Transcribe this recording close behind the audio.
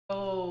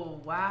Oh,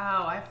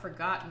 wow. I've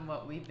forgotten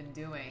what we've been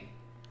doing.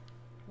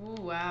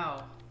 Ooh,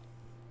 wow.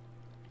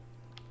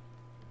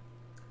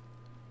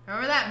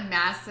 Remember that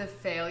massive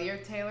failure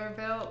Taylor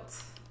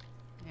built?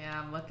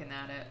 Yeah, I'm looking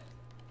at it.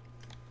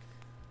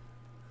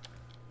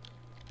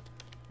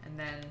 And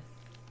then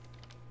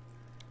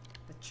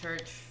the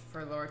church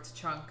for Lord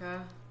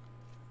Tachanka.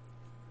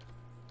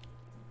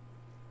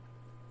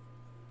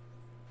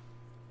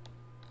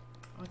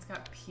 Oh, it's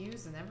got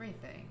pews and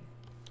everything.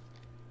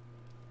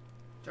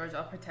 George,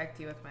 I'll protect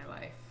you with my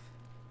life.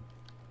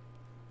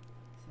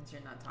 Since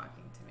you're not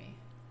talking to me.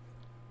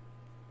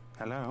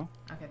 Hello?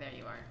 Okay, there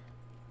you are.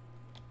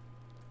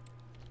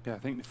 Yeah, I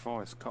think the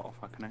forest cut off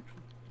our connection.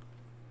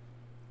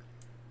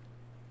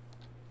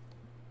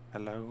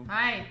 Hello?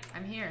 Hi,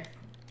 I'm here.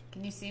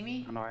 Can you see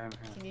me? And I am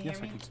here. Can you yes,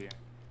 hear me? I can see you.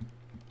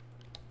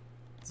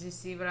 Did you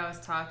see what I was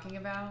talking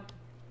about?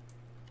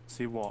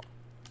 See what?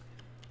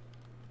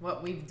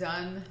 What we've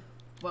done?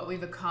 What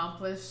we've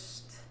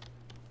accomplished?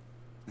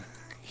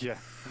 Yeah.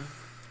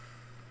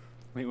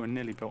 We were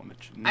nearly built on a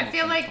church. I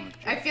feel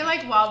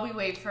like while we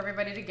wait for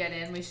everybody to get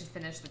in, we should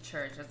finish the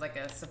church as like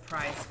a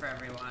surprise for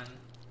everyone.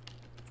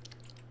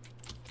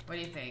 What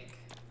do you think?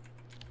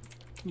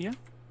 Yeah.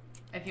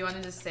 If you want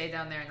to just stay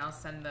down there and I'll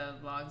send the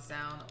logs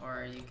down,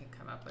 or you can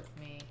come up with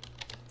me.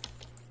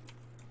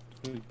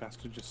 It's really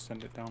best to just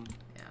send it down.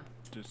 Yeah.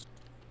 Just.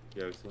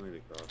 Yeah, we still need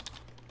to cross.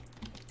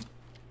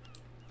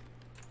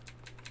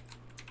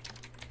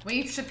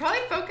 We should probably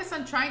focus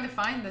on trying to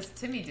find this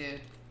Timmy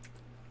dude.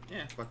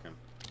 Yeah, fuck him.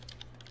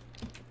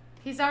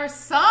 He's our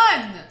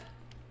son!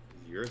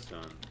 He's your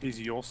son.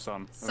 He's your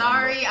son.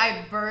 Sorry,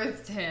 I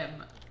birthed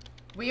him.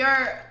 We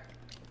are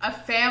a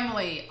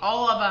family,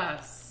 all of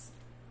us.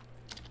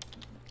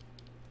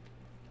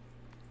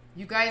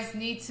 You guys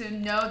need to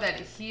know that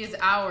he is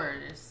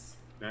ours.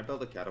 Can I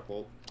build a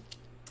catapult?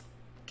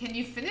 Can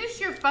you finish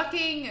your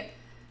fucking...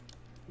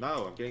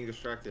 No, I'm getting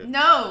distracted.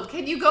 No,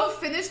 can you go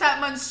finish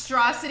that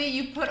monstrosity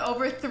you put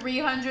over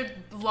 300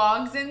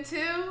 logs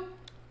into?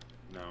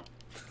 No.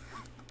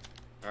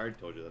 I already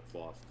told you that's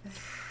lost.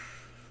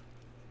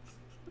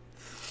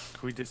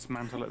 Can we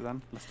dismantle it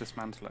then? Let's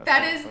dismantle it.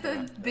 That is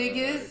the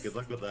biggest... Good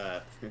luck with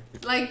that.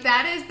 Like,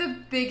 that is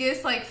the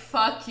biggest, like,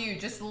 fuck you.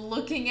 Just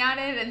looking at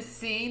it and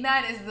seeing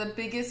that is the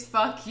biggest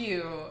fuck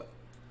you.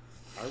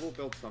 I will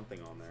build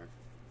something on there.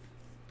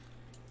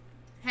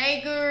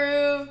 Hey,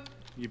 Guru!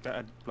 You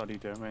better bloody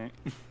do it, mate.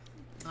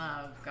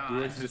 Oh,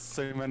 God. There's just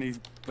so many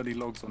bloody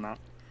logs on that.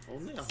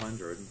 Only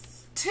 100.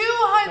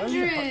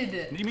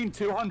 200! You mean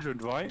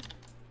 200, right?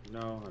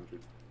 No, 100.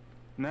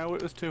 No,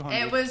 it was 200.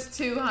 It was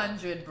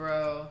 200,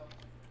 bro.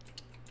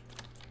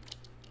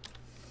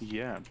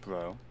 Yeah,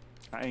 bro.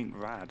 That ain't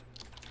rad.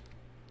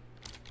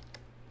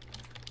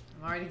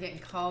 I'm already getting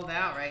called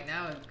out right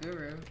now as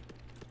Guru.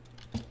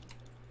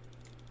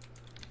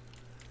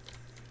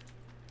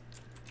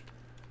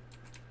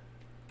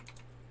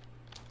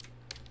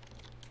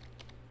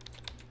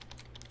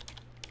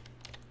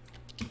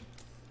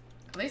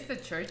 At least the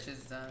church is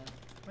done.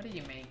 What are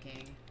you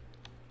making?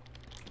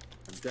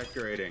 I'm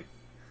decorating.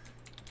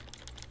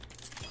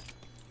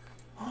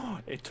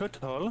 A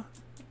turtle.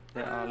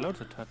 There are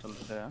loads of turtles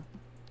there.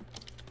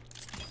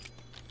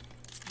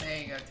 There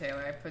you go,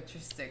 Taylor. I put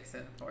your sticks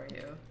in for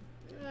you.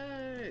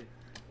 Yay!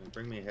 And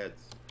bring me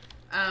heads.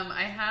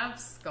 I have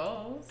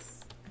skulls.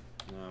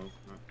 No.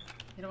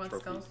 You don't want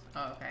Trophies. skulls?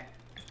 Oh, okay.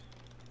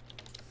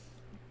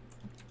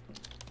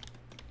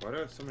 Why do I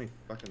have so many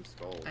fucking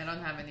skulls? I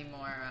don't have any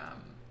more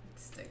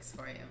sticks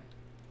for you.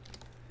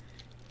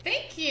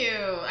 Thank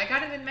you! I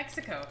got it in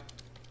Mexico.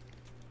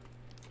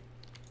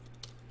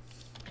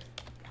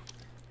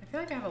 I feel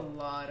like I have a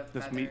lot of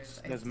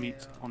feathers. There's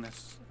meat on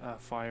this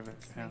fire here,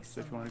 make so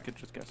if some you want to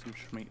just get some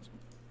meat.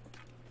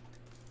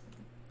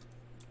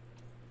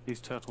 These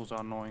turtles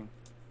are annoying.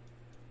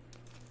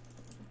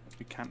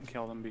 We can't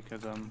kill them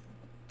because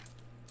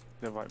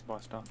they're right by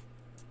stuff.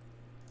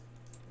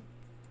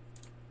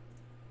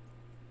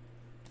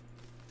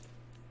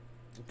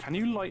 Can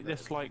you light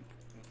this, like...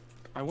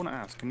 I want to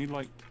ask, can you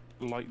light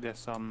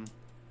this, what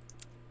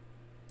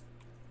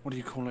do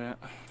you call it?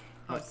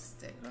 Oh, Like,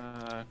 stick.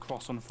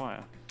 cross on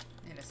fire?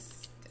 Need a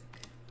stick.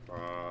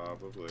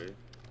 Probably.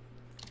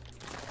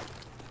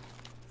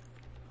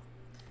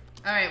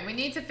 Alright, we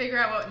need to figure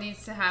out what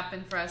needs to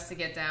happen for us to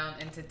get down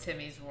into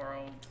Timmy's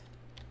world.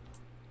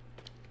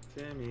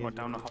 Timmy. What,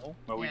 down the hole?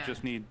 Well, Yeah. we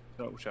just need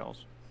turtle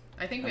shells.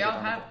 I think Oh, we get all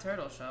down the have hole.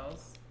 turtle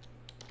shells.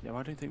 Yeah,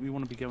 I don't think we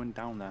want to be going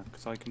down there,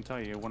 because I can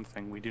tell you one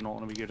thing, we do not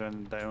want to be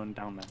going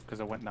down there, because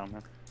I went down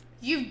there.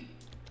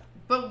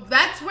 But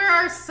that's where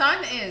our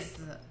sun is.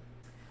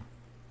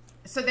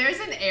 So there's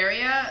an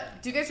area,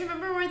 do you guys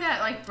remember where that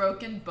like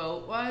broken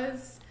boat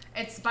was?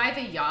 It's by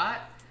the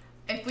yacht.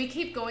 If we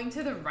keep going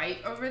to the right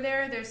over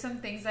there, there's some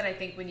things that I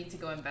think we need to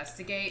go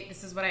investigate.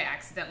 This is what I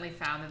accidentally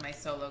found in my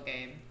solo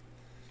game.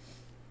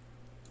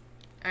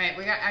 Alright,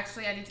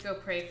 actually I need to go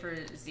pray for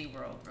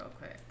Z-World real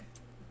quick.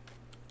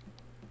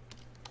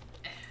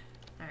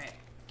 Alright.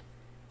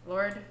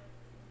 Lord,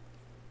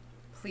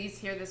 please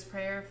hear this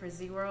prayer for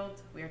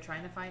Z-World. We are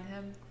trying to find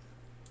him.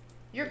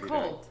 You're Every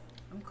cold. day.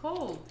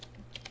 cold.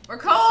 We're Oh,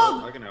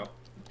 cold! I can help.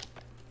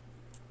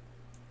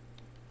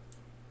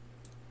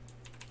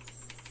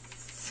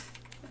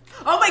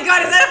 Oh my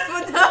god, is that a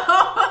foot? No!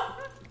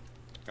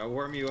 I'll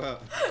warm you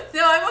up.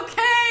 No, I'm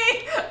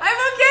okay! I'm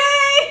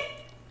okay!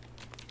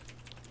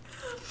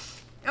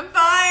 I'm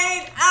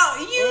fine!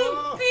 Ow,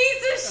 you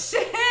piece of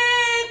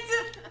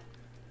shit!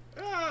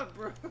 Ah,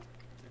 bro.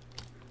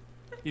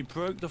 You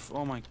broke the.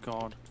 Oh my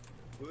god.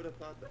 Who would have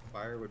thought that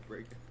fire would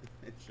break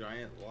a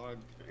giant log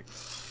thing?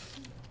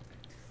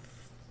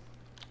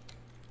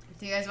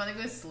 Do you guys want to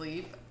go to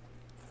sleep?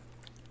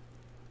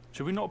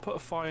 Should we not put a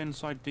fire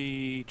inside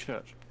the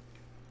church?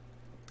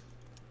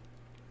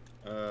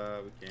 We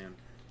can.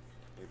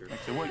 Later.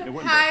 It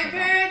won't Hi, break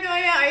down.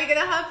 Paranoia. Are you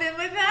gonna hop in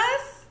with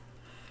us?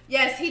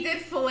 Yes, he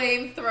did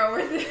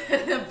flamethrower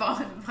the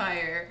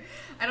bonfire.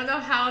 I don't know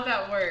how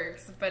that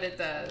works, but it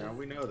does. Now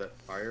we know that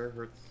fire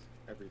hurts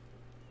everything.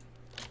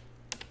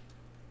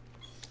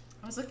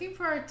 I was looking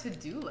for our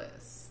to-do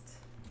list.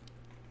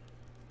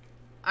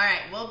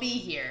 Alright, we'll be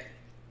here.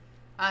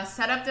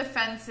 Set up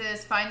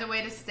defenses, find a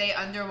way to stay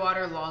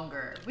underwater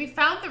longer. We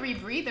found the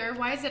rebreather.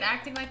 Why is it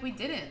acting like we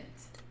didn't?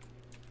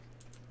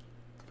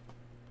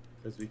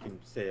 Because we can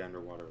stay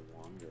underwater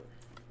longer.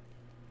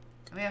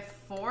 We have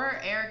 4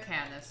 air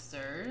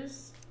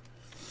canisters.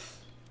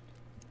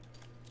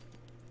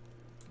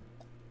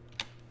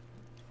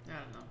 I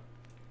don't know.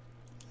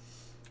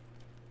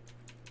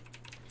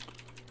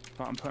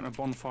 But I'm putting a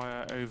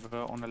bonfire over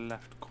on the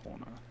left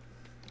corner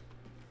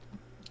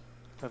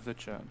of the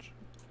church.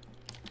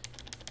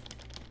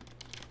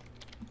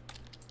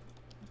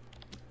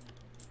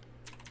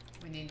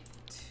 We need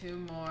 2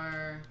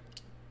 more.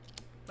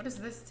 What is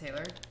this,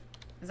 Taylor?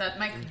 Is that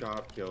my...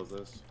 God kills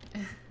us.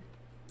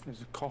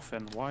 There's a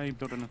coffin. Why are you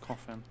building a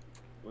coffin?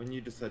 When you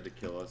decide to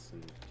kill us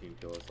and team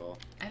kill us all.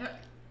 I don't...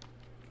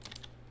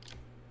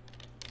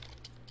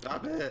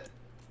 Stop it!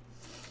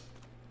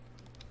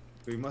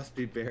 We must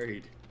be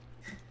buried.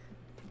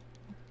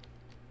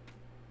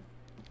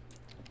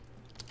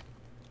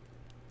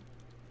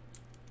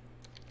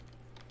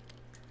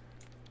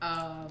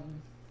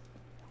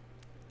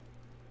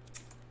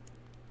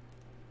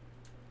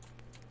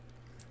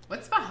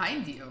 What's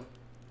behind you?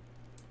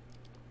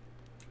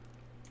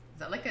 Is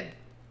that like a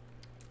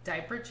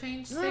diaper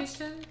change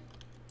station?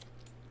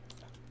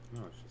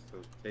 No, it's just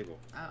a table.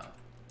 Oh.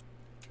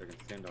 I can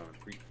stand on and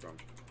preach from.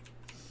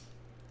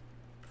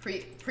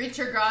 Preach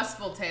your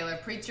gospel, Taylor.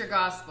 Preach your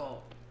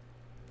gospel.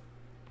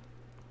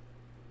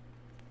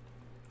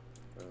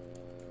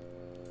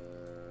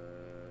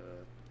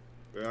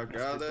 We are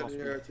gathered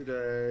here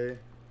today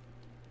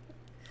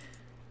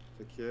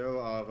to kill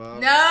Ava.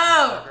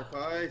 No!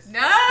 Sacrifice.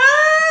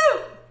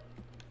 No!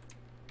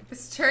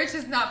 This church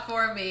is not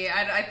for me.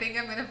 I think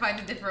I'm gonna find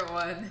a different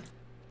one.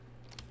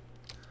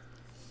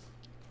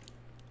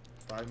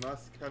 I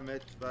must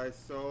commit thy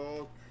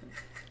soul.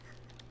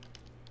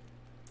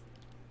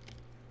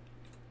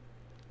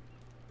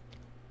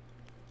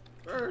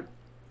 Bird.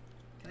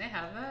 Can I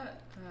have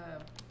that?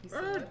 Piece of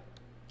Bird. wood?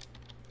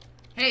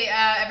 Hey,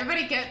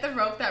 everybody get the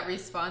rope that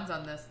respawns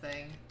on this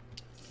thing.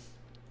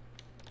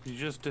 You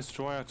just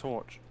destroy a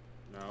torch.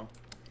 No.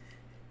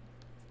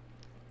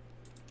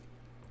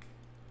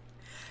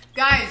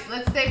 Guys,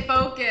 let's stay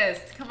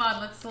focused. Come on,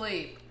 let's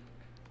sleep.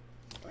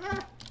 Ah,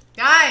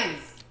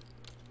 Guys!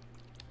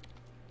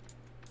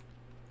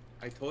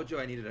 I told you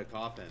I needed a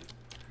coffin.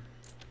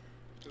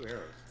 2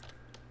 arrows.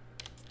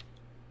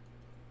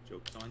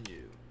 Joke's on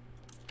you.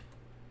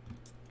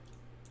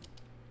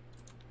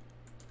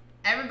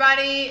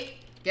 Everybody,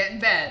 get in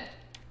bed.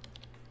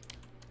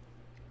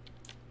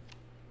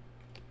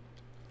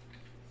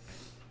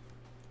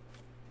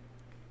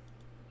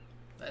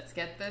 Let's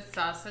get this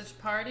sausage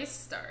party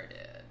started.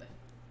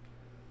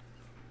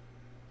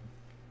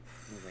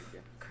 No, thank you.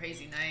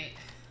 Crazy night.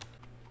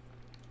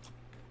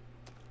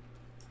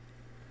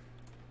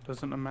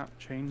 Doesn't the map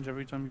change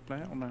every time you play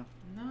it or no?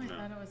 No, I No.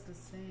 thought it was the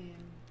same.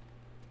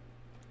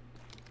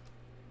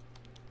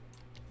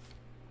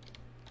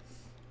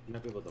 You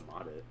might be able to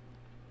mod it,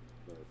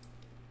 but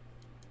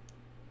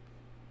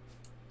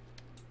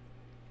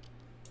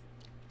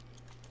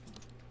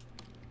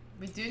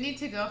We do need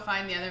to go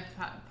find the other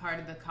part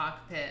of the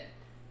cockpit.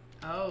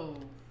 Oh,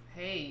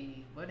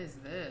 hey, what is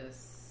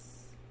this?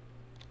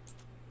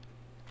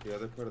 the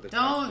other part of the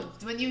Don't!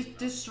 cockpit- When you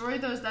destroy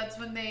those, that's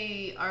when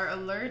they are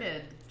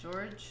alerted,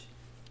 George.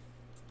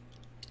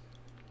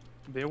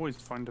 They always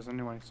find us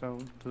anyway, so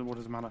what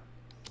does it matter?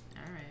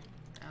 Alright,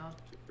 I'll...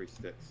 Free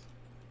sticks.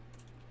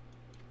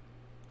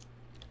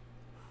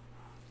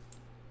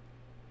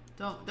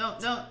 Don't!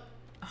 George.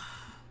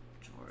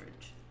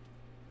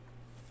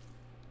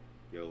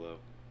 YOLO.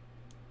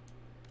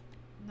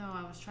 No,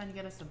 I was trying to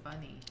get us a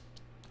bunny.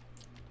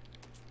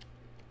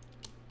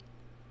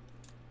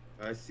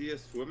 I see a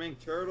swimming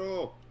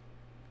turtle.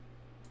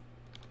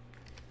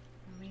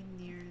 Are we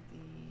near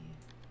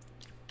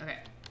the... Okay.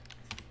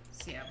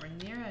 So yeah, we're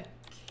near a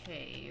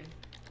cave.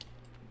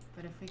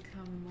 But if we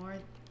come more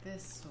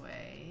this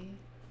way...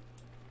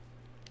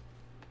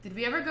 Did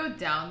we ever go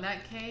down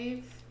that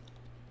cave?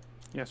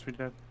 Yes, we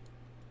did.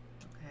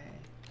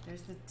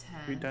 There's the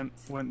tent.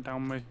 We went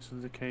down most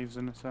of the caves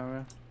in this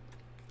area.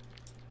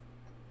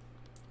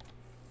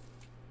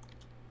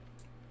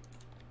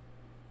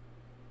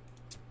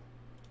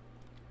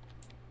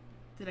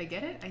 Did I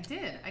get it? I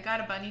did. I got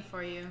a bunny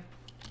for you.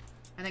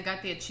 And I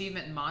got the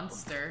achievement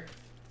monster.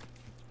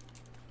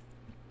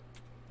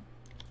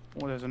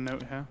 Oh, there's a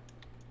note here.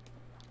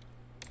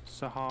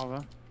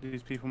 Sahara.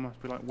 These people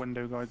must be like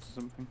window guides or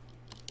something.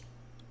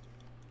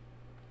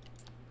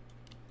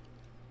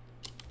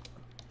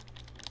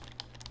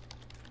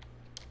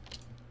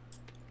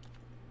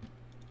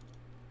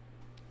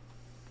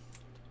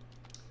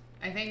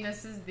 I think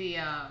this is the,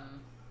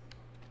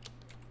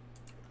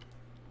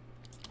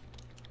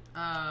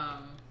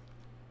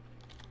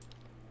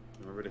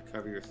 Remember to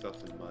cover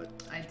yourself in mud.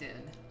 I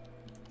did.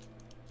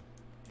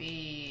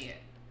 The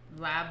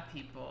lab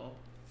people.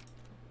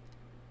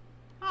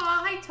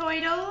 Aw, hi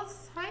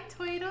Toidles. Hi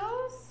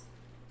Toidles.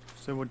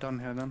 So we're done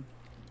here then.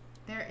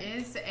 There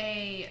is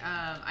a,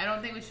 I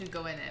don't think we should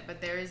go in it, but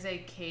there is a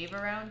cave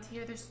around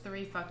here. There's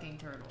 3 fucking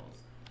turtles.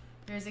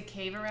 There's a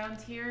cave around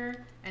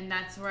here, and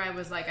that's where I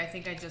was like, I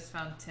think I just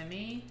found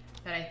Timmy,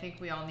 that I think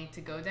we all need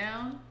to go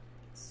down.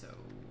 So...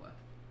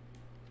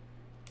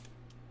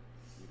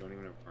 You don't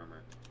even have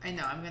armor. I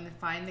know, I'm gonna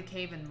find the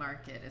cave and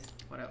mark it, is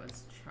what I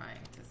was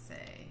trying to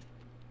say.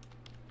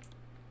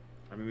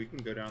 I mean, we can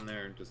go down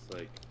there and just,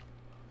 like,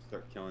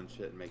 start killing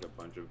shit and make a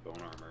bunch of bone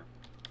armor.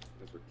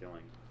 Because we're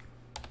killing.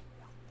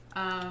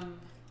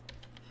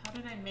 How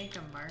did I make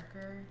a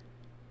marker?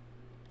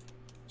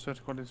 So it's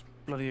got this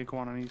bloody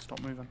iguana, I need to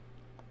stop moving.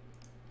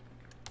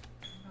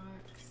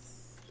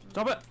 Box.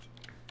 Stop it!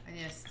 I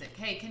need a stick.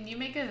 Hey, can you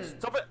make a...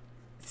 Stop it!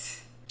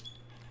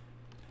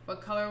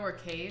 What color were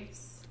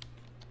caves?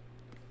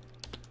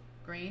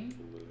 Green?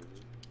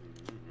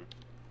 Mm-hmm.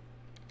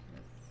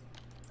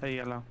 Hey,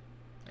 yellow.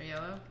 Or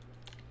yellow?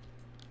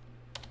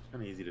 It's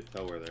kind of easy to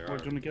tell where they Oh, are.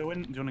 do you want to go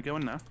in? Do you want to go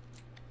in there?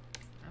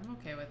 I'm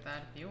okay with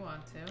that if you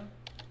want to.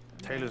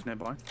 Taylor's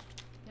nearby.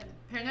 Yeah.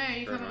 Paranoia, are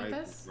you coming with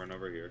Paranoia, us? run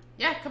over here.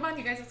 Yeah, come on,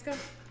 you guys, let's go.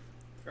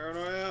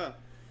 Paranoia!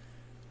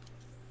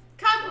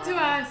 Come to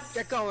us!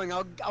 Get going.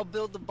 I'll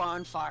build the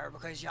bonfire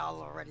because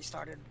y'all already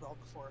started well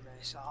before me.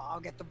 So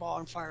I'll get the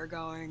bonfire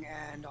going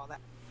and all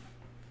that.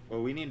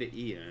 Well, we need to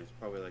eat, and it's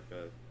probably like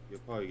a... You'll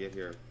probably get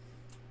here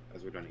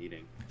as we're done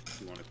eating. If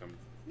you want to come.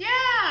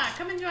 Yeah,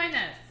 come and join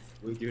us.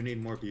 We do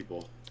need more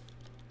people.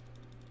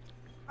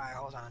 Alright,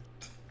 hold on.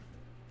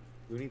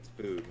 Who needs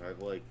food? I have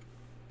like...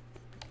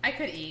 I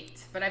could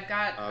eat, but I've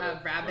got a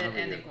run rabbit over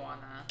and here.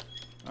 iguana.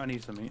 I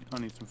need some meat. I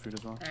need some food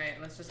as well.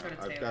 Alright, let's just go to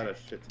Taylor. I've got a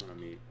shit ton of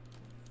meat.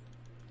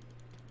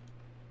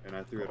 And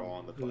I threw it all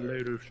on the A fire.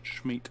 load of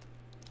schmeat.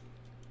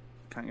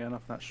 Can't get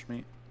enough of that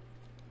schmeat.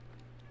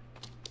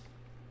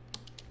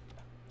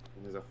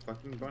 And there's a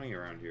fucking bunny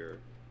around here.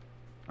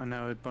 I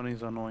know,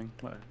 bunnies are annoying.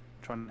 Like,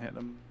 trying to hit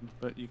them,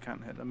 but you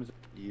can't hit them. Is it?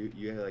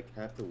 You like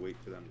have to wait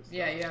for them to stop.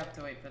 Yeah, you have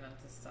to wait for them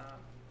to stop.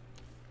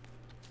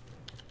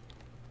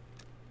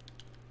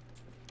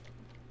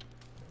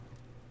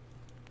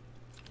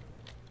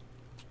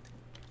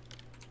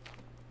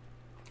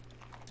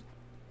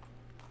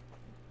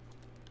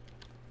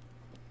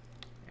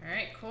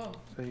 Alright, cool.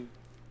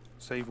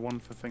 Save one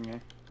for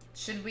thingy.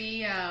 Should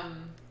we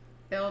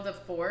build a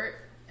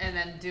fort and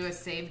then do a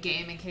save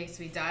game in case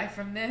we die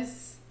from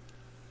this?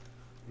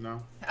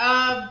 No.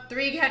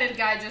 3-headed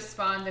guy just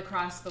spawned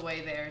across the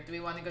way there. Do we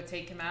want to go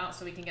take him out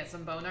so we can get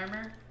some bone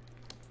armor?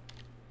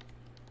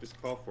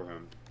 Just call for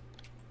him.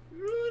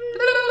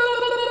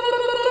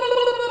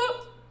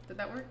 Did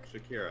that work?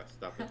 Shakira,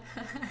 stop it.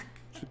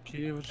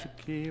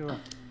 Shakira.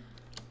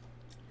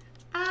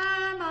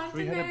 I'm on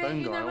 3-headed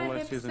bone guy. All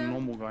I see is a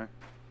normal guy.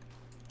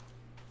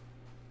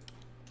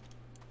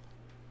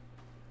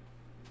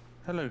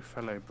 Hello,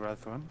 fellow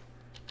brethren.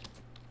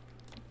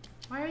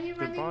 Why are you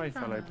running Goodbye,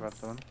 from fellow us?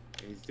 brethren.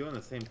 He's doing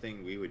the same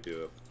thing we would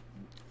do if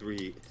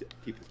 3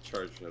 people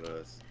charged at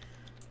us.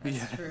 That's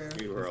Yeah. true.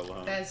 We were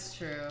alone. That's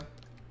true.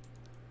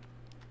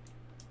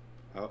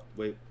 Oh,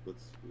 wait,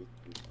 let's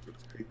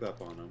creep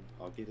up on him.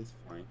 I'll get his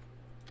flank.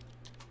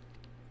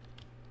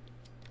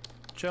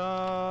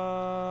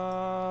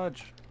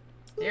 Charge!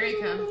 There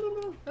he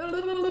comes.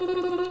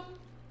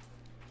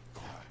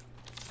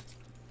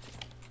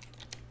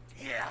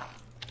 Yeah.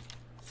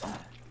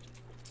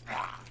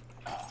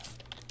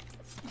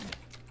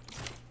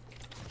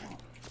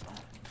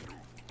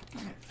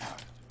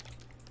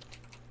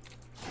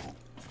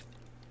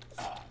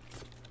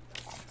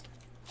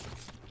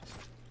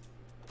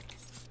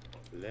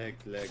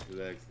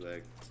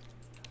 Legs.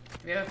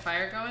 We have a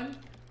fire going?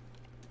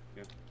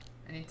 Yeah.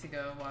 I need to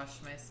go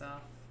wash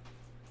myself.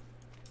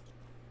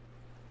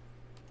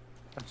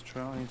 That's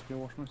true, I need to go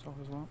wash myself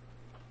as well.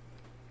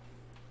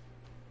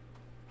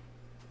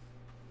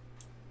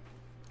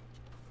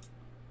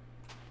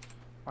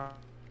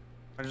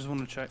 I just want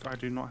to check, I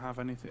do not have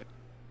anything.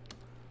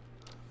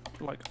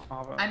 Like,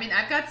 other. I mean,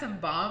 I've got some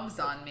bombs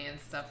on me and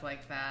stuff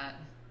like that.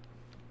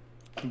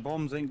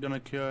 Bombs ain't gonna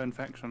cure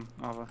infection,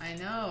 either. I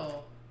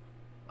know.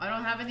 I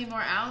don't have any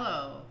more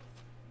aloe.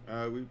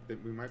 We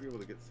might be able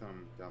to get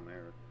some down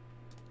there.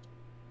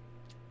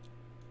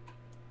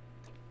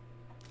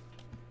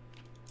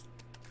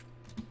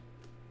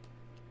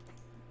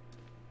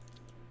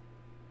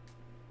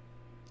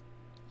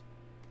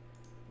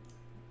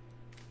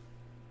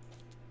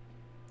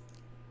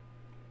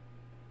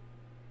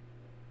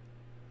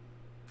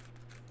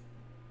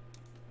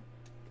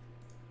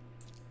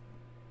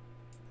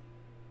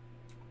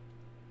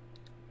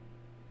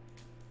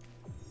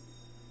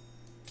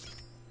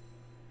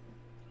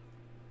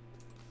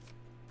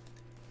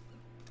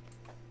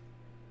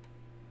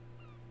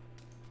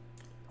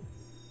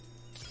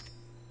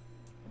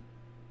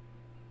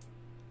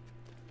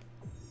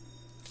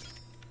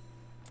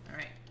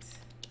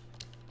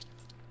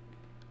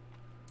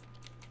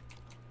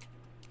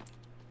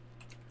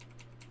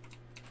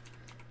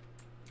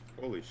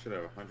 Holy shit! I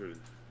have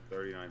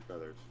 139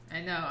 feathers.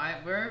 I know.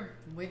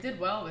 We did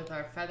well with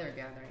our feather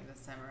gathering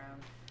this time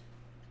around.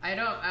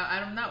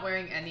 I'm not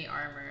wearing any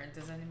armor.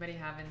 Does anybody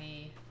have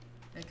any?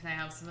 Can I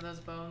have some of those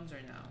bones or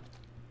no?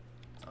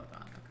 It's all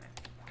gone.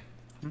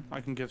 Okay.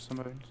 I can give some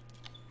bones.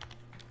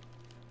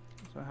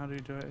 So how do you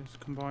do it? Is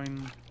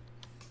combine.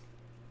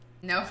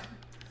 No.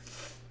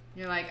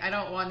 You're like, I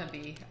don't want to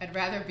be. I'd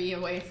rather be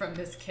away from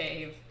this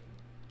cave.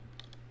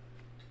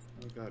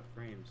 Oh god,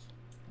 frames.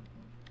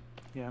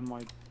 Yeah, I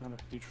might have a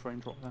huge frame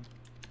drop then.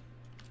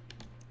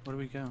 Where do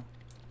we go?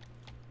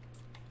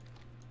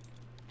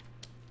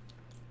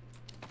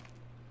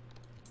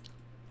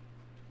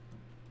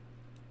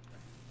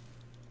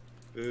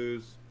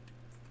 Booze.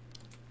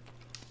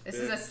 This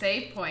is a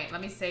save point.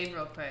 Let me save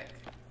real quick.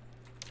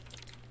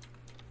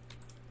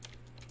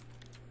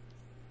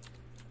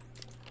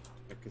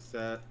 A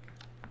cassette.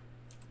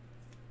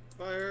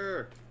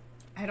 Fire!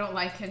 I don't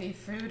like any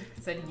food.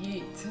 It said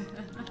yeet.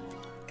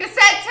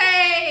 Cassette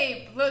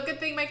tape! Well, good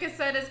thing my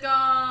cassette is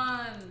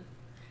gone.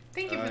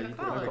 Thank you for the You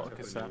follow. could've follow.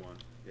 picked up a new one.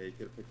 Yeah, you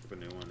could have picked up a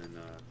new one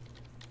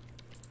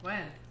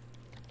When?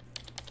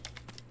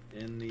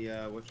 in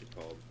the what's it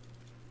called?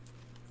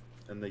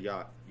 In the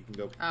yacht. You can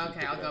go. Oh, you okay,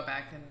 pick I'll it go up.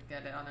 back and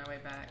get it on our way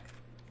back.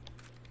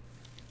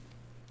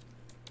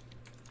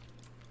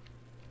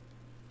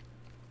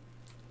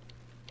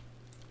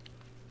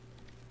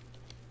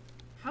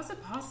 How's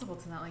it possible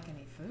to not like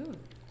any food?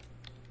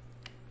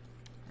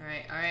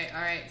 Alright, alright,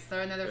 alright. Throw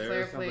another flare,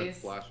 There's something please.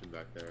 flashing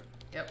back there.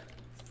 Yep.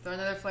 Throw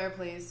another flare,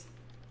 please.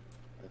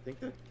 I think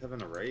they're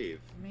having a rave.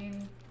 I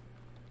mean,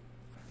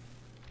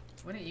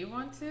 wouldn't you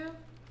want to?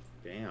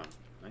 Damn.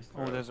 Nice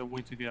Oh, throw. there's a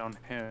way to go down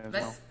here as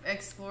well. Let's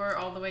explore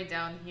all the way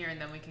down here and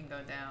then we can go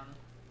down.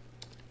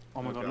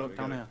 Oh my god, look we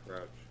down gotta here.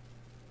 Crouch.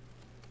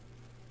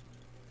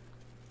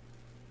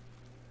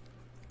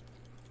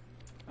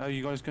 Oh,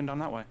 you guys going down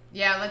that way?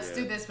 Yeah, let's Yeah.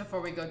 do this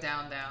before we go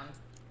down.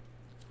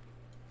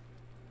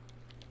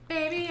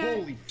 Baby,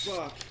 Holy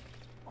fuck!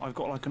 I've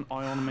got like an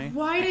eye on me.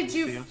 Why They did can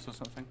you see us or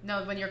something?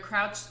 No, when you're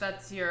crouched,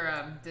 that's your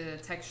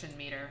detection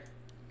meter.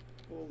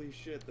 Holy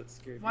shit, that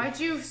scared Why'd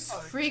you Oh,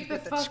 freak did the you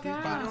get that fuck squeaky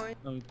out? noise?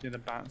 Oh, yeah, the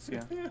bats,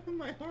 yeah. me.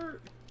 My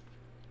heart.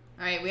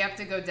 Alright, we have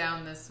to go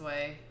down this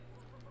way.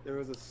 There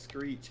was a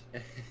screech.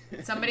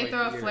 Somebody in my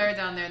throw a ear. flare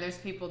down there. There's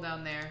people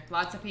down there.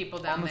 Lots of people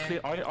down Honestly,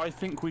 there. I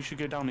think we should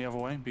go down the other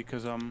way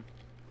because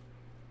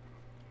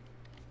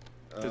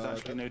there's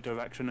actually no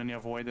direction any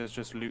other way. There's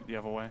just loot the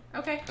other way.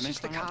 Okay, Can they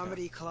Just the climb up there?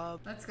 comedy club.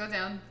 let's go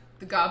down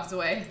the gobs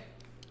way.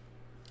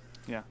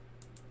 Yeah.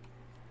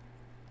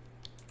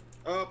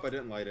 Oh, I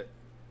didn't light it.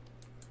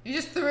 You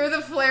just threw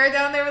the flare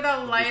down there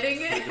without lighting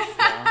threw it? the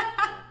flare.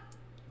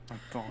 Oh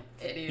god.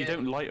 Idiot. You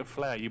don't light a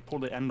flare, you pull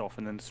the end off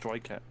and then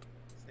strike it.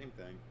 Same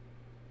thing.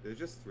 There's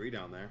just 3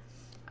 down there.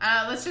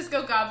 Let's just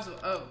go gobs.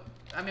 Oh,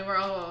 I mean, we're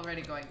all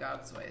already going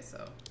gobs way,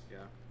 so. Yeah.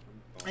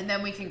 And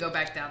then we can go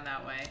back down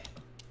that way.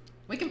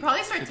 We can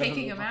probably start It doesn't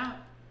taking look them like- out.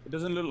 It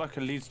doesn't look like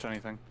it leads to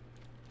anything.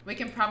 We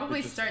can probably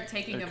It just- start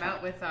taking them okay.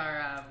 out with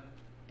our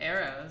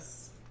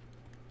arrows.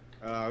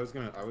 I would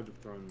have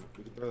thrown.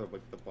 We could throw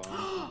like the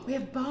bomb. We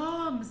have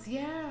bombs,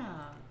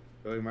 yeah.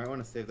 But we might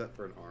want to save that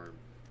for an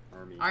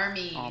army.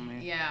 Army.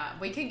 Yeah.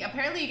 We can.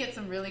 Apparently, you get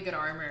some really good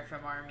armor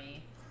from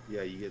army.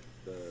 Yeah, you get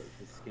the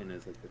skin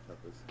is like the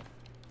toughest.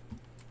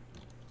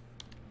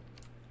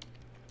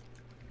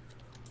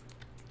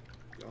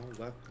 Y'all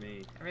left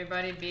me.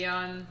 Everybody, be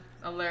on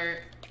alert.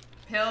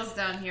 Pills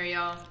down here,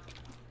 y'all.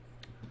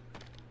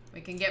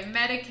 We can get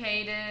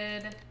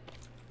medicated.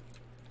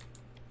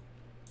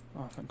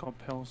 Oh, thank god,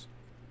 pills.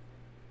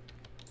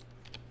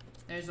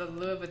 There's a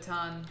Louis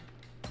Vuitton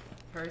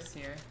purse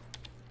here.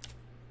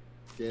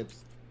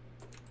 Dibs.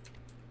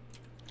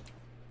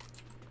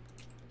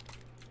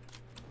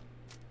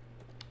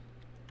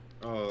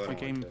 Oh, I My don't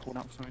game like this. pulled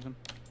out for some reason.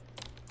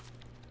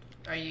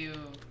 Are you?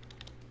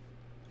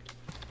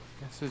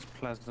 This is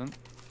pleasant.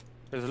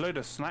 There's a load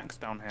of snacks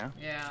down here,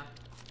 Yeah.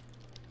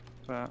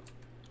 but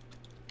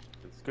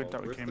It's good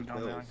that we where's came the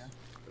down there, I pills? guess.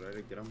 Did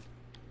I get them?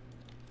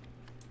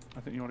 I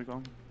think you already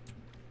gone.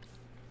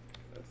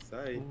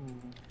 Side.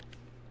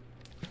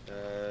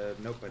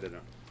 Nope, I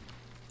didn't.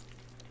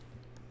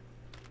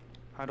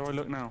 How do I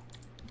look now?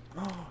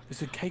 Oh,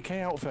 it's a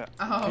KK outfit.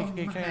 Oh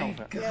KKK my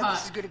outfit. god. Yeah,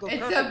 this is gonna go It's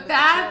perfect a with the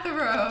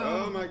bathrobe.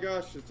 Oh my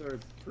gosh, it's our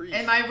priest.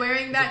 Am I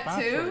wearing It's a that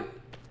bathrobe. too?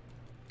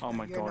 Oh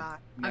my You're god. not.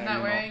 No, I'm not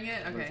you're wearing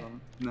it? Okay.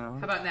 No.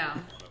 How about now?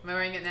 Am I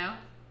wearing it now?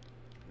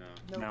 No,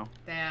 Nope. No. I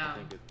Damn.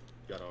 think it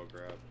got all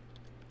grabbed.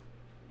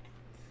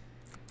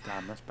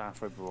 Damn, this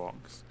bathrobe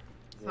rocks.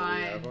 Well, we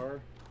Fine. have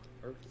our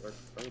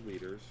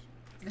leaders.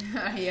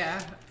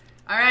 Yeah.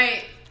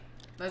 Alright.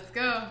 Let's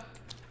go.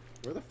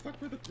 Where the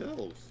fuck were the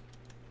pills?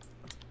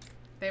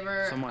 They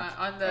were Somewhere.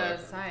 on the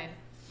okay. side.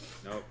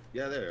 Nope.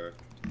 Yeah, they are.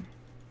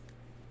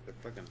 They're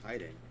fucking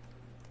hiding.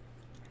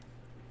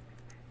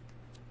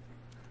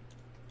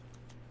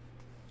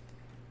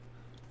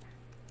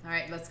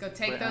 Alright, let's go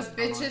take Wait, those I'm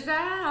bitches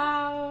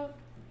out.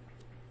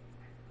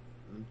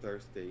 I'm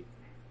thirsty.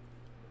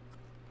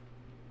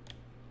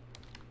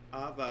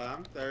 Ava,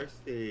 I'm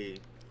thirsty.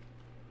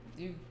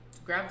 You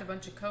grabbed a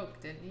bunch of Coke,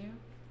 didn't you?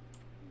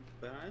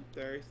 But I'm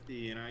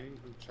thirsty and I'm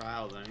a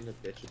child and I need to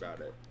bitch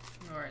about it.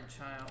 You're a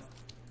child.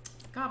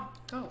 Come,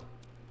 go.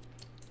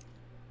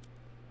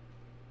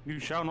 You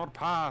shall not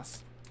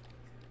pass.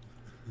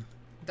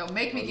 Don't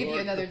make me My give you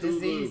Lord another Cthulhu.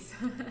 disease.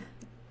 The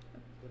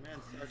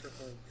man's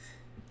sacrifice.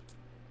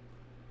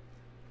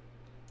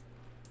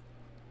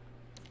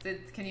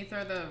 Can you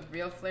throw the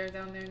real flare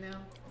down there now?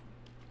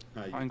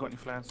 I ain't got any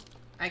flares.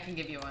 I can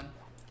give you one.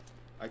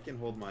 I can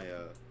hold my, why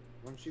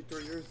don't you throw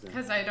yours then?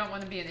 Because I don't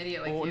want to be an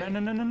idiot like Oh, you.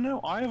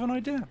 no. I have an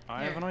idea.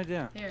 I Here. have an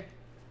idea.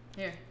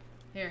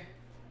 Here.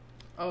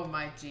 Oh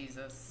my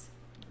Jesus.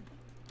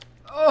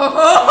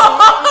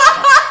 Oh!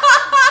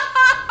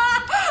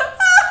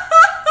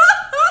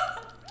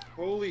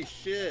 Holy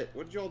shit,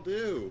 what did y'all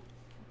do?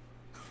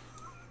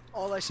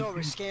 All I saw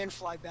was Scan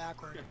fly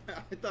backward.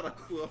 I thought I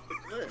flew off the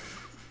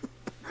cliff.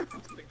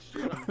 Like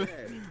shit, I'm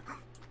dead.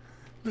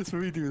 Let's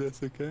redo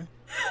this, okay?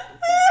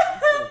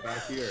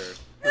 Back here.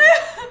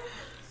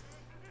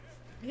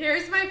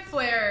 Here's my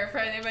flare for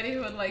anybody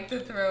who would like to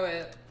throw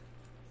it.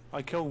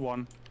 I killed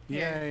one. Here.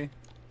 Yay.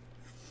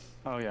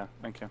 Oh yeah,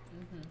 thank you.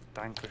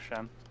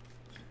 Dankeschön.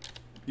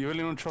 You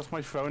really don't trust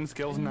my throwing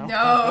skills now? No,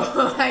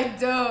 I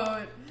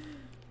don't.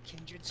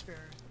 Kindred spirit.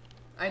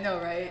 I know,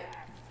 right?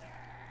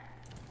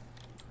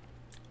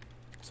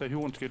 So who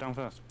wants to go down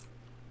first?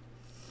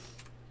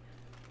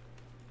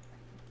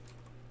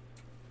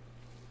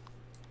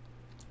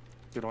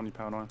 Good on you,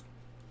 Paranoia.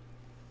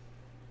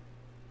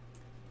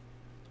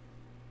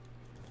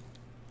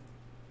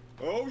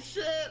 Oh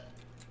shit!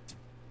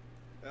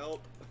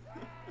 Help.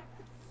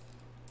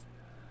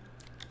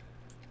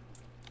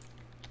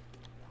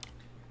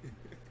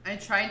 I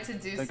tried to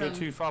do Don't some. go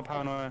too far,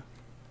 Paranoia.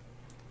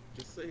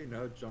 Just so you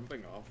know,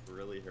 jumping off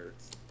really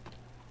hurts.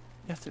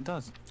 Yes, it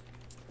does.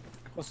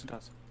 Of course it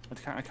does.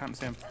 I can't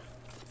see him.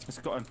 It's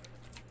got him.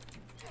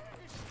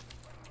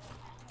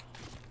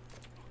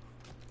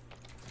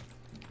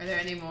 Are there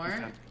any more? He's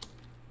dead.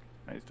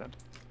 No, he's dead.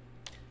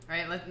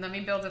 Alright, let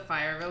me build a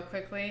fire real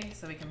quickly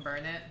so we can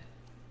burn it.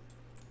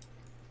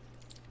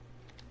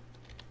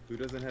 Who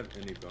doesn't have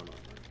any bone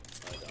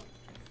armor? I don't.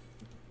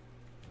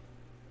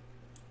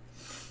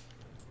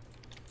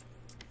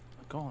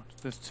 Oh God,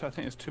 I think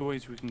there's two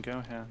ways we can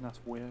go here. That's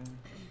weird.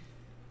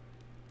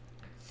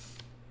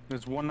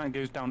 There's one that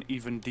goes down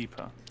even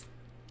deeper.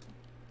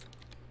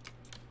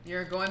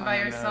 You're going by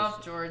And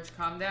yourself, George.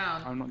 Calm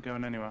down. I'm not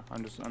going anywhere.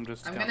 I'm just. I'm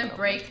scouting gonna it up.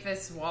 break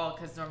this wall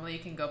because normally you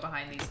can go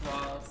behind these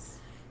walls.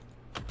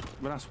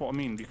 But that's what I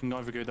mean. You can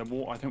either go the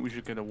wall. I think we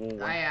should go the wall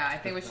way. Yeah, I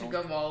think we should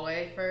go wall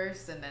way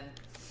first and then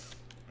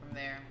from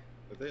there.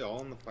 Are they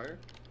all in the fire?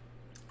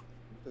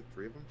 The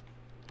three of them?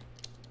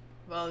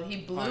 Well, he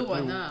I blew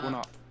one up. One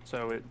up.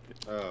 So it.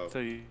 Oh. So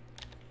you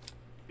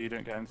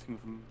don't get anything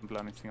from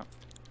blowing anything up.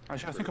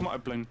 Actually, I think I might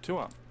have blown two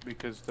up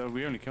because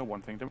we only killed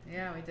one thing, didn't we?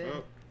 Yeah, we did.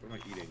 Oh, what am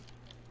I eating?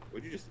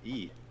 What'd you just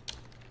eat?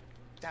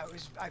 That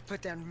was, I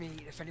put down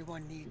meat if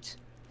anyone needs.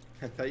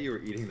 I thought you were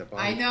eating the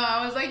body. I know,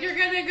 I was like, you're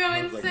gonna go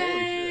I was like, holy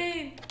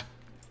insane!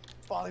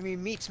 Well, I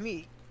mean, meat's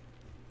meat.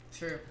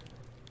 True.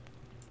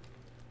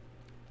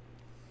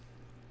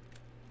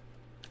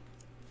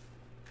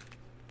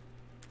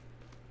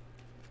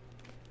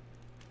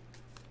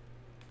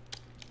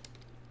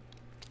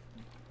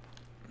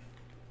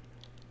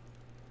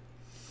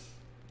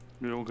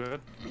 We all good?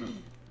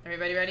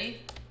 Everybody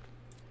ready?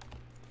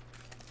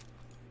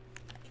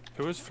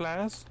 Who has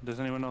flares? Does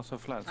anyone else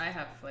have flares? I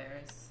have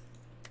flares.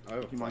 I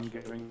have a You mind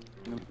flashlight. getting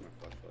I don't like my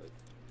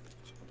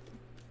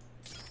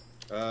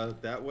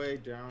flashlight. That way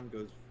down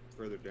goes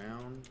further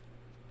down.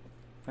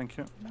 Thank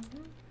you.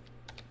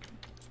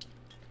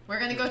 We're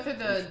gonna go through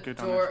the Let's go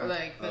down door, this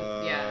way.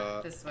 like,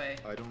 yeah, this way.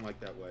 I don't like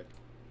that way.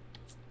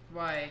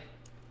 Why?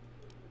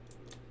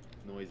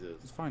 Noises.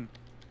 It's fine.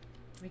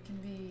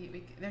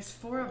 There's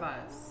four of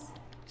us.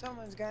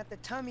 Someone's got the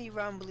tummy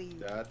rumbly.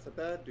 That's a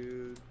bad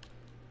dude.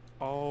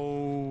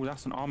 Oh,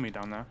 that's an army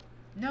down there.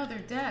 No, they're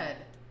dead.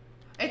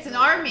 It's an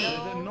army!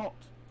 No, they're not.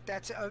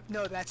 That's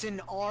no, that's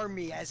an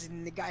army, as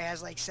in the guy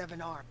has like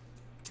 7 arms.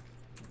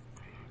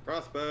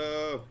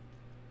 Crossbow!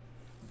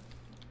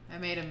 I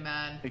made him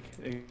mad.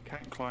 He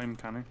can't climb,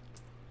 can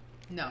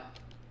he? No.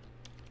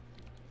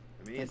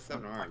 I mean, it's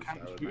 7 arms. can't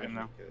I would shoot him imagine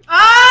now. it could.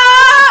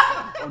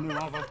 Ah! Oh no,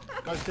 lava.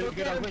 Guys,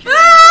 get out of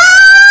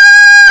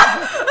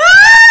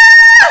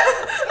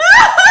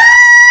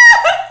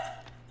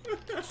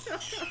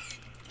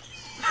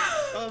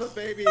Oh, the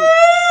baby! Oh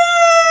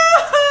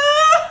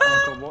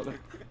God, what the...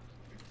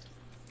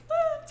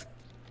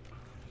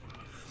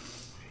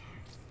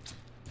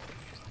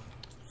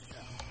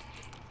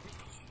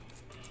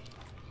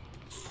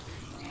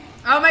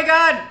 Oh my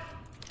god!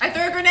 I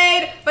threw a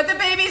grenade, but the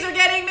babies are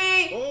getting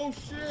me! Oh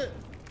shit!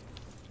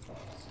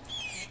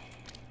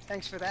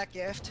 Thanks for that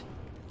gift.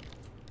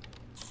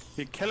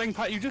 You're killing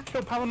You just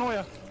killed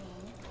Paranoia.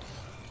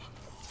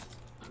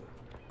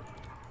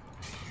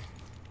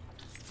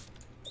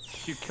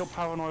 You killed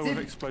Paranoia with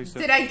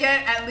explosive. Did I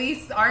get at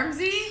least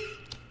Armsy?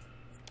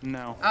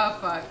 No. Oh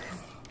fuck.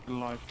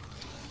 Alive.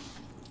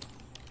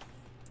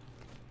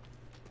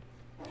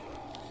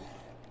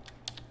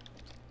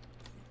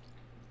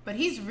 But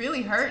he's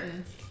really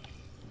hurting.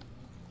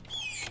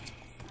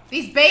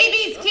 These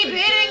babies keep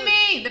hitting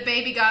me! The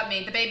baby got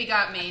me. The baby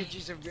got I me. could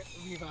use a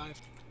revive.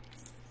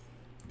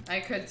 I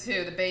could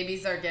too. The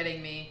babies are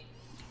getting me.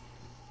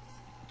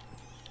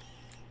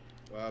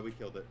 Wow, we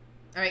killed it.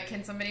 Alright,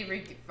 can somebody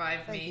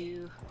revive Thank me?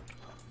 you.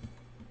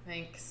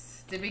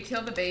 Thanks. Did we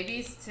kill the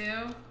babies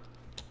too?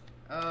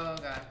 Oh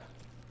god.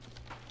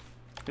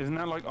 Isn't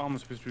that like armor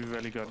supposed to be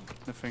really good?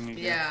 The thing you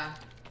get. Yeah.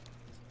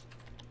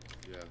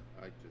 Yeah,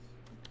 I just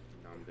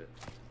numbed it.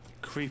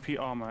 Creepy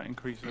armor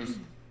increases.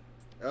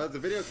 Oh, it's a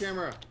video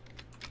camera.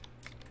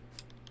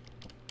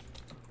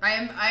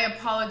 I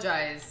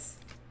apologize,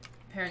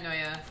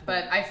 Paranoia,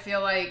 but I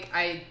feel like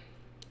I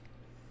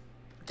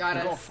got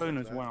I got a a phone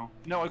as well.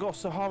 No, I got a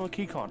Sahara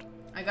keycard.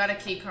 I got a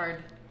key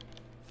card.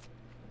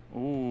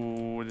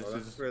 Ooh, this Oh,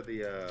 that's is. for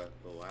the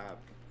lab.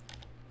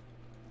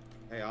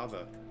 Hey,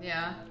 Ava,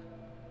 Yeah.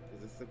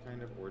 is this the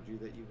kind of orgy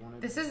that you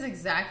wanted? This is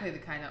exactly the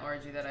kind of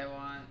orgy that I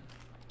want.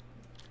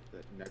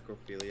 The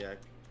necrophiliac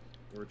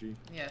orgy?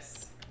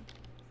 Yes.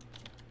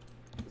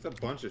 There's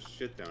a bunch of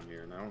shit down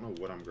here, and I don't know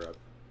what I'm grabbing.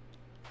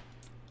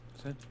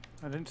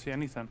 I didn't see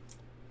anything.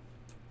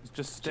 It's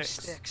just sticks.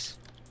 Just sticks.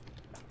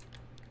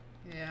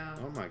 Yeah.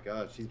 Oh my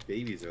god, these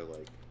babies are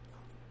like.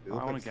 They I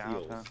look wanna like get out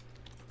seals. there.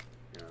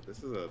 Yeah, this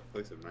is a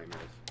place of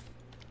nightmares.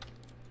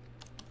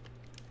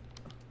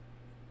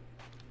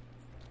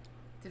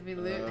 Did we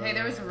loot? Hey,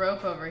 there was a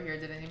rope over here.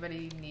 Did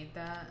anybody need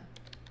that?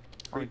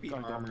 Creepy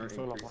I got armor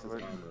full up increases of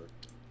it. armor.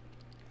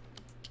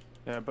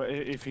 Yeah, but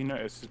if you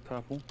notice, it's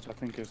purple. So I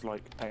think it's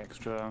like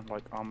extra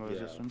like armor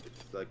Yeah, resistant.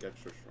 it's like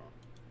extra strong.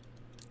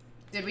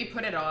 Did we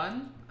put it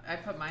on? I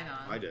put mine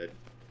on. I did.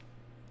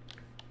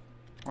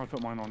 I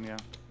put mine on, yeah.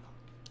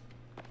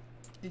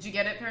 Did you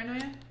get it, Paranoia?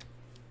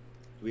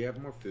 Do we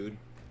have more food?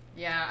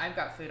 Yeah, I've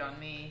got food on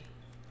me.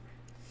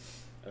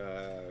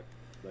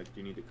 Like,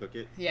 do you need to cook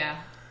it?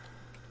 Yeah.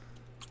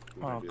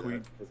 We might Oh, do can we-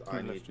 that, 'cause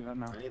can we let's do that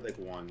now? I need like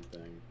one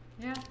thing.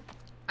 Yeah.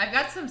 I've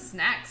got some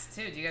snacks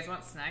too. Do you guys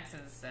want snacks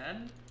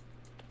instead?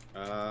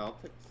 I'll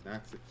take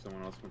snacks if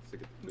someone else wants to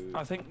get the food.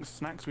 I think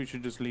snacks we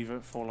should just leave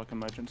it for like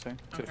emergency.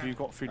 So if Okay. you've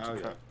got food to Oh,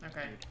 cook,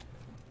 Okay.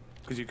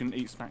 because you can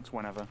eat snacks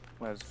whenever,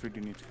 whereas food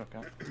you need to cook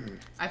out.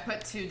 I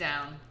put 2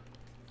 down.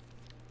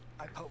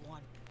 I put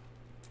one.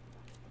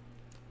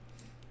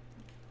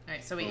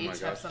 Alright, so we Oh my each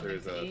have gosh, something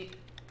there's to a- eat.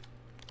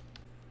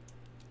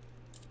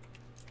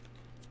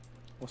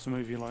 What's the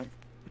movie like?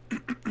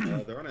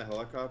 They're on a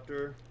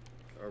helicopter,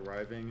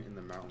 arriving in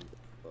the mountains.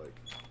 Like,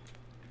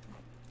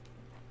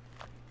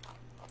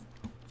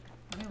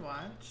 Let me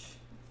watch.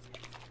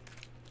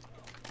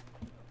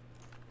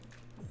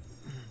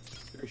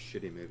 very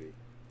shitty movie.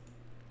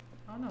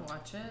 I wanna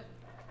watch it.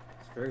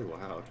 It's very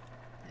loud.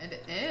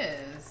 It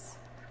is.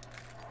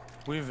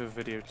 We have a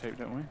videotape,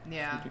 don't we?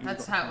 Yeah, You've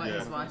that's got- how what Yeah, he's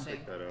we can watching.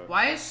 pick that up.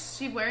 Why is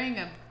she wearing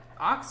a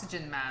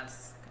oxygen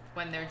mask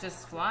when they're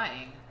just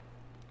flying?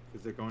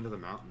 Because they're going to the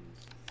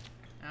mountains.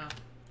 Oh.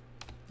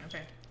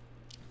 Okay.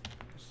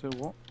 So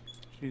what?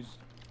 She's.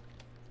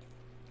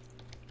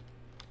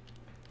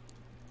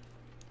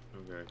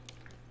 Okay.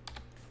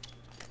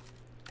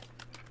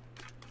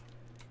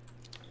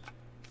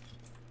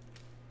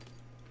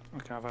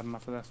 Okay, I've had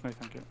enough of this. No,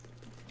 thank you.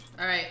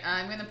 Alright,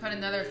 I'm gonna put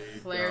another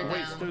flare Wait, Wait,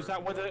 down. so is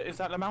that where the is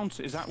that the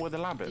mountain? Is that where the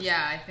lab is?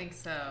 Yeah, I think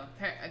so.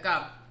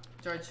 Gob.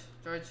 George.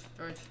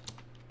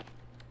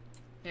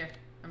 Here,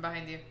 I'm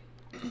behind you.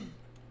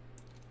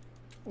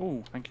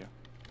 Oh, thank you.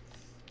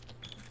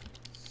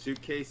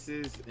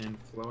 Suitcases and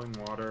flowing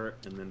water,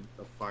 and then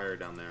a fire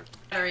down there.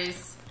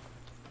 Batteries.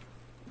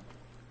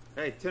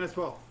 Hey, tennis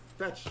ball,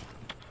 fetch.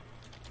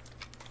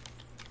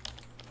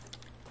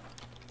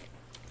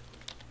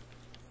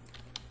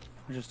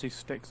 I just see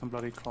sticks and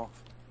bloody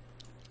cloth.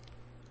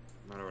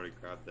 I might already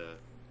grabbed the.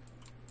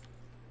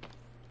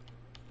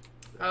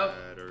 Oh,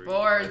 battery.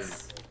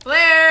 boards.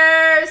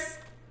 Flares!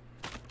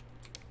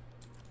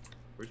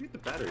 Where'd you get the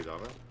batteries,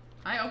 Ava?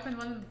 I opened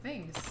one of the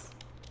things.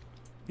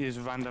 Here's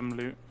random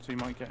loot, so you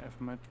might get it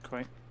from a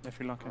crate if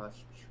you're lucky. Oh, that's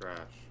trash.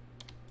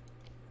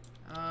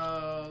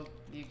 Oh,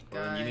 you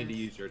Well, then guys. you need to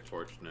use your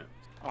torch now.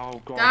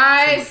 Oh god.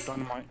 Guys! So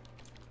much dynamite.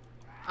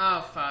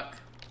 Oh, fuck.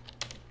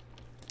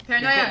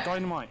 You've got Paranoia.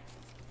 dynamite.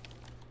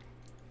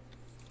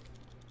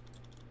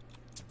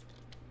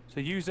 So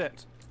use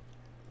it.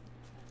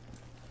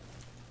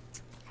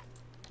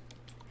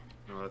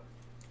 No, that,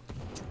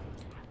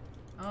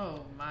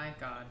 Oh my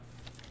god.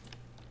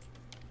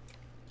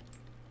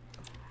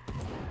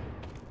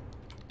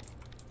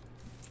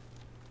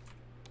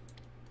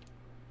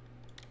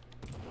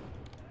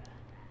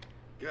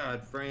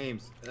 God,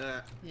 frames.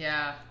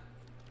 Yeah.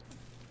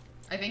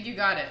 I think you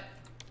got it.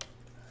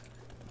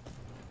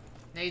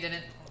 No, you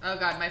didn't. Oh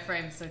god, my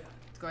frames are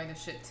going to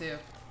shit too.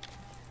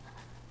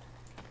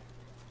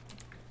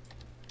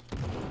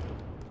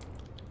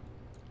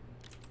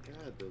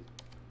 God, those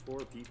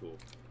poor people.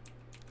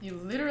 You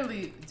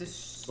literally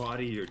just.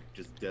 Body, you're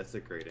just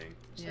desecrating.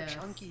 So Yes.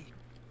 chunky.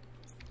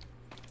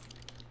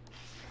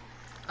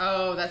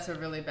 Oh, that's a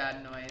really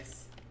bad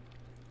noise.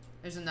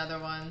 There's another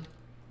one.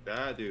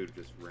 That dude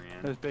just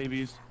ran. There's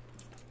babies.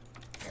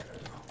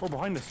 Oh,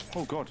 behind us.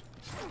 Oh, God.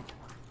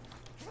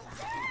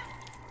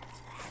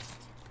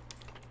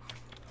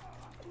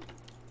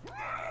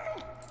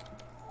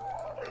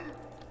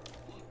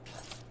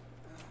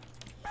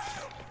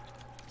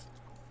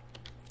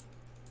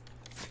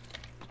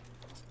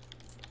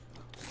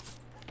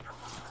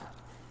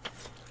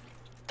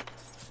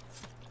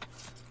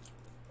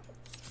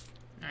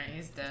 Alright,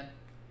 he's dead.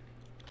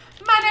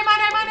 Money,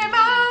 money, money,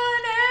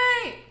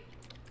 money!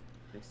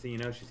 Next thing you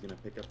know, she's gonna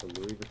pick up the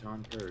Louis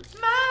Vuitton purse.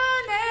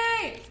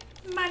 Money!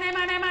 Money,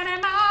 money,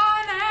 money,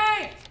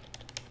 money!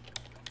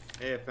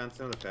 Hey, I found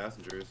some of the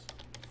passengers.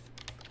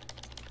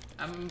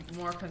 I'm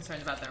more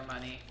concerned about their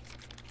money.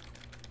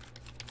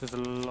 There's a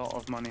lot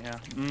of money here.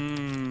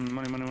 Money,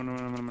 money, money,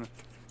 money, money, money.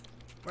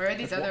 Where are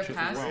these There's other watches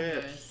as well.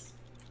 passengers?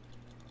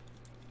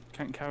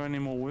 Can't carry any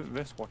more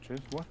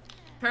wristwatches. What?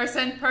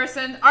 Person,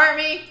 person,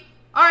 army!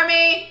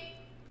 Army!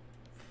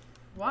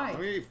 Why? How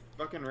many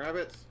fucking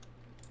rabbits?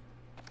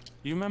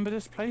 You remember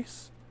this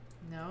place?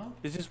 No?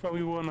 Is this where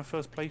we were on the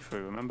first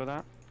playthrough? Remember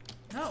that?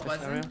 No, it This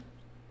wasn't. area?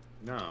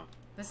 No.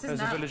 This is There's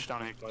not. a village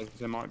down here, guys.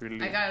 There might be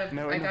loot. I got a-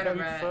 no, I in the got a very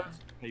rat.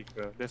 first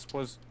playthrough, this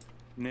was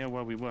near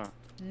where we were.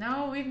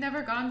 No, we've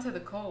never gone to the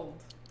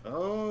cold.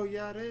 Oh,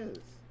 yeah, it is.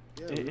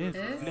 Yeah, It we is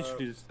were, It is?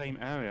 literally the same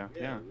area.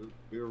 Yeah.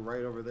 we were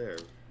right over there.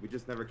 We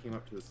just never came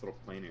up to this little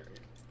plain area.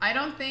 I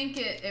don't think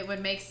it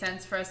would make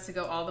sense for us to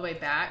go all the way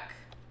back.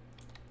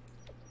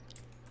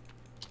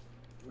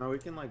 No, we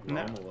can like No.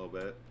 roam a little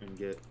bit and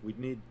get. We'd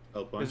need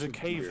a bunch. There's a of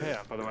cave gear. here,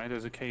 by the way.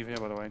 There's a cave here,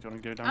 by the way. Do you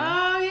want to go down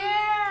Oh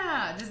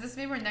yeah! Does this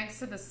mean we're next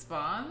to the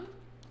spawn?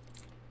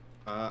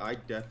 I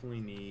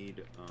definitely need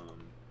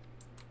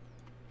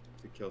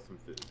to kill some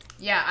food.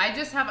 Yeah, I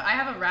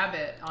have a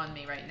rabbit on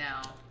me right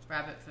now.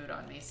 Rabbit food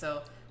on me.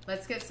 So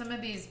let's get some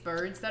of these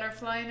birds that are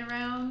flying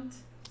around.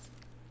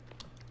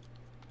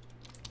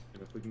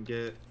 And if we can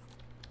get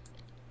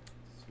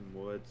some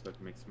wood so I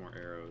can make some more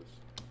arrows.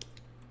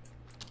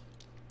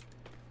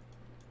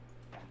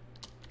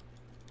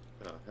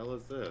 The hell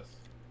is this?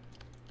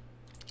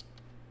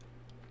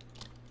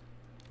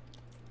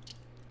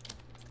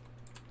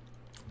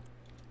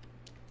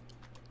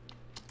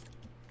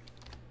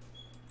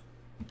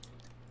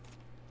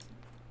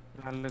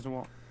 there? There's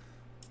what?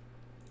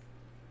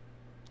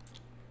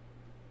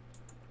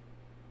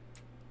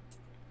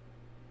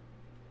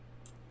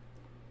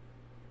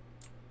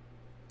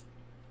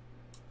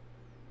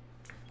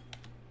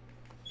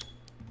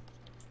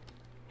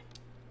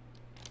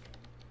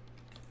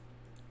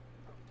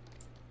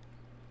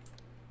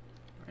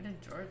 Where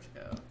did George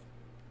go?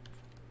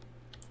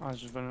 I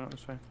was just running up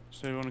this way.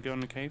 So you want to go in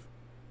the cave?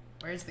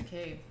 Where's the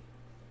cave?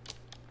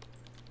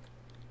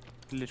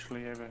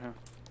 Literally over here.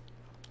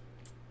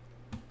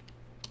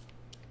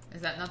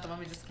 Is that not the one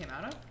we just came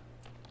out of?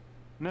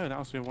 No, that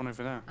was the one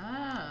over there.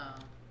 Oh.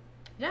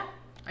 Yeah.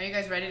 Are you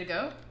guys ready to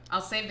go?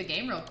 I'll save the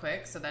game real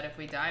quick so that if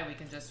we die, we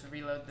can just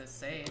reload this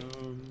save.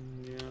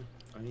 Yeah.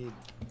 I need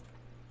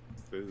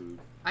food.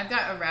 I've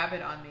got a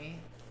rabbit on me.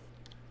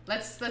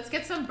 Let's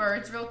get some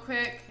birds real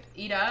quick.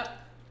 Eat up.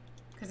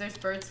 Because there's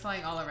birds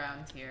flying all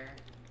around here.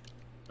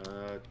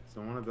 So I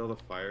want to build a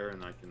fire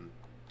and I'll get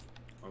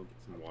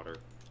some water.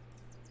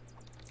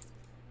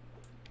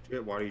 To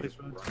get water, you just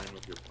run in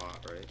with your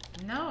pot, right?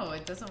 No,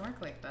 it doesn't work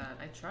like that.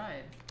 I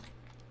tried.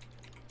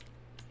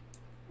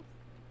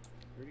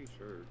 Pretty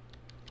sure.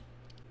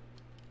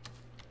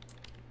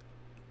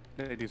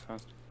 Ladies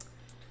first.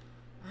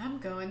 I'm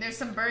going. There's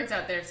some birds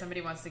out there if somebody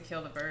wants to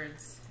kill the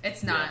birds.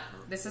 It's not.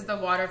 This is the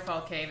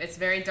waterfall cave. It's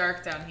very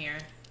dark down here.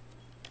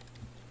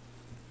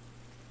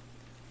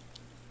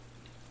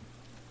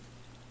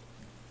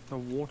 The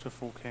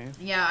waterfall cave.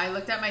 Yeah, I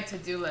looked at my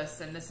to-do list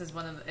and this is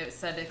one of the, it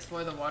said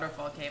explore the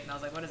waterfall cave and I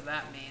was like, what does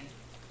that mean?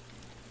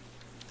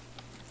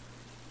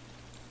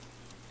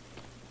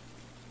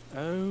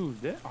 Oh,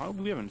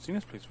 we haven't seen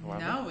this place before.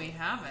 have No, we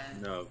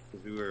haven't. No,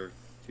 because we were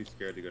too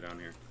scared to go down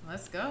here.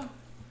 Let's go.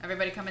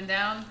 Everybody coming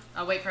down?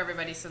 I'll wait for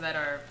everybody so that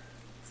our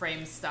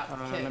frames stop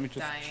Let me just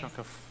dying. chuck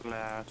a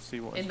flare to see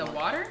what In it's the like.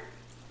 water?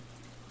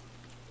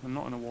 I'm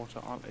not in the water.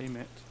 I'll aim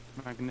it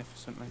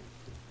magnificently.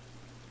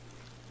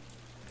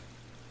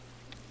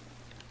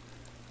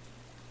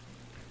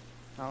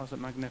 How is it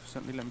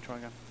magnificently? Let me try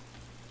again.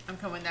 I'm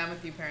coming down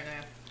with you,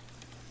 Paranoia.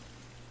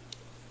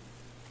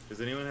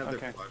 Does anyone have Okay.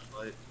 their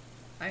flashlight?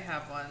 I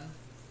have one.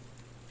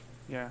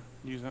 Yeah,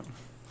 use it.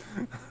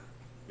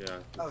 Yeah.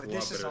 It's Oh, lot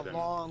this is better a than-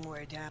 long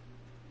way down.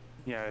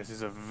 Yeah, this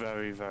is a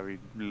very, very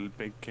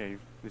big cave.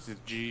 This is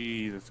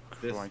Jesus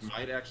This Christ.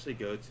 might actually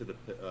go to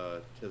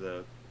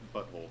the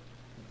butthole.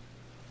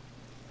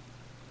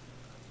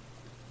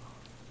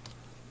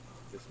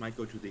 This might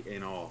go to the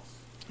anals.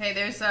 Hey,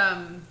 there's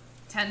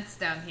tents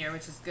down here,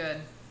 which is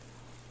good.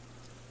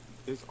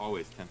 There's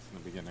always tents in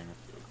the beginning of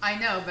food. I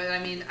know, but I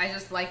mean, I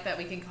just like that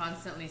we can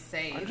constantly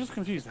save. I'm just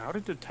confused. How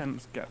did the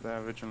tents get there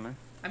originally?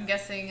 I'm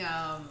guessing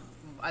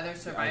other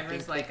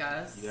survivors like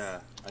us. Yeah,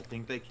 I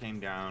think they came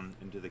down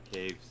into the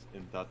caves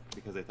and thought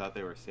because they thought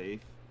they were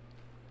safe,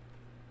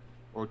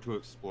 or to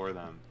explore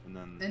them, and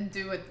then And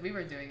do what we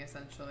were doing,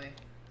 essentially.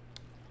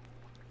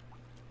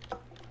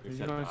 We You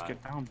said guys die.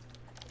 get down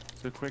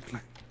so quickly.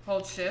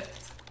 Hold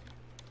shift.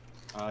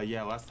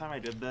 Yeah, last time I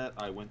did that,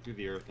 I went through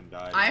the earth and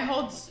died. I and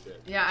hold, got so much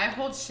shit. yeah, I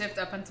hold shift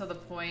up until the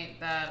point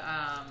that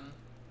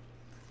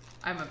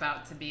I'm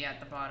about to be at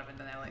the bottom, and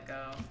then I let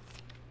go.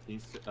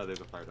 Oh, there's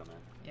a fire down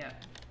there. Yeah.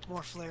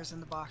 More flares in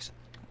the box.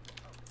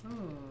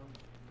 Ooh,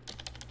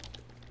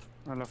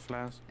 I love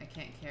flares. I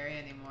can't carry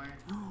anymore.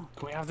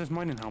 Can we have this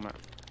mining helmet?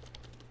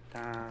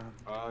 Damn.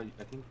 I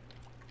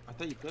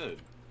thought you could.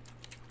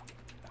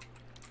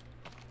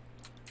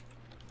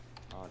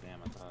 Oh damn,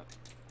 I thought.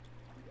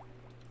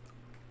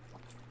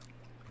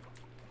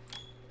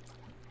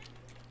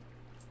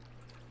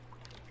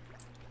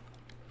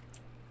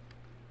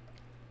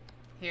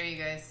 Here, you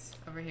guys,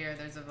 over here,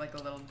 there's like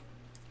a little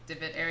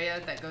divot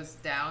area that goes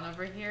down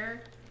over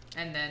here,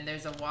 and then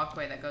there's a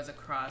walkway that goes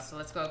across. So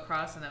let's go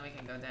across, and then we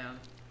can go down.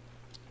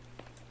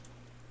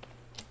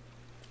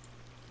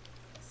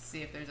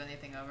 See if there's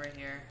anything over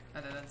here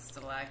other than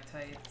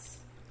stalactites.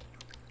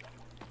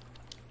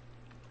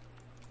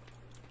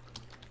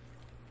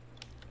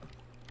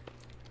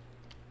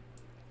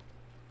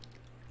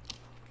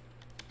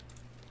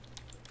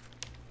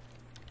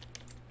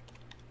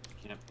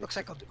 Can't Looks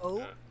like a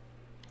boat.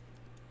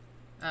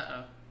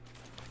 Uh-oh.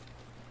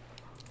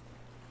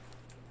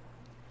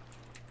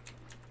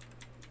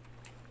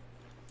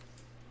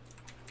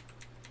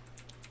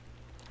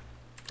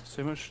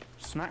 So much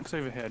snacks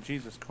over here,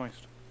 Jesus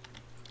Christ.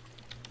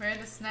 Where are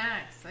the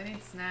snacks? I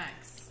need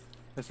snacks.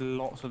 There's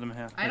lots of them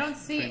here. I don't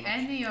There's see pretty much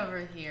any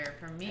over here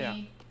for me. Yeah.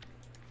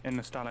 in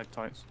the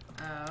stalactites.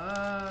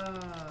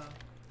 Oh.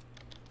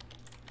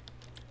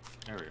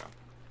 There we go.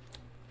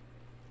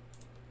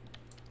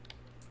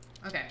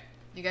 Okay.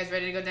 You guys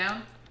ready to go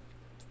down?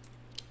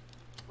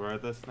 Where are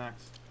the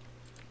snacks?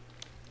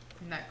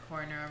 In that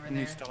corner over In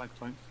there. these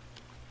stalactites.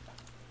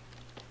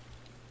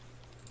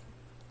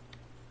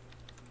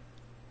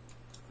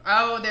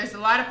 Oh, there's a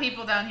lot of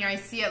people down here. I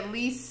see at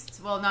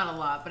least, well, not a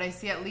lot, but I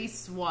see at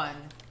least one.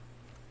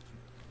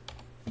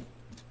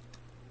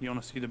 You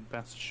want to see the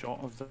best shot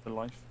of the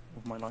life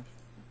of my life?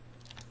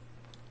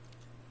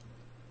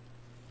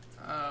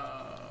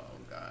 Oh,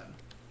 God.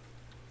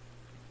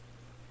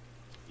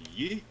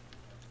 Yeet.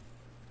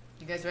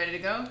 You guys ready to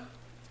go?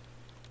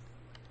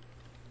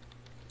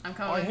 I'm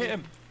coming. I with hit you.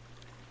 him.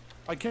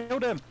 I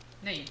killed him.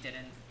 No, you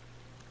didn't.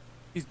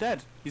 He's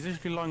dead. He's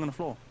literally lying on the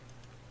floor.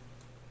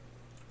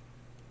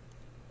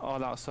 Oh,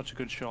 that was such a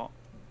good shot.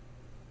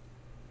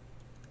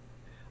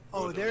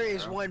 Oh, Was it there an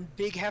is arrow? one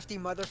big hefty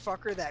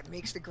motherfucker that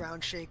makes the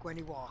ground shake when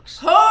he walks.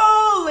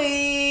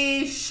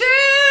 Holy shit!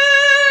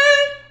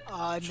 Should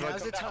I Now's come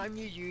the down? time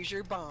you use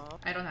your bomb.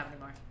 I don't have any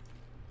more.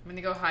 I'm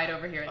gonna go hide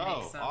over here and make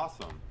Oh, some.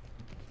 awesome.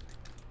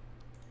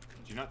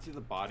 Did you not see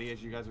the body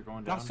as you guys are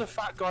going down? That's the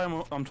fat guy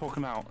I'm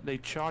talking about. They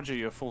charge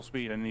you at full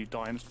speed and you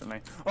die instantly.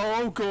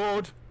 Oh,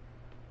 God.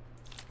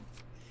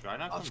 Should I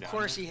not come Of down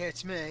course here? he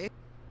hits me.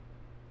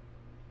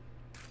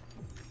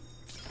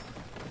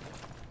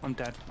 I'm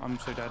dead. I'm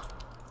so dead.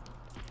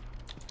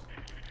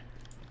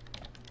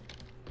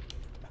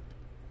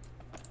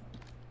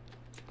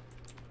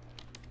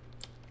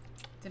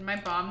 Did my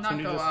bomb not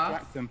Somebody go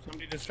distract off? him.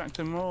 Somebody distract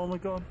him. Oh, my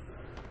God.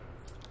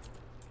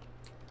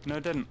 No,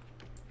 it didn't.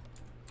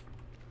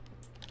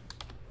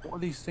 What are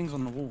these things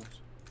on the walls?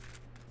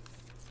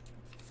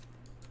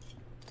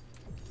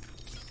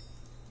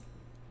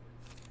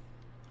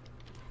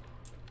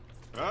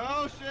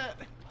 Oh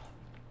shit!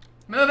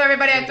 Move,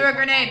 everybody! I threw a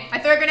grenade! I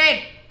threw a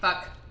grenade!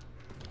 Fuck.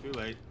 Too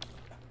late.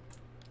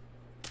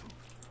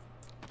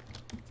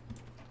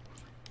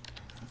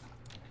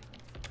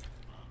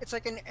 It's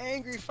like an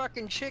angry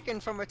fucking chicken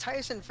from a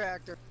Tyson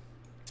factory.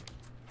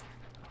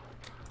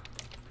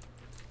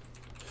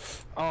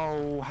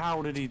 Oh,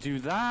 how did he do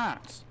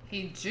that?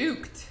 He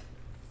juked.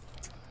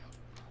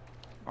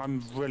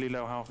 I'm really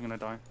low health. I'm gonna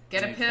die.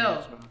 Get a I need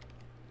pill. some-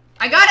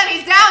 I got him!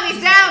 He's down!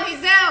 He's down!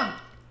 He's down!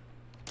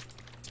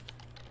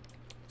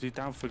 Is he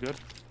down for good?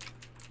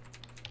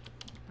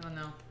 Oh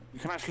no. You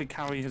can actually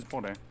carry his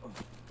body.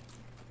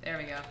 There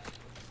we go.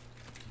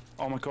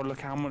 Oh my God! Look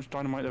how much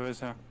dynamite there is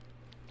here.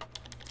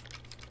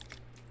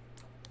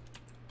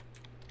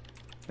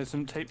 There's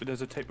some tape.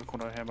 There's a tape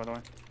recorder here, by the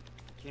way.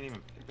 Can't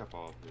even pick up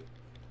all of it.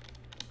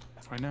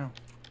 Right now.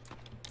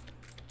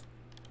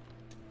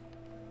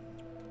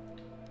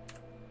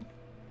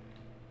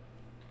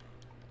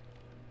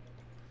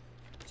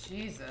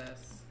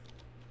 Jesus.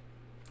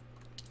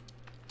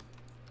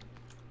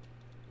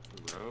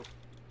 The rope.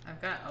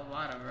 I've got a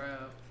lot of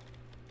rope.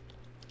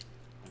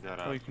 I got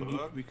Oh, a we can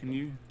book.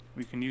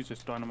 we can use this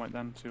dynamite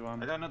then to I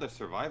got another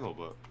survival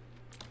book.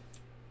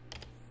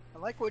 I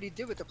like what he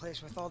did with the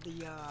place with all the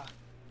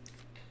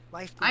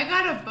life. I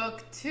got a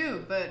book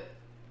too, but...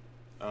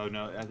 Oh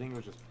no, I think it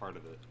was just part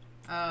of it.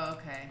 Oh,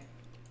 okay.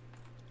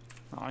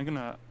 I'm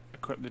gonna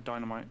equip the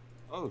dynamite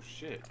Oh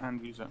shit.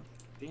 and use it.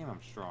 Damn,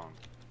 I'm strong.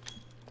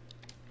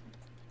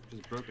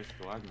 Just broke a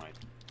stalagmite.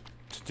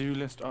 To-do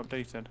list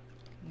updated.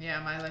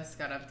 Yeah, my list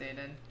got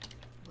updated.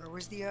 Where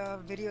was the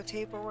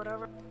videotape or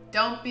whatever?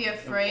 Don't be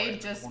afraid,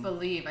 white just one.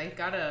 believe. I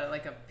got a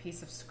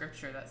piece of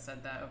scripture that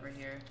said that over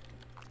here.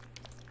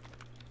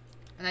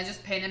 And I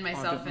just painted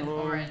myself in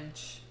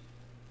orange.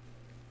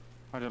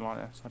 I don't like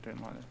this. I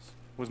don't like this.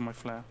 Where's my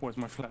flare? Where's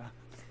my flare?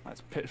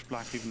 That's pitch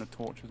black. Even the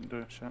torch isn't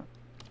doing shit.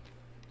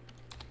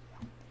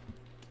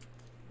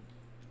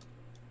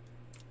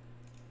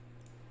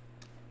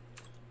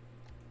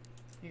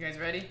 You guys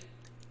ready?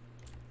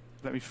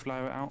 Let me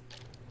flare it out.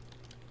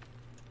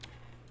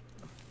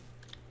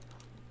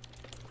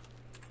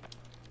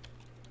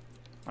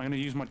 I'm gonna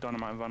use my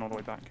dynamite and run all the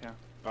way back here.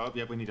 Oh,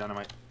 yep, we need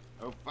dynamite.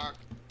 Oh, fuck.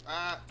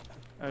 Ah!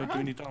 Oh, do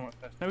we need dynamite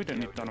first? No, we don't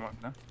need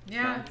dynamite now.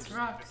 Yeah, No, it's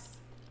rocks.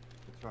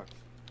 It's rocks.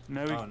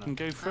 No, we can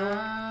go through it.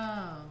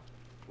 Oh.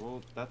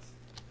 Well, that's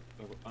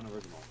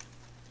unoriginal.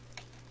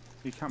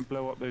 You can't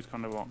blow up those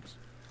kind of rocks.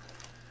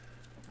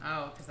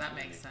 Oh, because that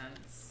makes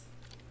sense.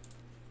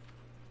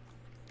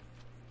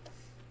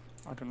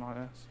 I don't like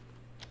this.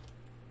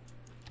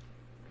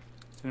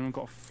 Has anyone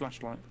got a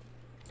flashlight?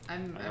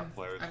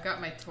 I've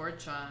got my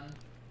torch on.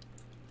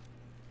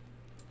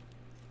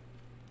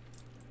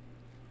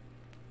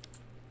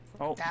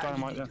 Oh,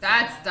 dynamite there.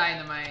 That's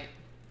dynamite.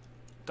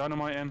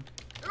 Dynamite in.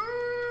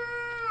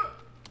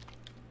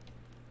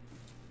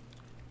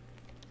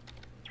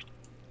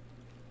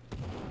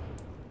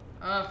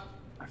 Oh.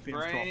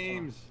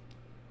 Frames!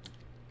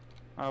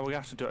 Oh, we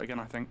have to do it again,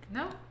 I think.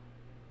 No.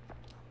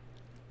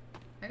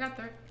 I got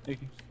there. You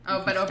Oh,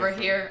 but can over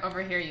skip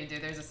here you do.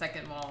 There's a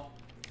second wall.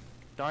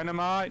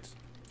 Dynamite!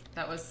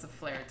 That was the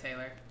flare,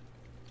 Taylor.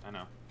 I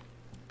know.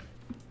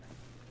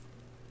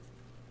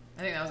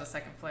 I think that was a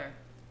second flare.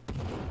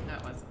 No,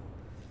 it wasn't.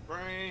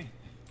 Frame!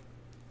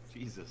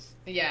 Jesus.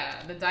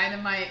 Yeah, the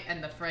dynamite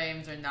and the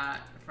frames are not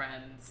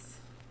friends.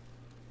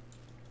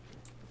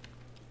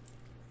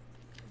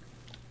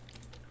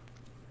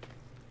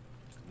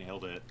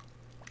 Nailed it.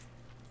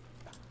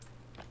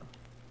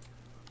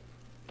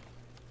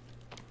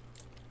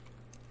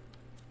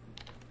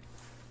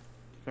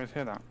 You guys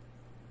hear that?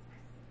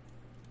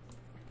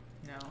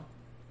 No.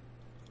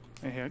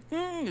 I hear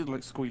it's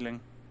like squealing.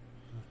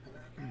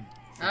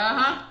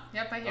 Uh-huh.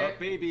 Yep, I hear Oh, it.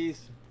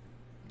 babies.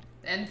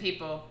 And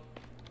people.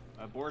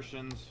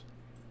 Abortions.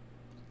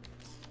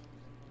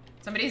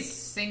 Somebody's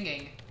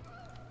singing.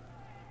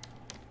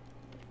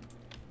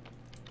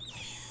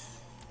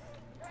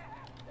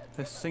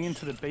 They're singing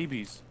to the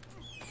babies.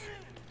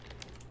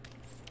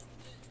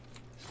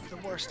 The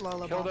worst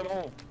lullaby. Kill them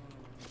all.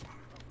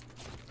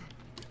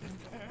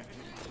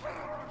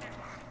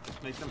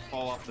 Just make them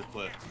fall off the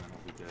cliff and then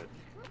we'll be good.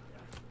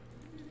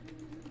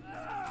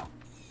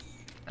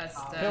 That's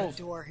Pills.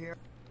 Door here.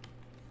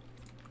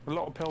 A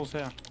lot of pills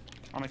here.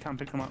 And I can't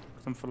pick them up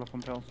because I'm full up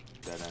on pills.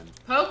 Dead end.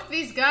 Poke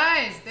these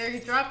guys! They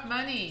drop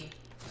money.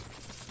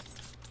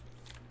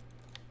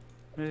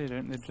 No, they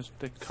don't.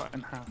 They cut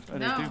in half. Oh,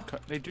 No.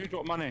 They do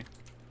drop money.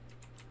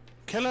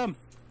 Kill them!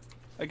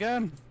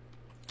 Again!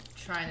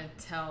 Trying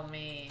to tell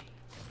me.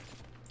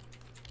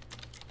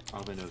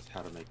 Alvin knows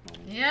how to make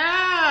money.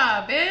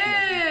 Yeah,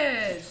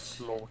 bitch!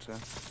 Slaughter.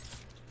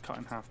 Cut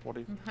in half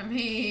bodies. I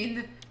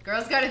mean,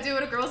 girls gotta do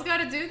what a girl's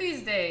gotta do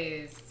these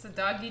days. It's a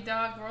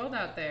dog-eat-dog world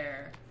out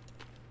there.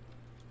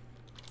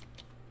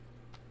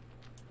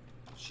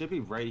 Should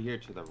be right here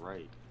to the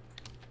right.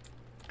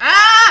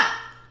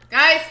 Ah!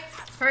 Guys!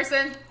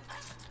 Person!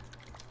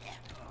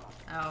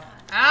 Ow.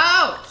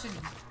 Ow! She's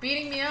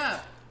beating me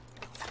up.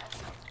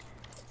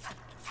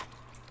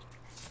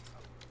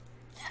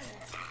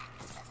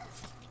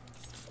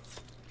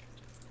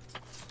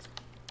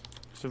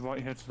 So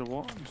right here to the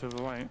what? To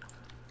the right.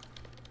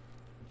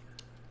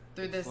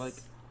 Through this. Like,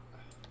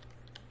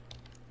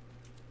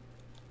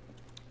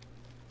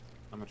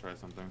 I'm gonna try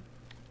something.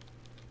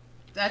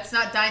 That's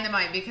not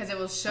dynamite because it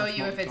will show That's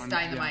you not if it's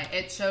dynamite, dynamite.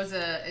 It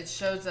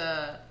shows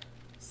a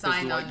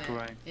sign light on it.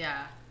 grey.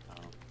 Yeah. Oh,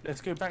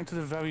 Let's go back to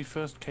the very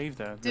first cave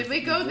there. Did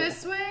we go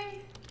this way?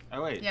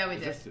 oh wait. Yeah, we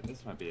is did.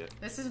 This might be it.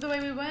 This is the way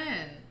we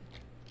went.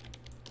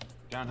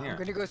 Down I'm here.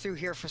 gonna go through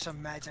here for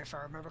some meds. If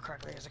I remember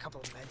correctly, there's a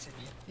couple of meds in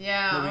here.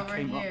 Yeah, No, we over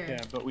came here. up there,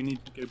 but we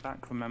need to go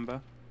back,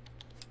 remember?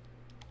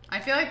 I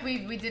feel like we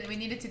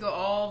needed to go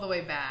all the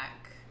way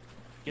back.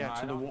 Yeah, No, to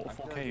I the don't- I waterfall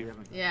feel like we cave.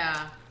 haven't-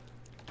 Yeah.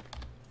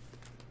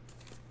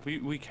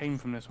 We came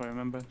from this way,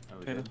 remember? Oh,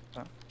 we Taylor? did?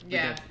 We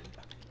Yeah. did.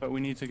 But we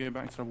need to go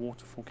back to the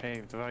waterfall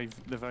cave,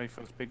 the very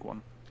first big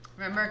one.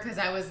 Remember, because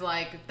I was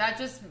like, that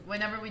just,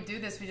 whenever we do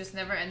this, we just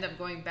never end up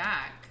going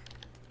back.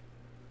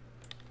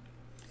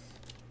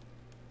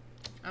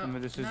 Oh, Remember,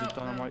 this is no, the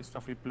dynamite no.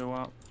 stuff we blew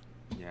up.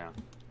 Yeah.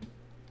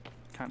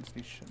 Can't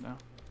see shit now.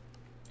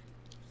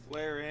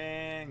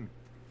 Flaring.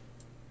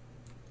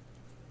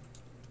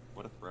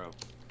 What a throw.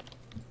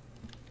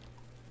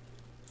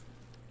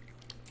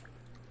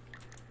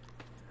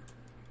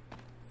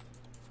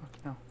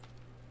 Fuck no.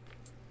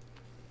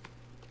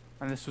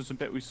 And this was the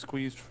bit we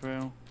squeezed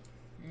through.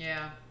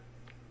 Yeah.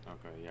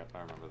 Okay, yep, I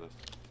remember this.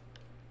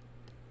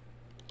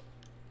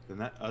 Then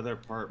that other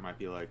part might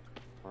be like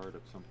part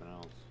of something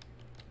else.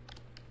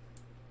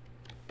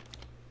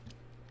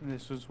 And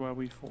this was where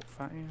we fought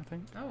Fatty, I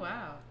think. Oh,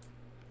 wow.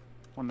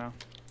 Or no?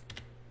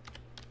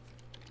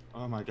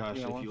 Oh my gosh,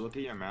 Yeah, if once. you look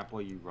at your map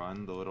while you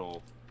run, the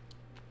little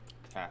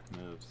tack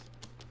moves.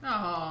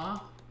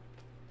 Aww.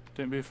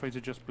 Don't be afraid to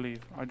just believe.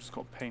 I just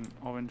got paint,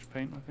 orange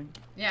paint, I think.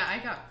 Yeah, I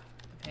got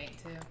the paint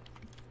too.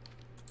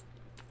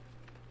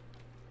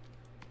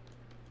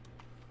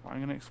 I'm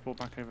gonna explore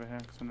back over here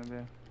because I know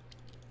there.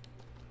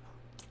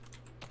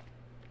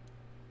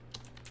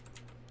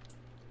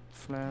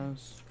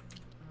 Flares.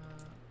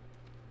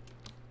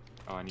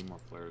 Oh, I need more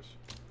flares.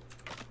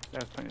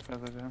 There's plenty of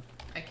flares over here.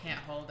 I can't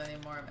hold any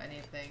more of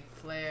anything.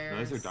 Flares.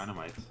 No, those are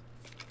dynamites.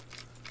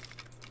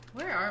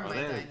 Where are my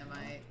there.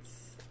 dynamites?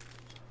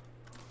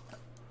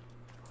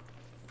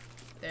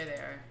 There they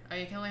are. Oh,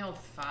 you can only hold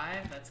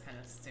 5? That's kind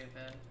of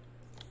stupid.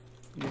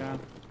 Yeah.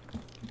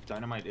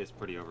 Dynamite is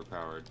pretty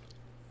overpowered.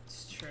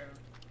 It's true.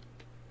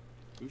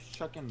 Who's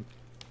chucking?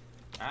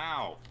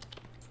 Ow!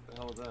 What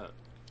the hell is that?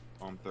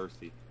 Oh, I'm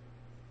thirsty.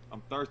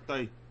 I'm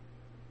thirsty.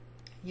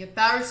 You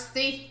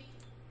thirsty?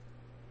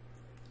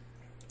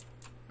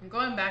 I'm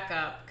going back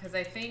up because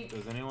I think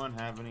Does anyone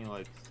have any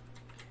like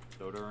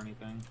soda or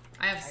anything?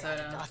 I have I got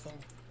soda. nothing.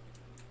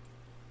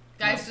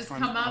 Guys, No, just I'm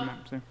come up.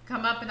 empty.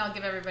 Come up and I'll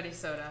give everybody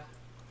soda.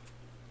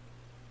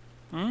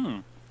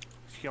 Mmm.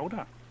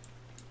 Yoda.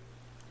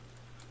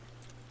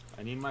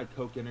 I need my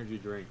Coke energy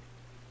drink.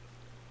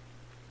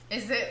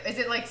 Is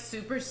it like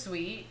super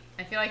sweet?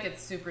 I feel like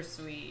it's super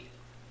sweet.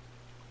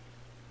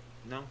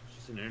 No, it's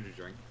just an energy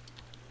drink.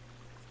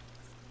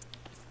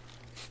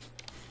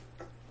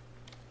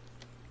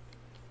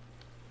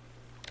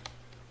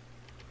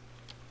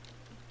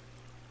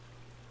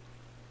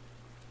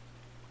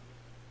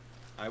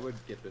 I would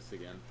get this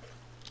again.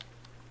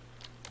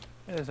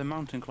 Yeah, there's a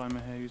mountain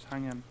climber here who's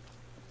hanging.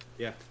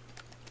 Yeah.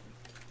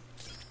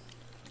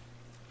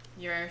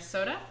 Your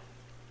soda?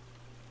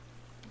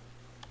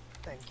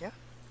 Thank you.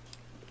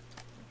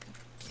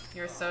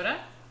 Your soda?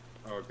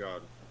 Oh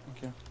god.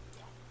 Thank you.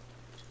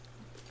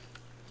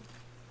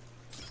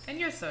 And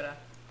your soda.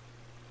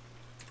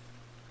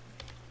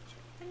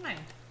 And mine.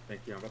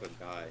 Thank you, I'm about to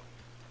die.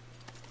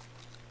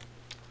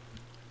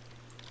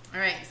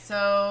 Alright,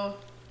 so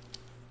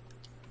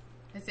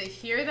is it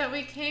here that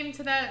we came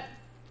to that?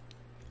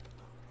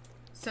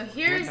 So Went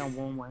here's down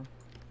one way.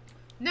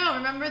 no,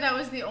 remember that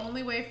was the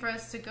only way for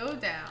us to go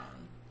down.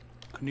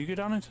 Can you go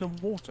down into the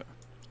water?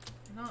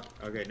 No.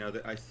 Okay, now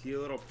that I see a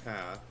little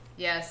path.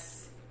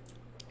 Yes.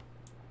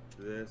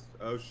 This.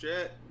 Oh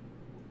shit!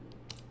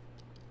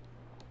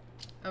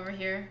 Over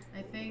here,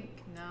 I think.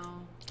 No.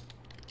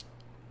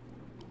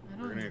 I We're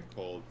don't gonna get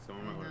cold.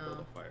 Someone might want to build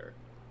know. a fire.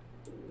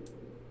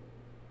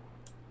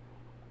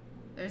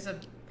 There's a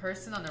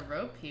person on a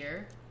rope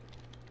here.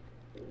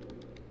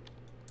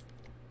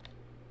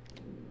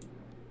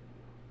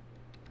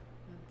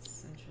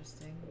 That's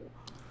interesting.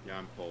 Yeah,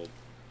 I'm cold.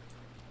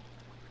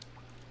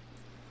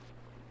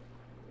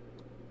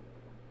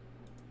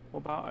 What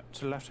about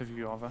to the left of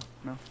you, Ava?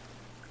 No?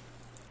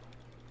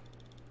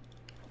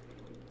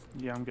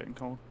 Yeah, I'm getting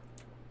cold.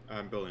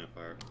 I'm building a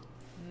fire.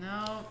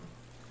 No.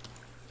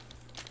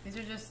 These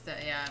are just,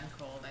 yeah, I'm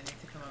cold. I need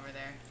to come over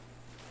there.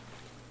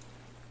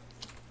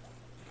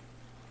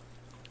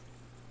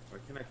 Why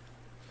can't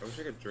I wish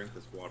I could drink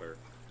this water.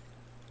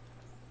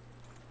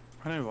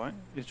 I know, right?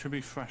 It should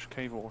be fresh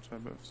cave water,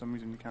 but for some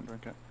reason you can't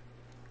drink it.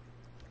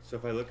 So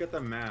if I look at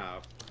the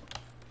map.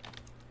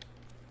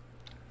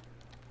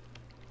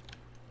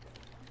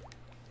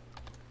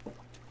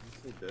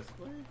 Is it this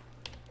way?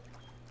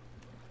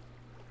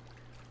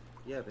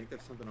 Yeah, I think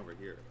there's something over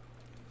here.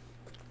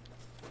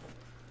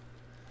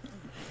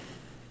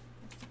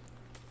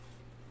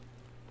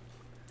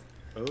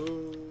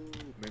 Oh,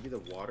 maybe the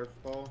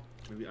waterfall?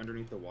 Maybe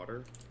underneath the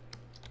water?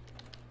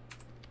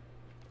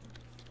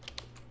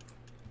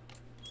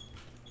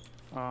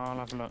 I'll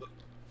have a look.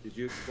 Did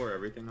you explore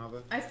everything,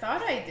 Ava? I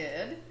thought I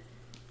did.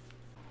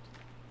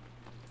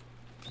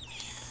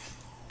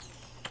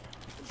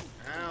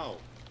 Ow!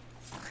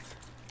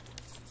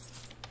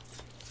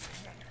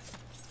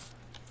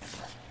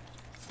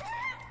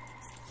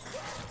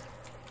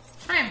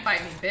 Try and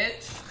fight me,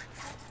 bitch.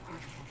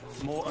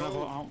 More,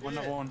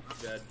 another shit. one. I'm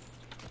dead.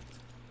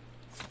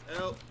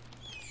 Help!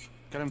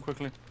 Get him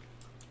quickly.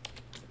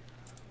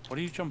 Why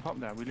do you jump up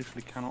there? We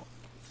literally cannot.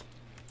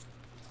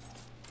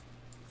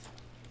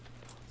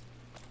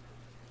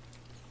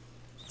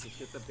 Just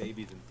get the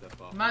babies and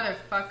stuff off.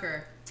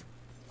 Motherfucker.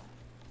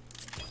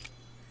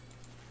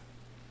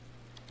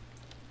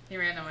 He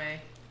ran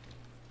away.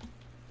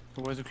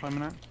 So where's he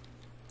climbing at?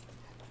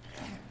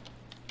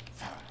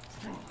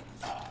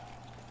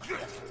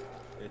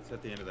 It's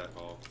at the end of that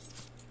hall.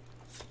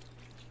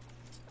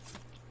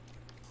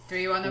 Do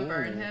you want to Ooh.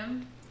 burn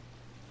him?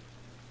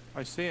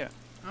 I see it.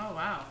 Oh,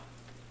 wow.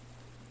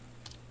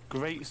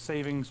 Great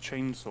Savings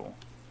Chainsaw.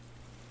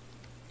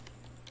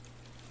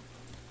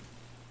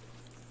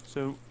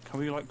 So, can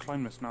we like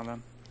climb this now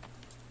then?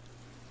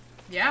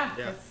 Yeah,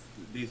 Yeah, that's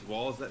these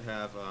walls that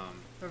have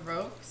the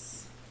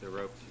ropes. the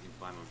ropes, you can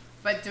climb them.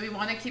 But do we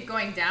want to keep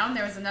going down?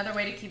 There was another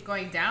way to keep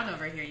going down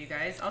over here, you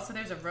guys. Also,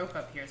 there's a rope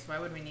up here, so why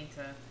would we need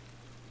to...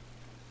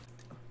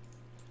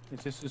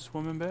 Is this a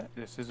swimming bit?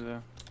 This is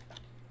a...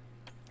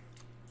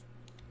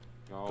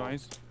 No.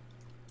 Guys?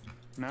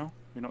 No?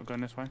 We're not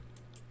going this way?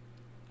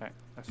 Okay,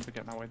 let's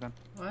forget that way then.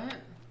 What?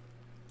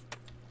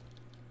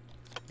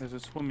 There's a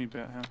swimmy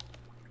bit here.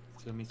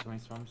 Swim,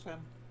 swim.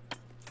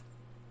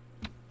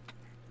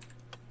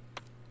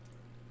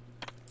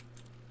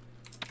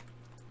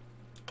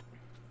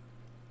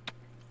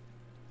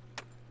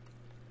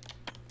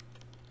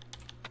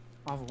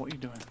 Ava, what are you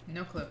doing?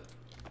 No clue.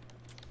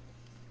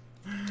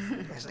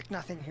 There's like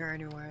nothing here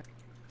anyway.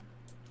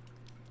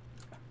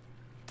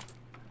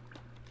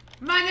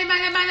 Money,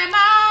 money, money,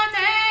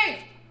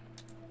 money!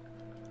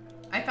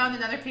 I found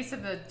another piece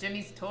of the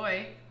Jimmy's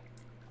toy.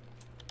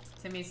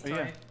 Timmy's toy. Oh,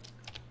 yeah.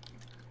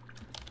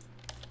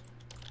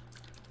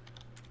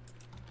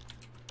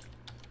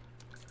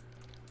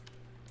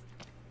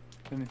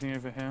 Anything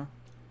over here?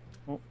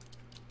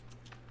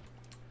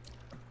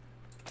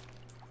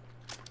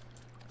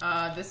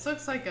 Oh, This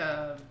looks like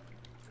a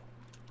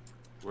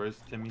Where's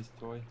Timmy's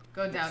toy?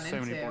 go down so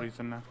into. many bodies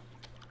in there.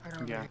 I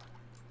don't Yeah. know.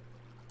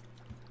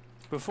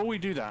 Before we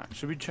do that,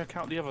 should we check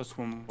out the other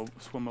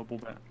swimmable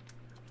bit?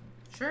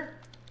 Sure.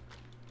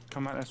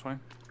 Come out this way.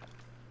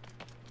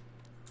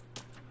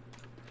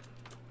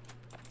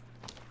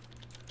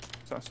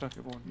 Is that a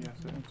circuit board? Yes,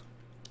 it is.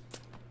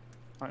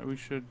 Right, we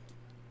should...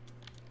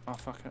 Oh,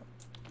 fuck it.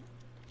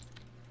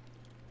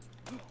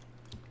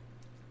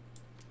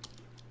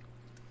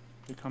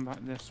 We come back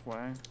this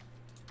way.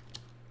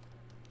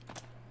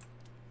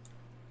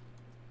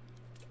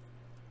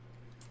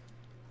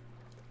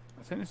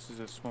 I think this is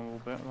a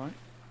swimmable bit, right?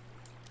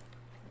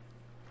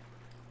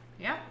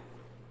 Yeah.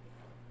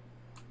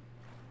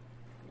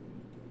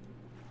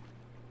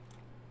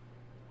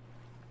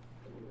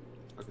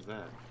 What is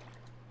that?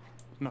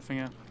 There's nothing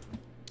here.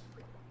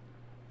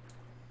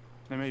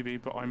 There may be,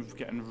 but I'm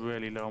getting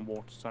really low on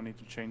water, so I need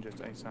to change it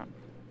to ASAP.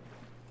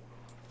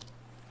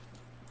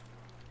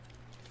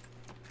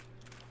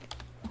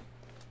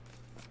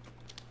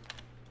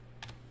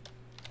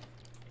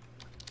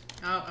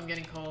 Oh, I'm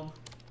getting cold.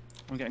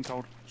 I'm getting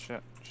cold.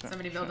 Shit.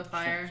 Somebody build a shit.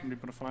 fire.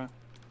 Somebody build a fire.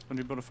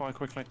 Somebody build a fire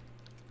quickly.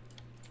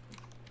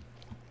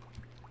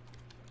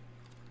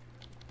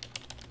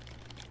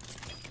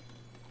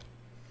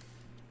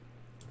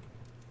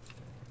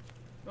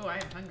 Oh, I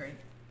am hungry.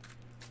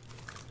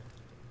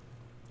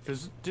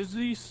 Does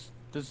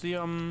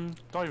the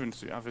diving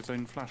suit have its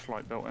own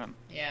flashlight built in?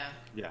 Yeah.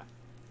 Yeah.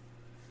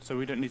 So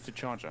we don't need to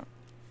charge it.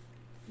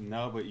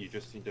 No, but you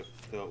just need to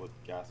fill it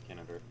with gas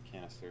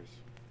canisters.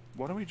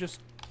 Why don't we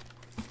just...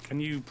 Can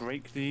you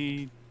break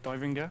the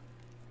diving gear?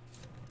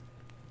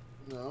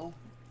 No.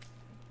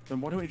 Then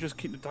why don't we just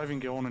keep the diving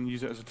gear on and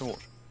use it as a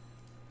torch?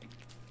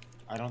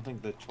 I don't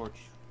think the torch...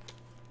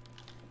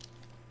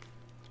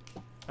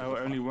 Oh,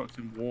 it only works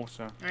in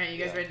water. Alright, you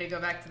guys Yeah. ready to go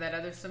back to that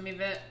other swimmy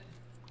bit?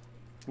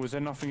 Was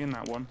there nothing in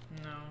that one?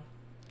 No.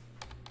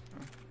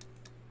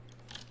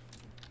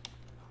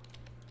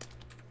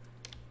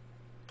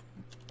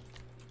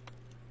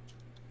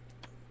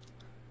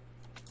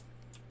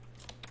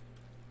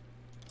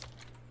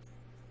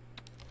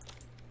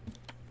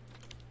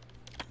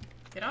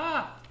 Get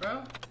off,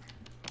 bro.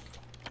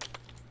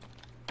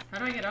 How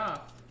do I get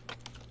off?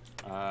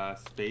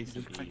 Space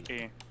Just click B.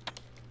 E.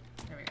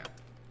 There we go.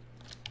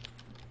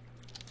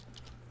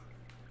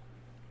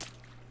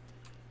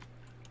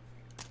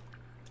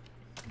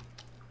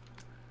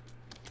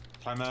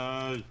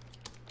 Timey!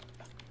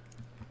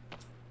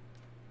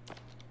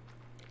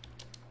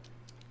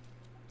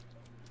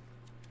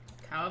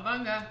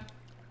 Cowabunga.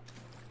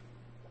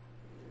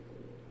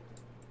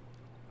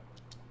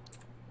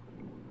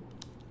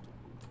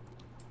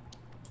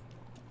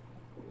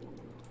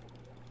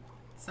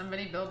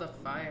 Somebody build a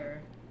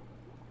fire.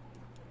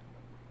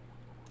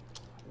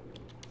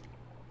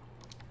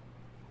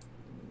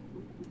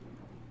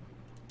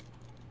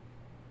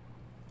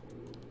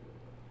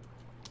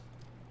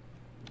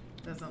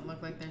 Doesn't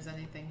look like there's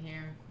anything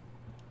here.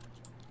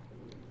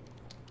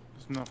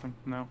 There's nothing,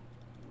 no.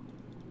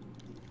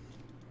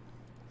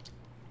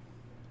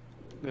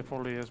 There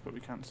probably is, but we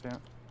can't see it.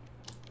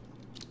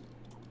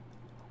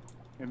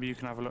 Maybe you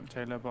can have a look,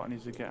 Taylor, but I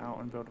need to get out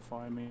and build a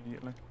fire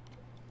immediately.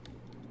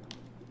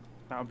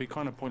 That would be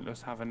kind of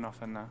pointless having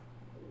nothing there.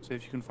 See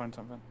if you can find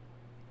something.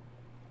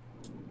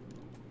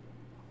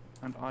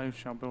 And I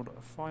shall build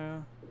a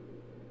fire.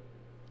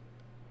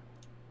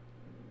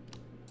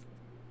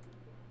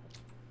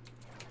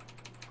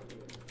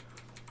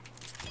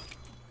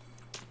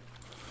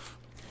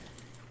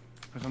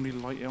 Can somebody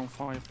light it on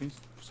fire, please?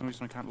 For some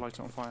reason I can't light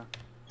it on fire.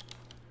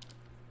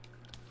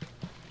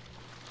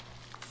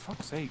 For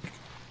fuck's sake.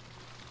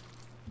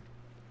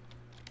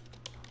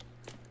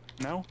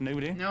 No?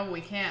 Nobody? No, we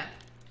can't.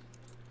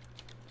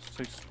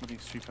 So bloody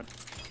stupid.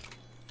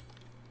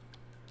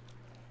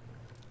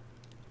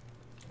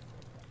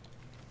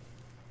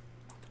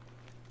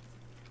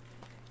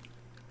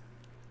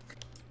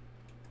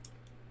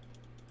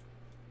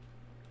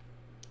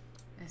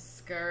 I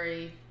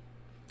scurry.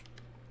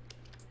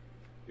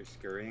 You're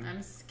scurrying?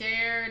 I'm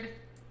scared.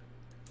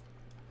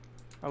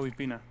 Oh, we've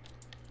been there.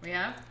 We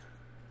have?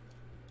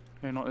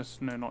 No, not this.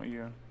 No, not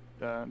you.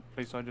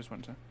 Place I just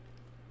went to.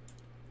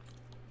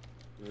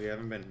 We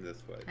haven't been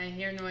this way. I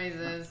hear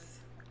noises.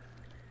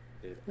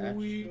 It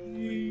actually...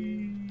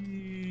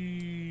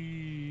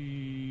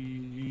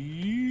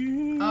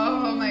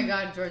 Oh my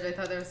god, George, I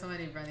thought there was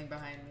somebody running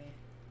behind me.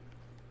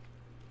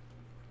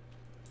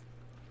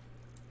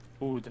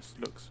 Oh, this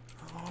looks...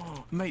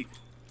 Oh, mate,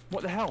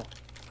 what the hell?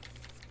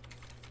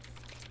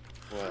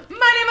 What? Money,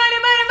 money,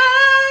 money,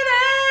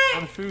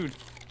 And money! food.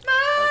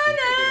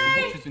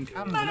 Money! Watches and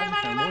cans Money, and money,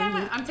 everything. money, What are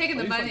money. you- I'm taking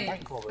the are these like money.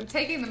 bank robbers? I'm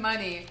taking the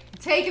money. I'm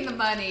taking the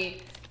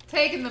money.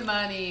 Taking the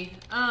money.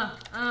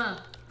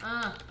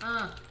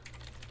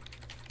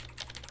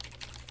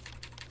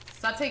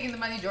 Stop taking the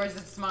money, George.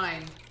 It's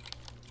mine.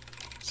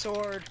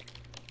 Sword.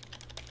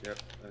 Yep.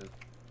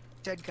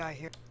 Dead guy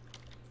here.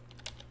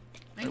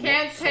 I Wait,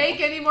 can't what? take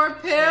any more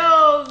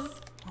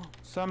pills.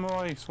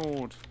 Samurai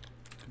sword.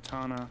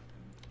 Katana.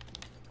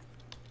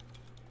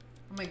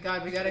 Oh my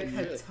god, we got a Oh,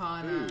 shit.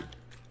 katana. Ooh.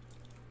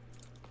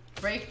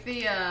 Break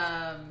the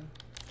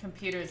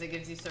computers. It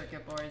gives you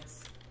circuit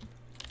boards.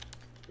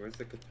 Where's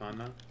the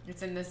katana?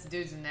 It's in this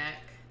dude's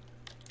neck.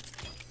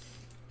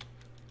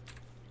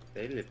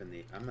 They live in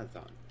the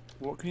Amazon.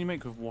 What can you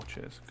make with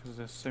watches? Because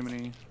there's so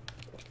many...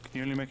 Can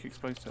you only make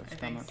explosives? I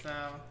Damn think it. so.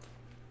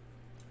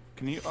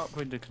 Can you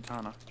upgrade the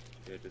katana?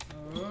 Yeah, just,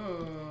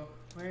 Ooh,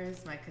 where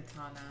is my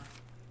katana?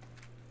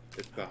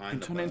 it's You behind can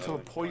the turn it into bow a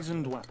and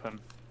poisoned fuck weapon.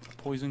 A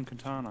poisoned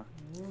katana.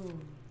 Ooh,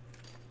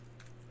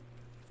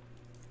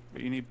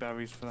 But you need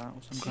berries for that,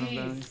 or some kind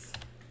of berries. jeez.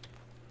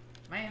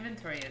 My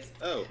inventory is. it.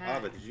 Oh,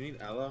 packed. Ava, did you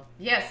need aloe?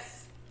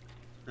 Yes.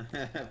 I've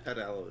had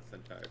aloe this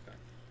entire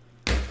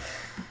time.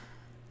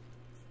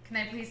 Can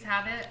I please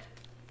have it?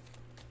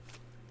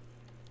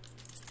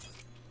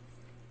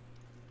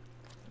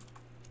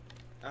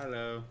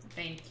 Aloe.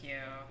 Thank you.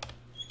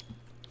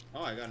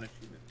 Oh, I got an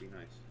achievement. Be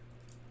nice.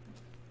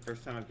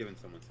 First time I've given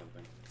someone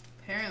something.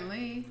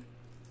 Apparently.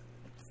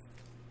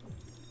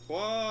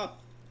 Whoa!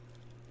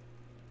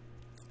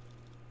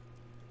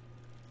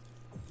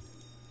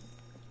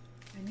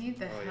 I need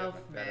the Oh, yeah,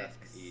 health that has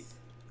mix. to eat.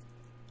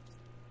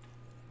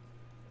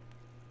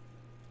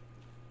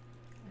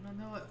 I don't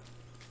know what.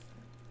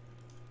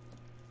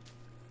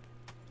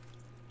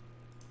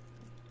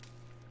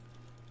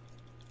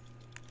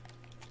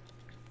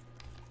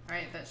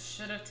 Alright, that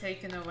should have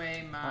taken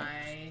away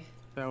my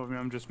Bear with me,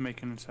 I'm just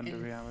making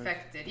incendiary arrows.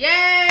 infected. Yay!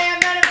 I'm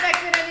not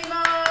infected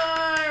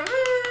anymore!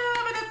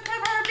 Woo! But that's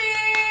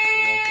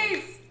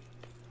herpes!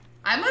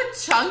 I'm a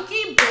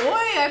chunky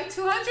boy! I'm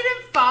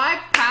 205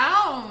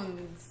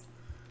 pounds!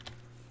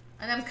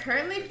 And I'm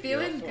currently You're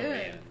feeling also a good.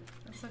 man.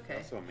 That's You're okay.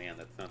 also a man,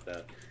 that's not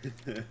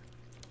that.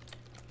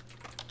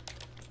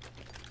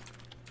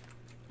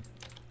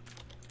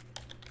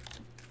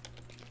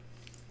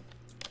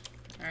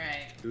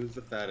 Alright. Who's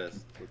the fattest?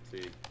 Let's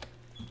see.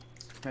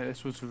 Hey,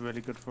 this was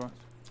really good for us.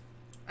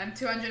 I'm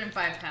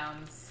 205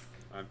 pounds.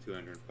 I'm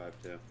 205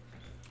 too.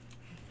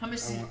 How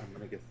much do you...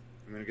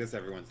 I'm gonna guess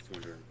everyone's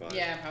 205.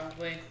 Yeah,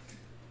 probably.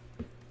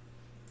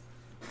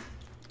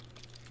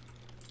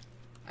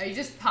 Are you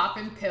just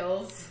popping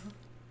pills?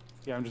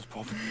 Yeah, I'm just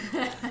popping.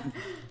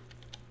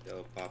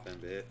 Yellow poppin'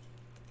 bitch.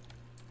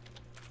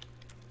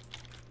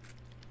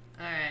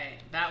 Alright,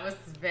 that was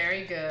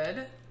very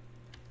good.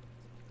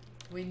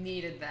 We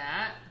needed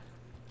that.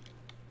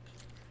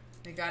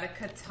 We got a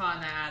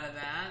katana out of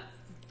that.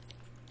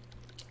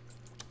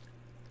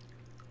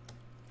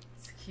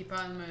 Let's keep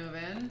on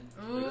moving.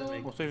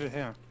 Ooh, What's over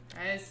here?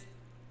 guys.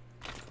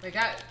 We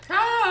got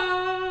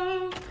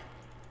coke!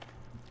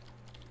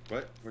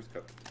 What? Where's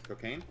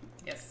cocaine?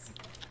 Yes.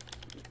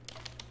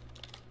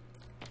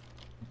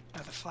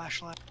 Another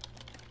flashlight.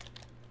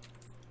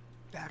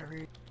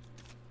 Battery.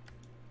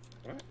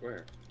 What?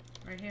 Where?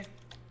 Right here.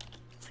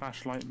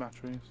 Flashlight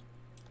batteries.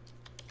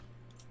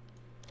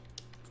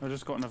 I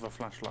just got another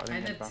flashlight. I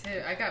didn't did get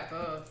too. I got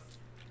both.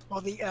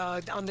 Well, the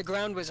on the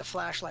ground was a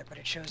flashlight, but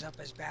it shows up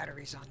as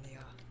batteries on the.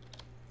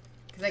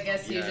 Because I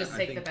guess you Yeah, just I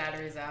take the think-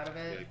 batteries out of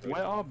it. Yeah,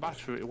 Where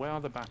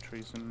are the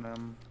batteries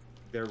and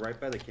They're right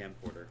by the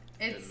camcorder.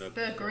 It's And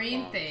the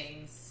green bombs.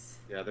 things.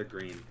 Yeah, they're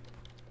green.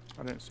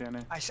 I don't see any.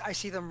 I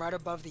see them right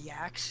above the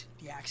axes.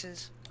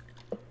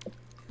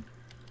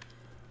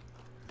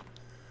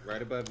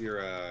 Right above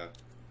your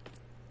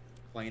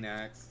plain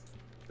axe,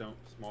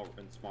 small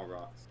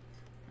rocks.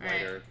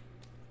 Alright. Lighter,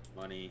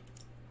 money.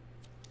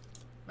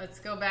 Let's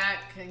go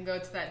back and go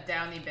to that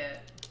downy bit.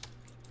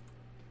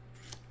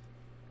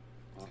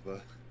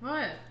 Ava,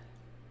 What?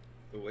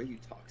 the way you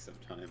talk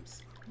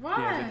sometimes. What?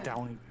 Yeah, the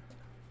downy.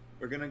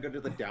 We're gonna go to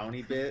the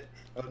downy bit.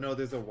 Oh no,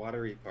 there's a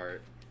watery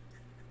part.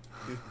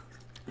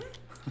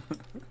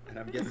 And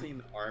I'm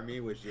guessing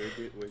army was your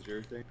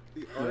thing.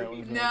 The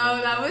army.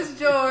 No, that was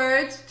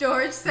George.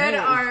 George said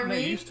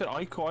army.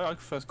 I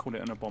first called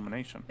it an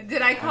abomination.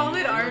 Did I call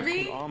it Everyone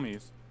army? called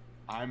armies.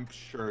 I'm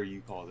sure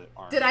you called it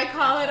army. Did I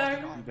call it I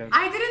army? called it army.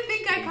 I didn't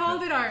think I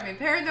called it army.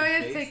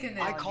 Paranoia's Based taken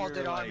I it. called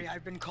it you're army. like-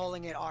 I've been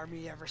calling it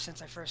army ever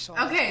since I first saw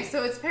it. Okay,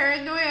 so it's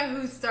Paranoia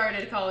who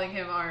started calling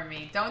him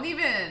army. Don't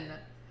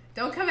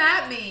come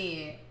at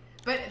me.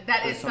 But that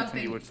That's is something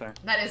something you would say.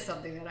 That is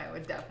something that I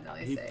would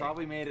definitely He say.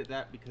 probably made it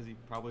that because he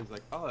probably was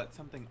like, oh, that's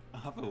something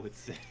Ava would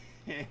say.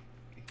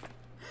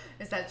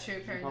 Is that true,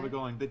 He's probably Paranoia?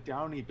 going the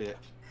downy bit.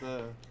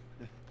 The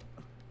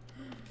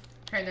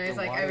Paranoia's Then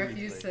like, why I do we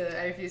refuse say- to,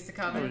 I refuse to No,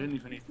 we comment. didn't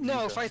even need to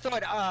No, use if I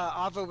thought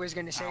Ava was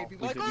gonna say, Ow, it'd be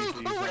we like, did need to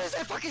use what that. is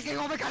that fucking thing?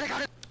 Oh my god, I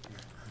got it!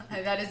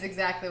 That is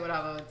exactly what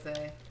Ava would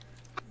say.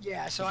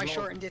 Yeah, so There's I a lot of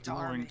shortened it to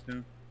Army.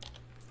 drawings,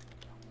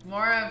 too.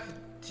 More of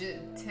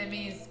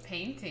Timmy's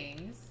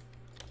paintings.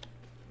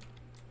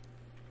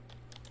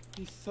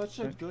 He's such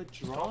a good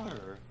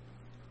drawer.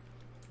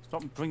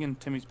 Stop bringing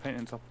Timmy's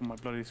paintings up on my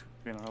bloody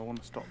screen. I want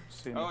to stop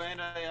seeing Oh, this. and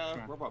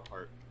a robot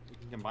part. We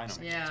can combine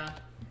them. Yeah.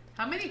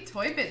 How many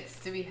toy bits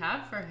do we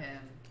have for him?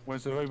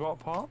 Where's the robot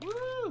part?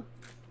 Woo!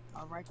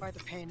 Right by the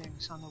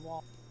paintings on the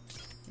wall.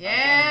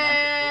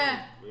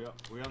 Yeah!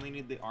 We only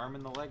need the arm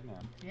and the leg now.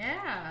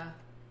 Yeah.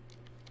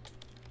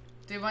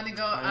 Do you want to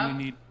go I up?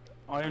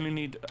 only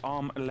need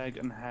arm, leg,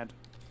 and head.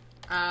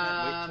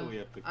 Wait till we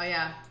have the... Oh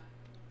yeah.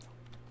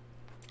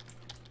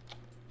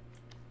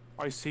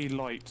 I see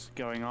light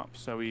going up,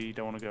 so we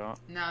don't want to go up.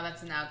 No,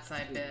 that's an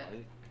outside bit.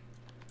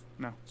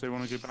 No, so we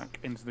want to go back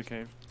into the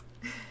cave.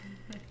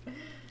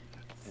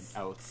 And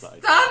outside.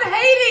 Stop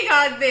hating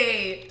on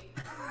me!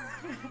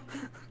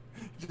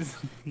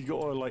 You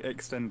gotta like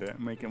extend it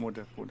and make it more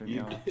difficult than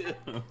you are.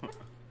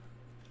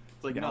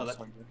 It's like, Yeah, no,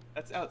 outside.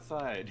 that's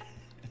outside.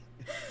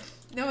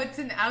 No, it's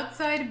an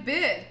outside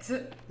bit.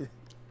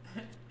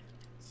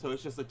 So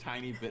it's just a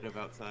tiny bit of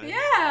outside?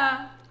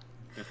 Yeah.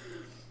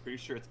 Pretty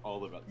sure it's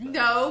all of outside.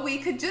 No, we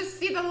could just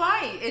see the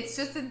light. It's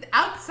just an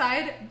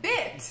outside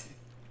bit.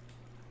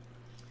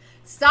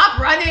 Stop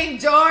running,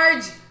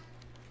 George!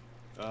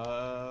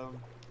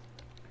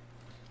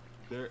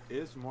 There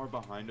is more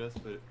behind us,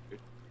 but it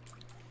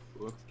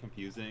looks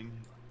confusing.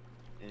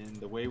 And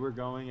the way we're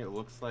going, it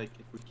looks like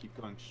if we keep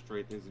going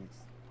straight, there's an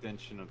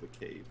extension of the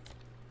cave.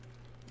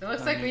 It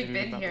looks No, like we we've do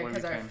been about the here way we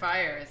because our came.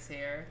 fire is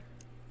here.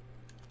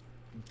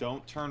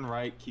 Don't turn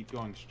right, keep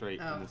going straight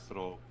Oh. in this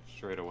little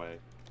straightaway.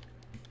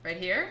 Right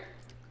here?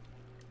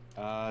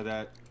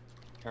 That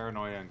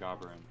Paranoia and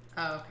Goblin.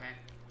 Oh, okay.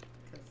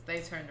 Because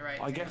they turned right.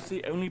 I guess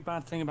the only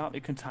bad thing about the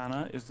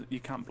katana is that you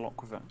can't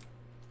block with it.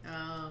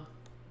 Oh.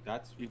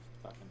 That's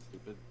fucking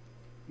stupid.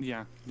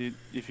 Yeah,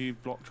 if you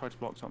try to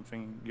block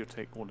something, you'll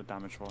take all the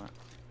damage for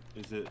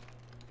it. Is it,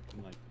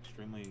 like,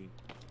 extremely...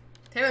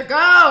 Taylor,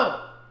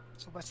 go!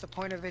 So what's the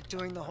point of it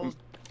doing the whole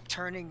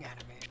turning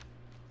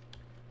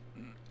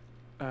animation?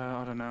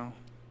 I don't know.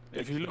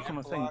 If you look on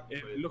the thing, block,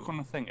 if but- you look on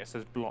the thing, it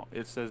says block.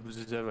 It says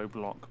 0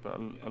 block, but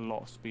a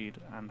lot of speed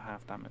and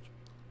half damage.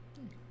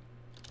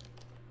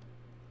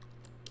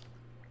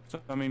 So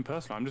I mean,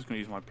 personally, I'm just gonna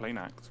use my plane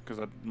axe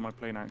because my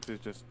plane axe is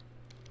just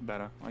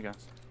better, I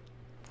guess.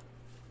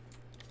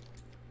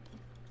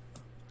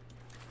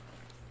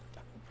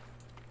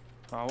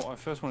 I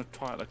first want to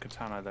try out the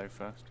katana though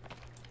first.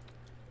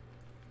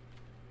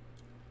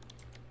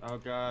 Oh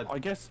god. I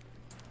guess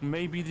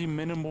maybe the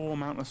minimal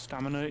amount of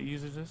stamina it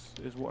uses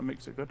is what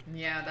makes it good.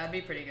 Yeah, that'd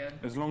be pretty good.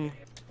 As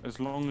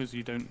long as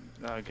you don't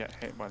get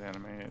hit by the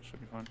enemy, it should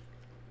be fine.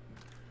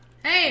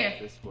 Hey!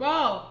 This way.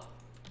 Whoa!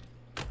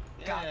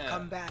 God, Yeah.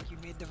 come back. You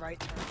made the right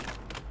turn.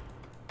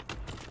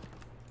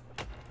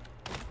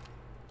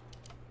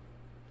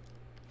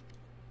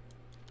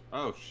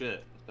 Oh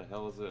shit. What the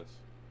hell is this?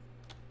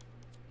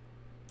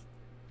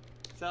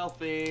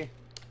 Selfie!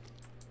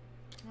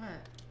 What?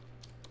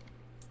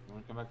 You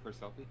wanna come back for a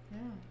selfie? Yeah.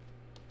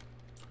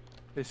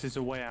 This is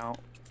a way out.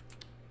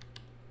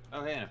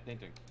 Oh hey, and a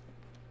painting.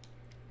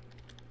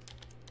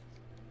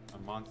 A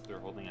monster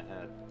holding a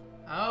head.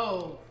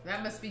 Oh,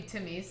 that must be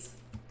Timmy's.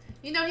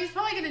 You know, he's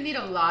probably gonna need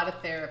a lot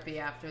of therapy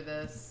after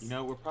this. You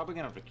know, we're probably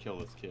gonna have to kill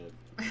this kid.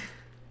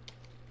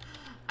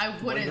 I Why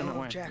wouldn't. don't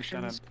we?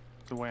 objections.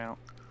 It's the way out.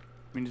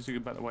 I mean, just to go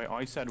back the way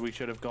I said we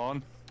should have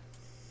gone.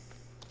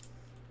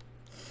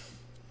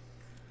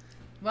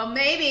 Well,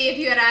 maybe if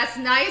you had asked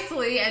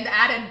nicely and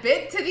added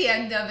bit to the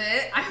end of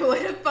it, I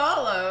would have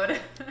followed.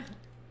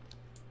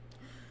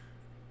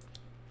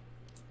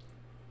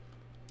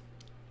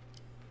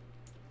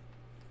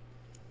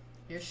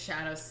 Your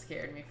shadow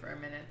scared me for a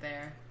minute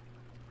there.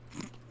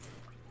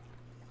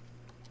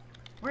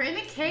 We're in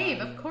a cave.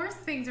 Of course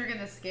things are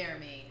gonna scare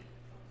me.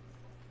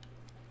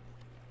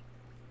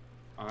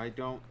 I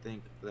don't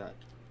think that.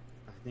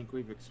 I think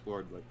we've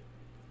explored like.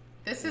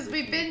 This is, Everything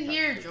we've been except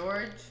here, for-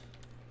 George.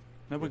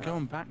 No, we're Yeah.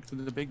 going back to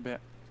the big bit.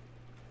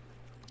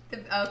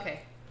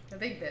 Okay, the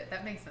big bit.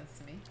 That makes sense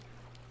to me.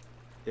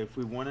 If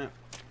we want to,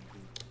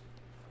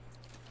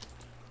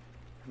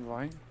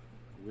 Right?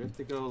 we have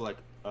to go like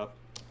up.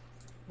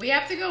 We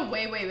have to go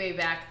way, way, way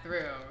back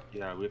through.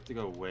 Yeah, we have to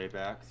go way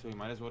back. So we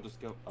might as well just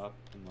go up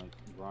and like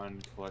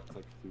run, collect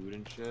like food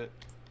and shit.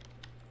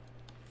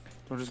 So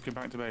we'll just go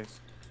back to base.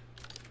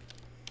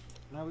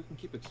 No, we can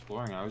keep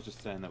exploring. I was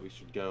just saying that we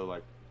should go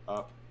like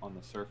up on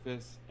the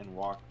surface and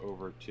walk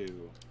over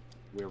to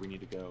where we need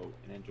to go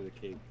and enter the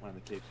cave, one of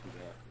the caves we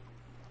got.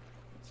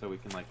 So we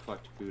can like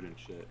collect food and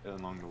shit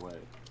along the way.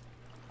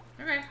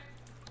 Okay.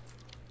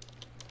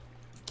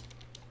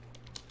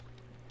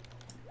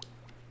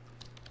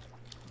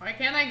 Why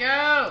can't I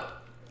go?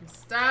 I'm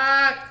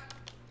stuck.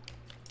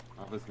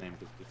 Alpha's name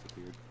just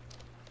disappeared.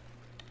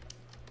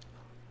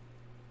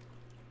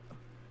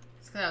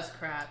 It's because I was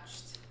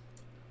crouched.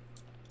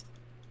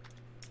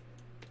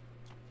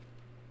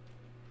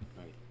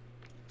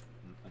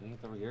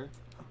 It's over here?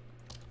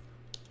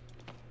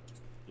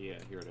 Yeah,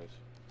 here it is.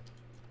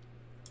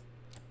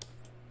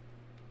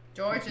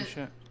 George Holy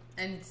shit.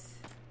 and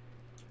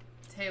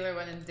Taylor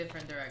went in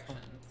different directions.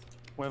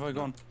 Where have I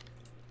gone?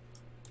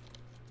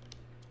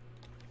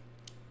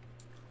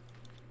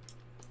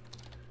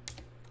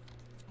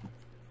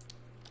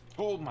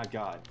 Oh my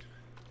god.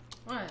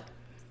 What?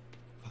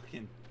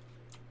 Fucking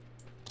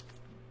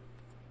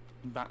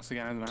Bats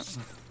again, isn't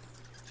it?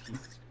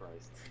 Jesus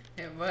Christ.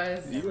 It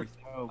was. You were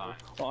terrible.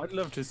 Oh, I'd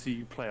love to see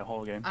you play a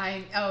whole game.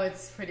 Oh,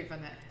 it's pretty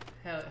fun.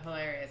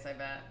 Hilarious, I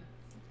bet.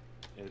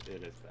 It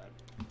is bad.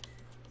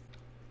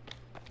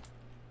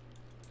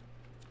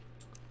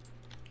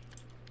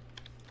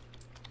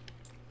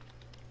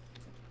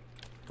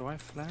 Do I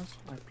have flares?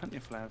 I have plenty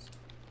of flares.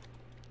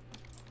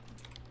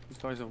 These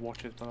guys have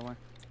watches, by the way.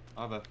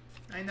 Ava.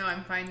 I know,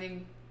 I'm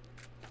finding...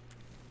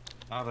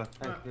 Ava.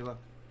 Hey, What? hey, look.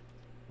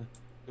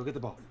 Go get the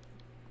ball.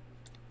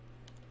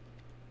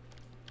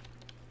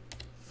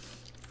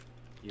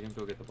 You didn't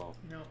go get the ball.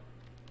 No.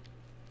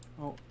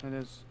 Oh, it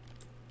is.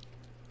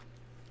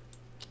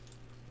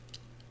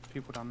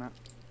 People down there.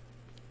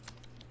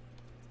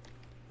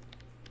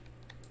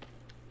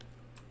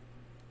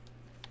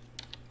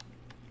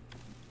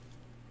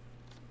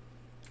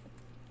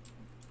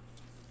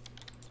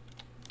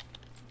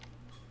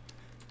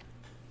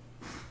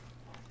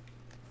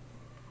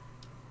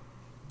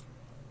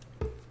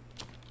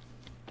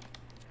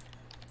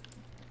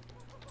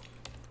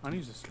 I need to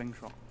use a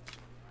slingshot.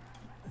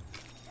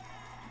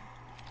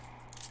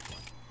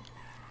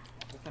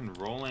 Fucking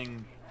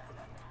rolling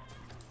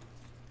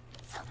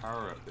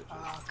power up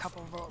bitches. A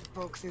couple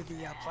broke through the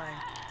plane.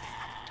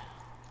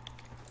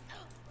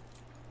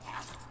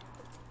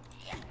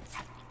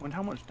 Wonder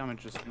how much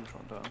damage a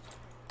slingshot does.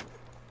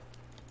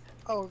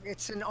 Oh,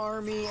 it's an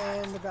army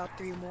and about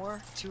 2 or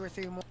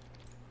 3 more.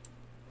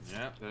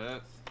 Yep,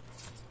 that's.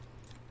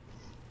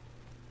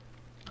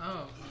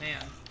 Oh,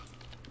 man.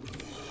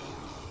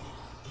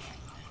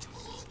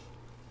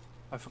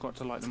 I forgot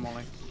to light the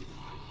molly.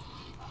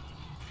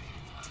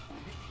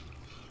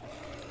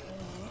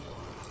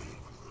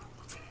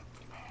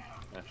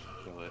 That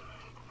should kill it.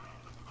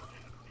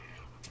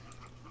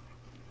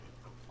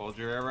 Hold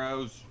your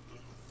arrows.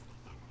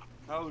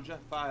 Hold your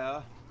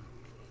fire.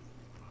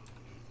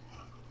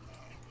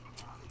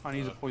 I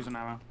need a poison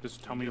arrow.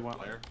 Just tell me what.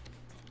 Flare.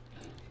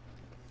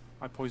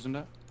 I poisoned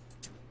it.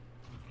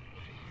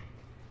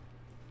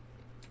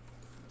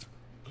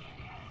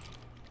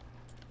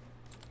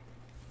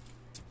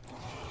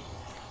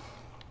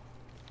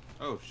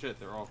 Oh shit,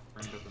 they're all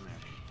framed up in there.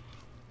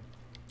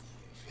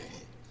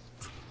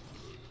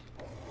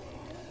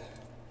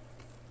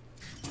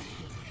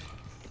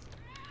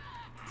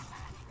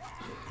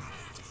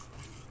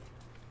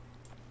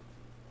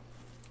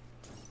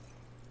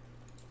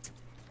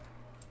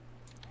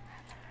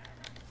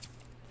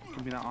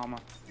 Give me that armor.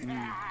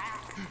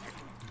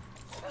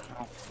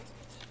 Ow.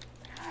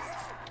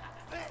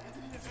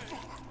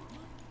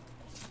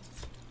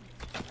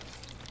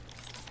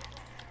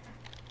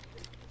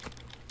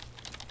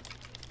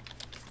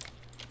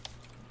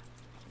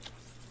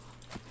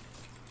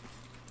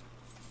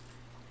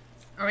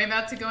 Are we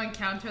about to go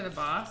encounter the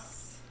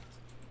boss?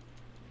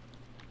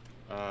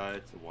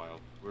 It's a while.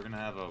 We're gonna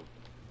have a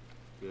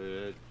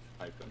good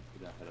hike up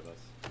ahead of us.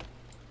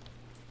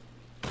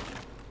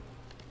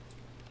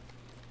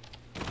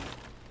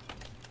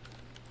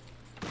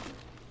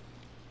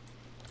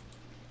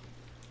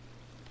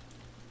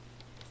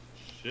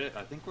 Shit,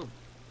 I think we're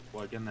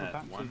like in that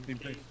Back to one. the same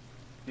place.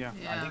 Yeah.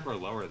 Yeah. I think we're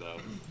lower though.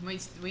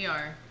 We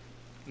are.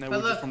 No,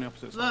 But we're just on the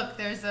opposite side. look,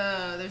 there's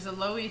a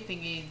lowy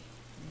thingy,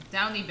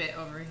 downy bit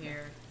over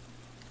here.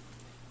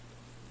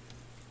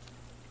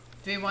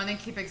 Do we want to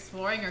keep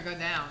exploring or go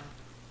down?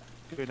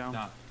 Go down.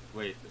 Nah,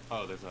 wait.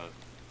 Oh, there's a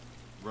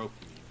rope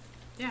you mean.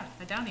 Yeah,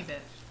 a downy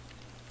bit.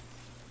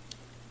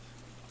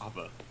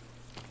 Ava.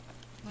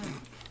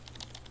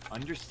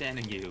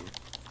 Understanding you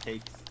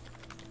takes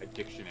a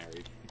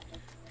dictionary.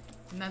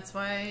 And that's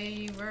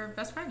why we're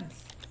best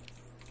friends.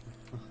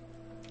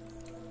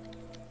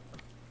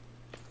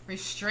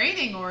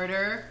 Restraining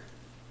order?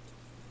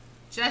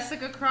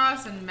 Jessica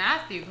Cross and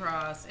Matthew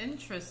Cross.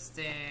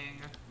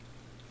 Interesting.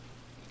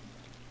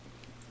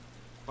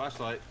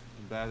 Flashlight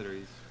and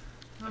batteries.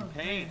 And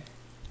paint. okay.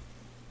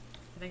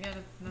 Did I get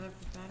another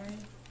battery?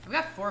 I've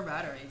got 4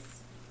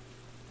 batteries.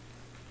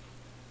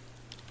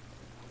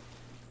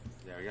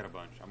 Yeah, I got a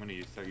bunch. I'm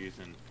gonna start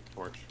using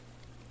torch.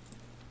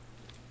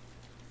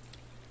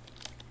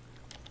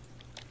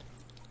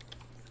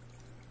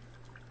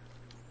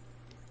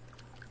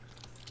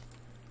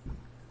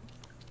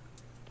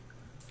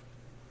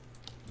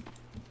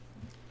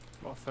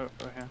 Got a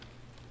photo here.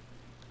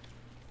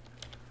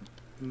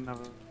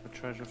 Another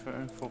treasure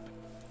photo for.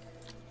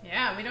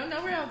 Yeah, we don't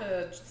know where all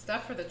the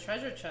stuff for the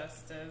treasure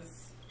chest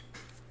is.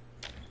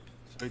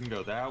 So we can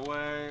go that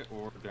way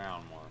or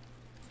down more.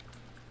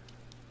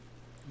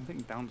 I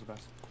think down's the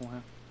best call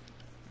here.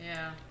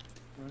 Yeah.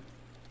 Right.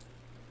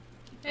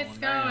 It's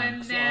down.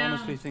 going So I down.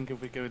 honestly think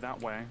if we go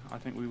that way, I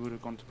think we would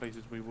have gone to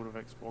places we would have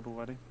explored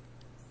already.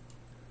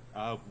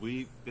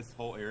 This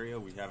whole area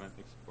we haven't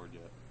explored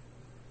yet.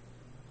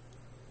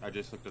 I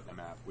just looked at the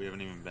map. We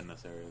haven't even been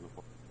this area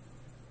before.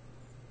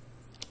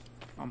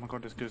 Oh my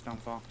god, this goes down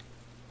far.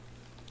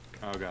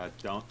 Oh god,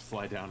 don't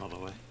slide down all the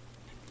way.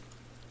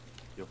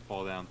 You'll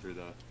fall down through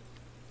the...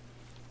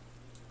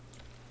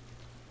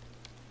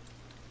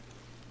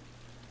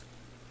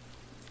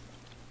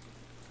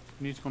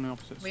 You need to go on the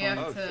opposite We side.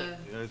 have Oh to-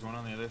 shit, there's one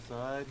on the other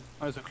side.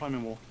 Oh, there's a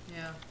climbing wall.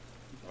 Yeah.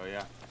 Oh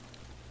yeah.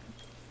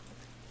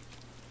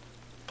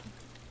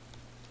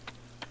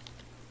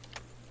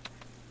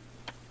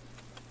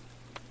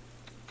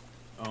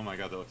 Oh my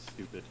god, that looks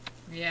stupid.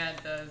 Yeah,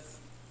 it does.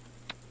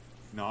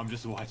 No, I'm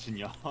just watching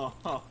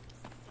y'all.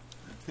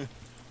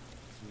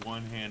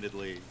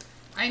 One-handedly.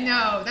 I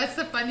know. That's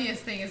the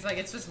funniest thing is like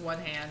it's just one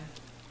hand.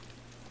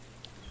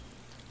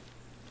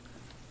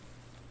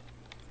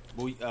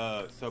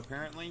 Well, so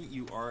apparently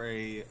you are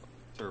a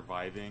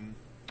surviving,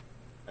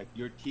 like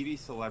you're a TV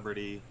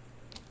celebrity.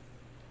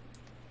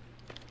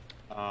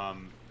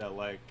 That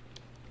like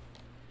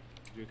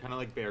you're kind of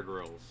like Bear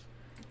Grylls,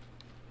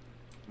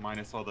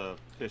 minus all the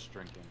fish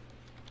drinking.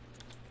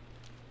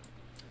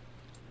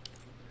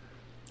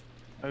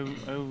 Oh,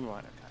 right,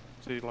 okay.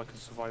 So you're like a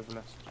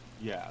survivalist.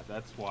 Yeah,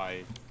 that's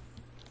why.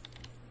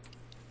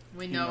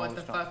 We You know know what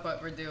the stuff. fuck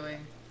what we're doing.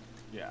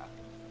 Yeah,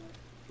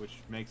 which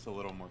makes a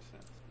little more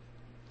sense.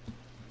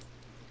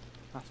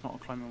 That's not a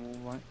climbing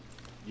wall, right?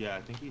 Yeah,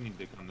 I think you need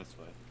to come this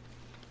way.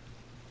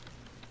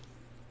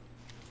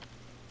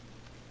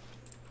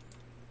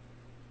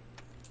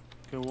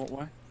 Go what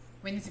way?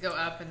 We need to go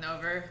up and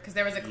over because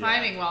there was a Yeah.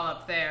 climbing wall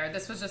up there.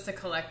 This was just a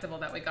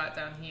collectible that we got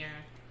down here.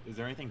 Is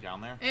there anything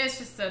down there? It's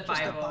just a Just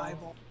Bible. a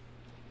Bible.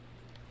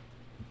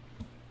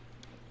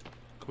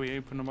 Can we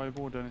open the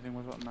Bible or do anything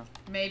with it now?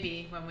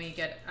 Maybe when we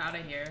get out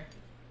of here.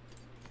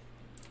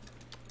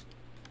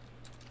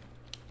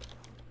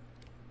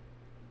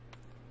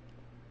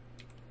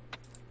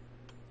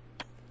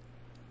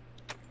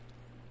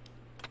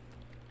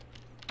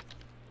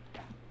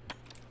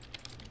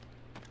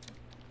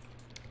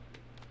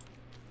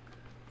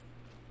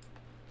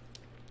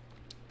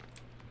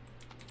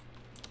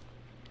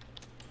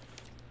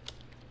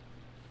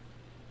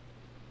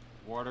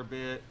 Water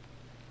bit.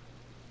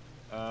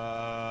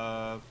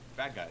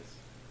 Bad guys.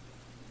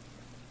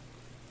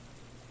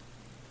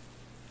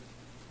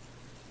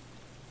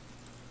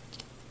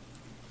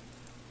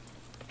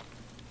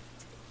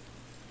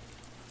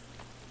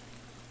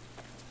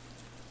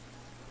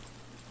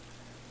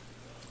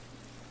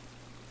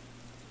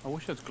 I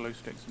wish there's glow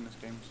sticks in this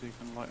game so you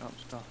can light up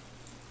stuff.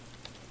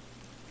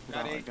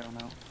 Without Daddy. it going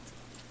out.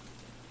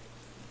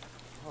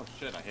 Oh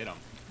shit, I hit him.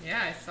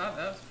 Yeah, I saw that.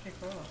 That was pretty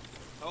cool.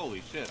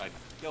 Holy shit, I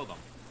killed him.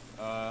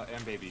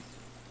 And babies.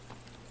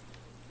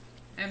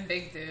 And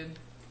big dude.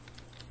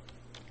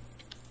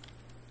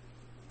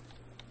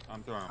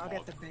 I'm throwing them I'll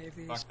all. get the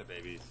babies. Fuck the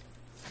babies.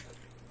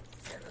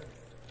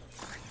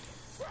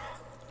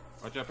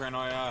 Watch out,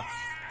 paranoia.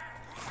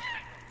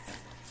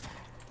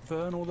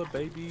 Burn all the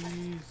babies!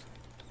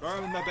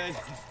 Burn the babies.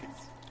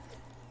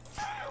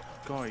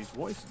 Guys,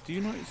 what is... Do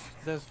you notice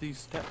there's these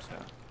steps here?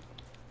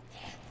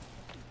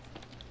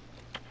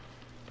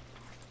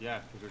 Yeah,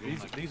 because we're getting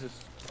These, like... these are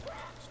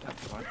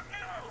steps, right?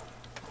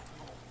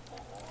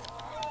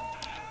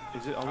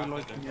 Is it... Are we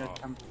like near a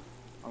temple?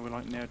 Are we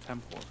like near a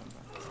temple or something?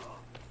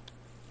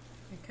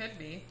 It could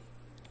be.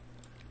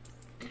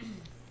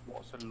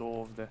 What's the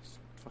law of this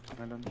fucking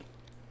island?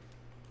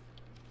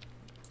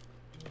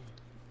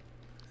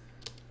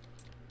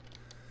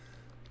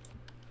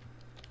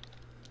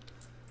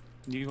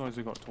 You guys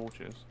have got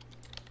torches.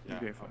 Yeah.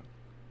 You go for it.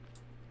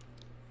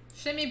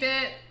 Shimmy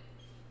bit.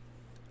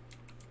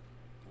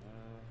 How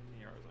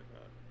many arrows I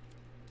got?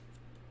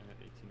 I got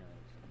 18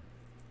 arrows.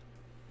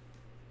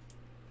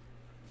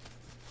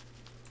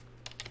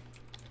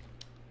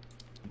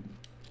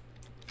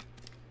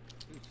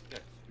 Ooh,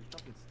 sticks. Who's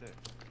dropping sticks?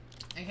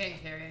 I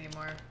can't carry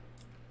anymore.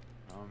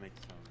 I'll make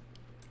some.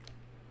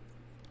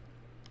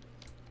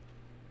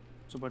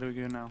 So where do we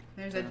go now?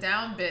 There's a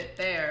down bit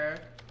there.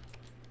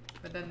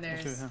 But then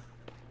Let's go there's here.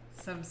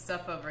 some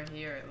stuff over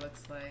here, it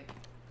looks like.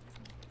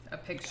 A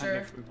Can't picture.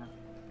 go through here.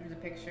 There's a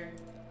picture.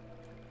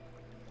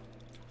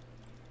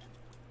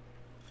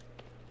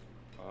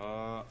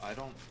 I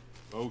don't...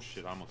 Oh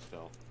shit, I almost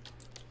fell.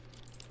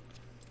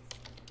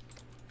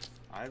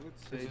 I would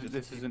say just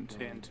This keep isn't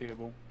going.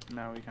 TNTable.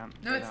 No, we can't.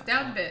 No, do it's that.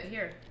 down bit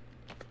here.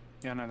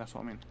 Yeah, no, that's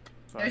what I mean.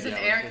 But There's an yeah,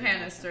 air let's go.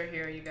 canister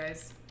here, you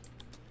guys.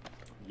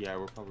 Yeah,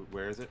 we're probably...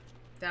 Where is it?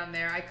 Down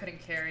there, I couldn't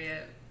carry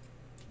it.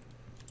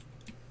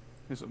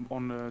 it's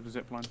on the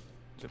zip line.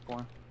 Zip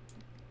wire.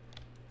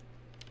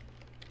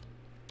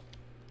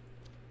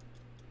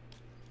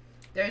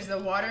 There's the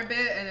water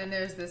bit, and then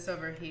there's this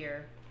over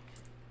here.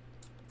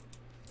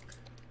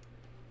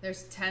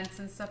 There's tents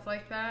and stuff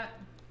like that.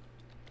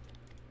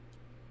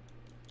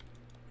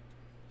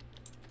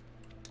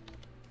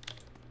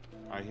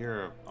 I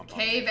hear a...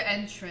 Cave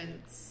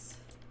entrance.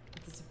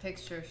 It's a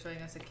picture showing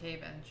us a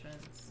cave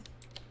entrance.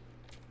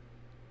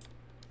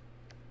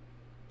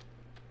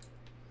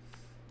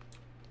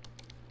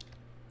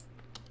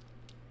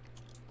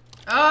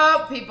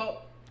 Oh,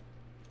 people.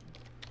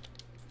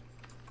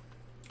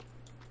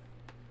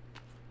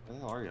 Where the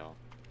hell are y'all?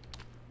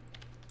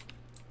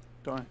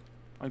 Die.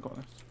 I got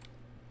this.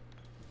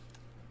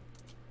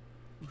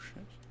 Oh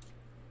shit.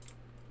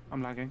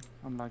 I'm lagging.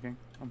 I'm lagging.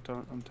 I'm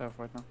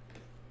terrified now.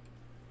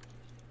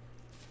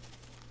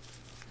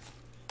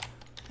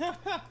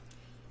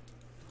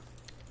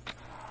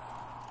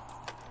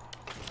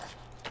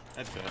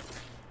 That's good.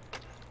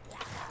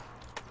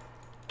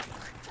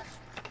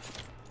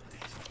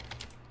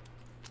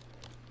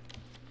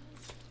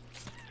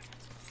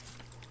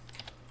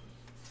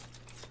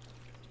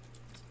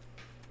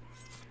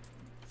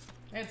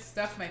 I had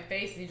stuff in my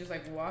face and he just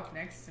like walked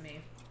next to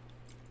me.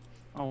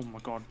 Oh my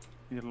god.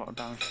 He did a lot of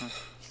damage to me.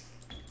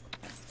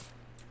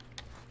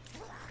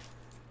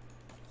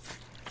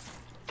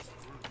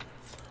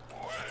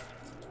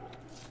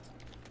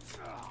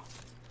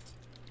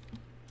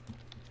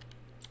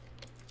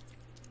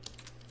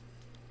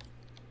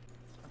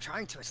 I'm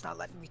trying to. It's not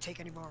letting me take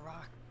any more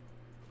rock.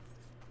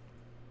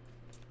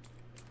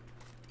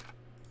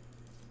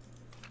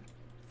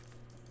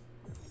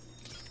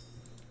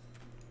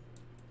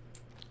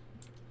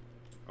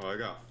 Oh, I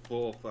got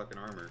full fucking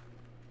armor.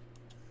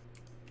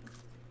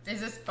 Is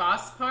this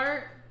boss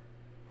part?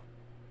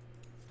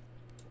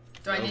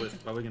 Do I No, need but to?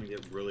 it's probably gonna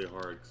get really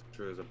hard. 'Cause I'm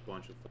sure there's a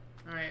bunch of.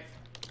 Alright.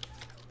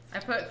 I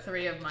put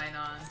 3 of mine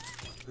on.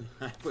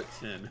 I put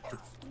 10.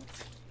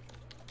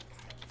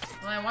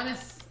 Well, I want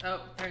to.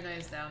 Oh,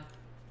 Paranoia's down.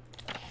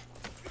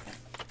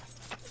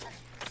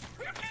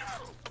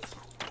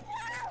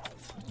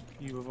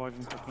 You revive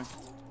him quickly.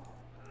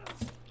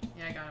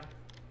 Yeah, I got him.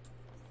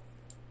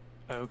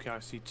 Okay, I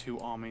see 2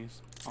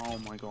 armies. Oh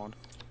my god.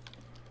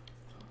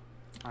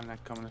 And they're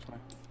coming this way.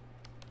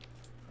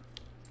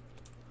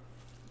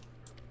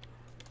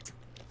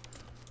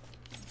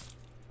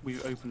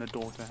 We've opened a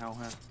door to hell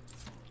here.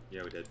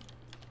 Yeah, we did.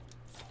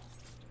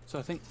 So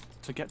I think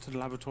to get to the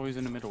laboratories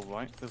in the middle,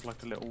 right? There's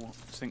like a little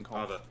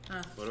sinkhole.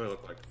 Huh. What do I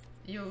look like?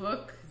 You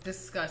look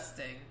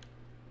disgusting.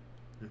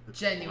 I wanna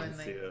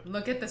Genuinely. see it.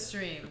 Look at the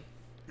stream.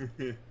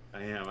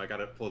 I am. I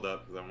got it pulled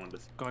up because I wanted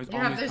to. Guys, You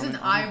have, armies there's coming,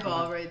 an armies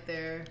eyeball coming. right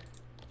there.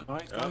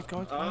 Guys.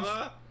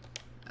 Ah!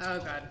 Oh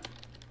god.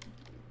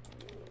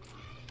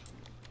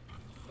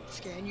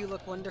 Scan, you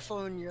look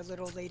wonderful in your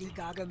little Lady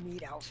Gaga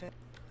meat outfit.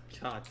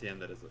 God damn,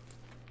 that is a.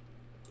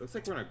 Looks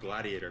like we're in a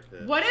gladiator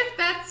pit. What if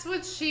that's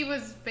what she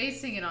was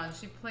basing it on?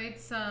 She played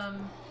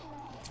some.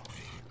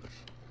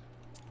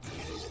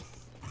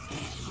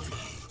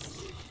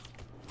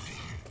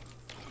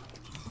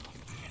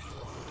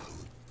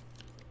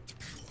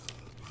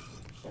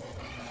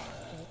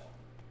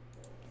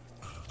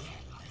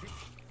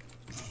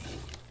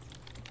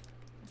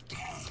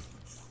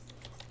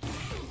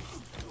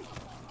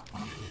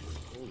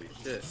 Holy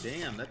shit!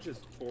 Damn, that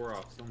just tore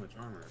off so much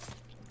armor.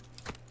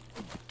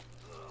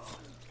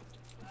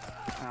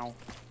 Ow.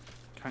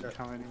 Can't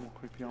carry any more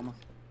creepy armor.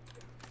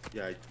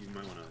 Yeah, you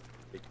might want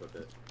to equip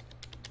it.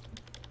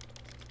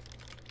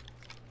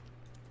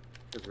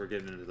 Because we're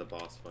getting into the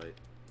boss fight.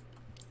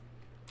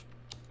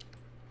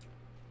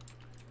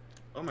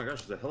 Oh my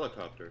gosh, there's a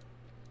helicopter.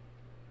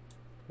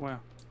 Where?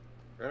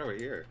 Right over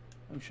here.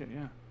 Oh shit,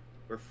 yeah.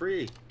 We're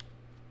free.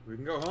 We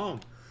can go home.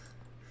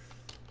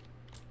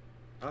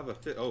 I have a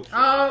fit. Oh shit.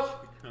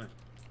 Oh!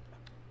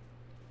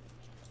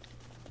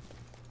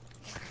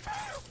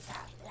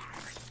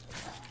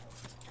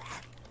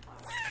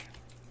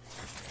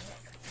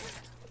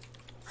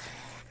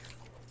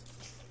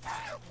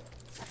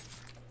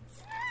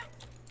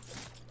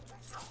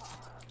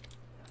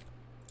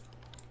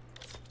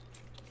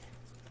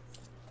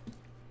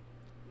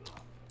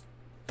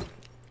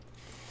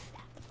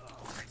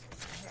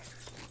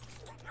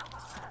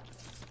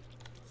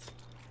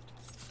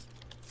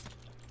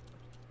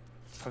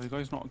 Have you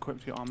guys not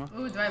equipped your armor?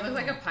 Ooh, do I look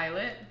like a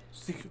pilot?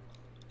 Secret.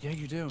 Yeah,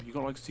 you do. You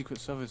got like Secret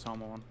Service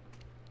armor on.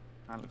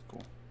 That looks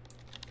cool.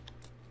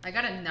 I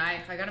got a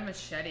knife. I got a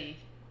machete.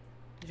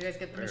 Did you guys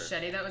get the Where?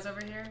 machete that was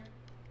over here?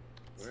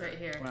 It's Where? right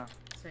here. Where?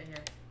 It's right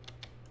here.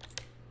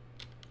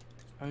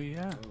 Oh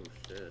yeah. Oh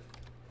shit.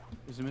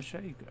 Is the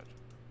machete good?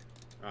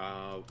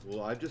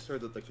 Well, I've just heard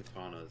that the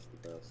katana is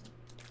the best.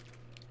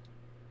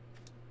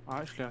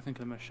 Actually, I think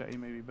the machete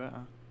may be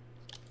better.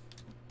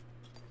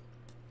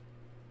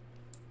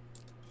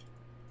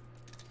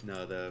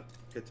 No, the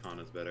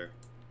katana's better.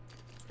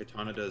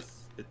 Katana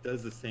does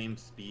the same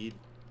speed,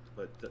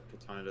 but the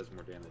katana does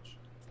more damage.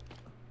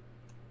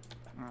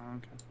 Oh,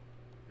 okay.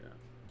 Yeah.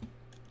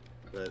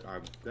 But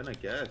I'm gonna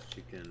guess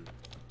you can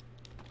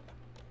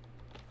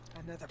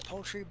Another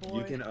poultry boy.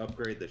 you can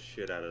upgrade the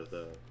shit out of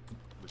the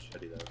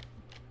machete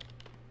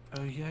though.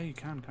 Oh yeah, you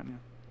can't you?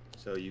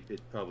 So you can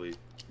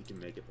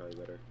make it probably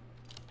better.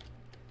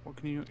 What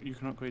can you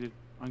can upgrade it?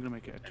 I'm gonna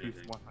make it a tooth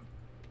Anything. weapon.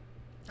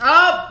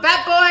 Oh,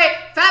 fat boy!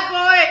 Fat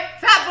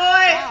boy! Fat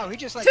boy! Wow, he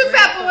just like Two ran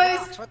fat up the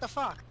boys! rocks. What the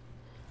fuck?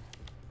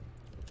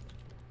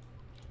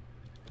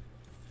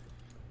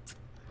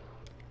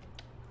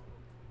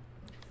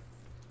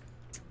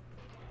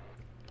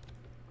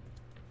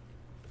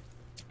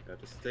 Got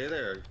to stay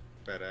there,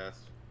 fat ass.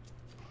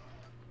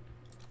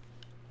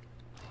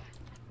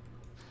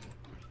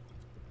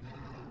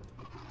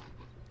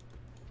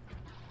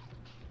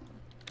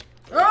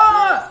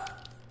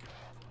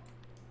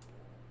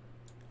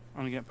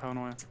 gonna get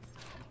paranoia.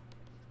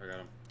 I got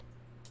him.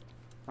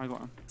 I got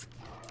him.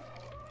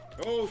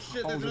 Oh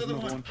shit, there's another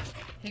one.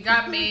 He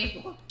got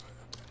me.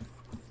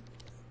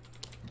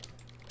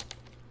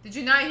 Did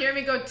you not hear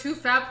me go 2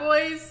 fat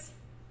boys?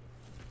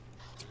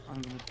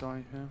 I'm gonna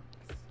die here.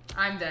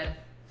 I'm dead.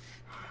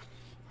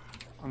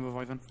 I'm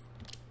reviving.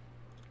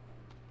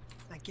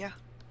 Thank you.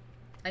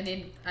 I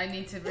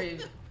need to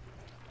breathe.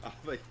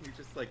 Like, you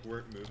just like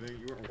weren't moving,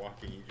 you weren't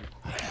walking, you just...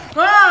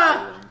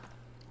 Ah!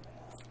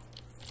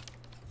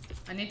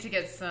 I need to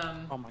get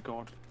some... Oh my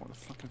god, what the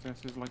fuck is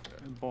this? This is like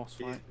a boss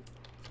fight.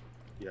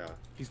 Yeah.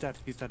 He's dead,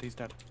 he's dead, he's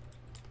dead.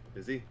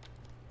 Is he?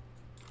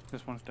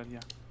 This one's dead, yeah.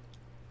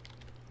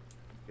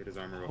 Hit his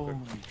armor real Holy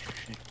quick.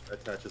 shit.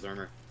 Attach his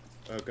armor.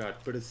 Oh god,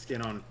 put his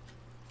skin on.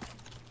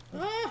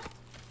 Ah!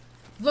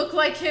 Look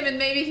like him and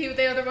maybe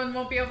the other one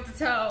won't be able to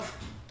tell.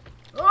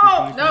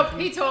 Oh! Nope,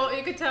 he told.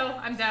 You could tell.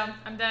 I'm down.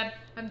 I'm dead.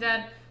 I'm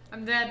dead.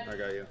 I'm dead. I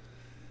got you.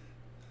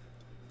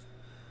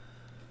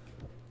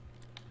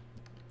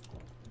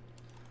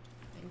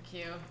 Thank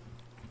you.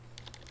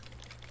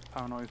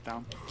 Paranoia's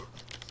down.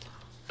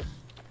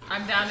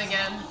 I'm down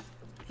again.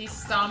 He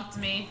stomped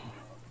me.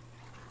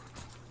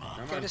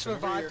 Come Get on, us come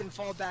over revived here. and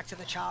fall back to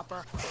the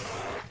chopper.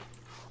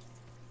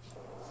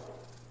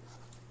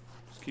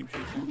 Just keep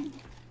shooting.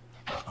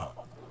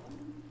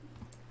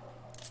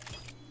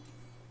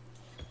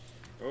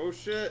 Oh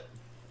shit!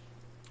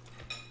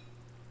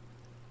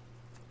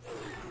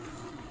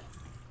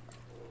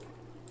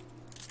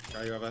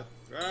 Got you over.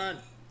 Run!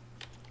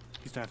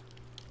 He's dead.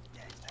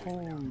 Yeah, he's dead.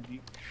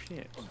 Holy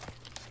shit.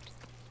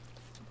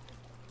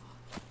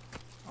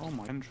 Oh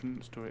my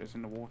entrance to it is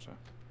in the water.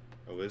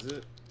 Oh, is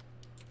it?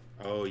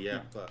 Oh yeah,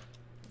 fuck.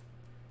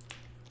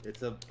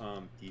 It's a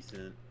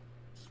decent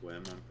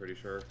swim, I'm pretty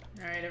sure.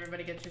 Alright,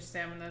 everybody get your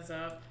staminas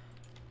up.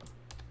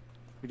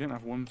 We didn't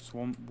have one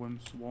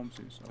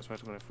swarmsuits. I swear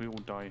to god, if we all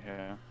die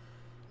here.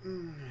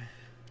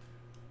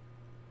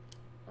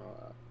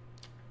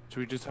 Should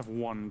we just have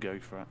one go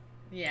for it?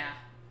 Yeah.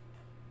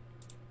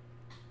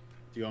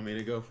 Do you want me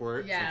to go for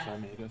it? Yeah. Since I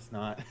made us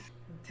not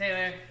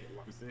Taylor.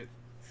 lose it.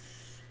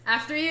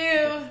 After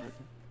you!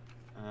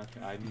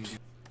 Okay, I need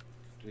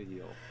to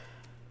heal.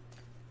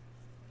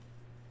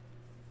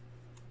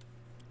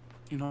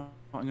 You know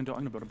what I'm gonna do? I'm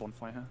gonna build a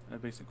bonfire here. A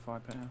basic fire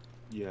pit here.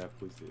 Yeah,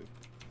 please do.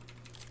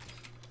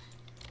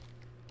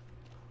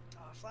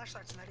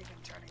 Flashlight's not even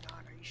turning on.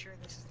 Are you sure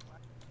this is the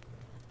one?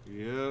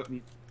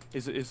 Yep.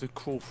 Is a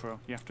crawl through.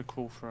 You have to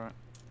crawl through it.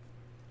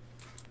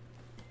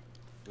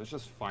 Let's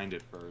just find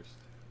it first.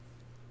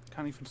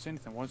 Can't even see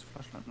anything. Why is the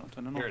flashlight not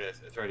turning on? Here it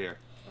is. It's right here.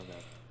 Okay.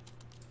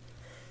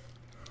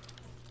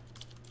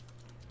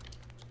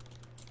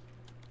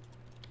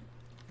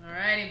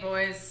 Alrighty,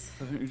 boys.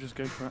 I think we just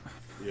go for it.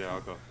 Yeah,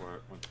 I'll go for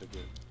it once I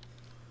get.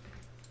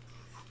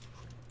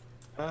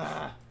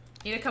 Ah!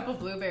 Eat a couple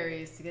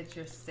blueberries to get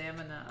your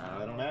stamina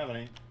up. I don't have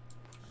any.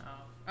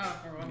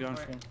 Oh, we're I'm going going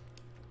for for it. it.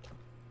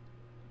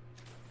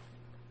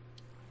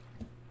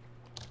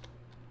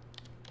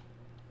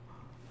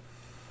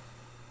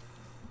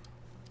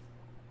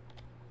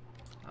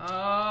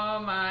 Oh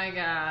my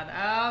god.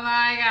 Oh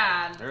my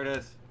god. There it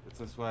is. It's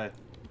this way.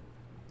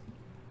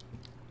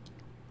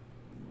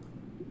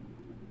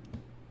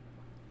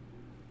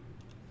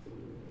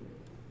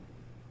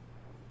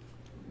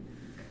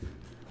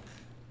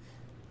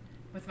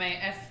 With my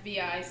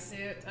FBI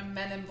suit, I'm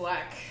Men in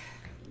Black.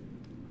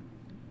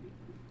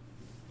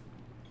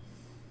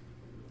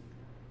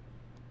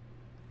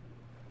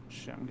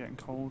 Shit, I'm getting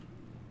cold.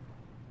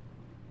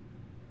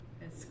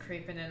 It's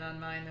creeping in on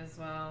mine as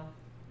well.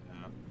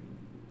 Yeah.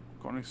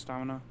 Got any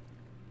stamina?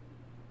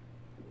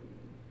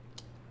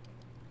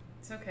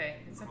 It's okay.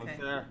 It's okay. What's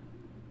there?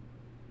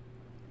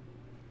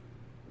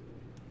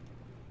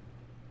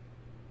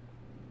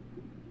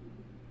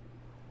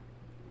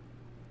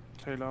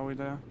 Taylor, are we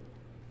there?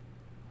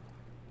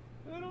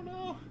 I don't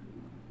know.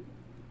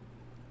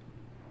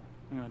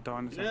 I'm gonna die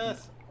in a second.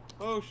 Yes.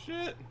 Oh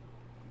shit.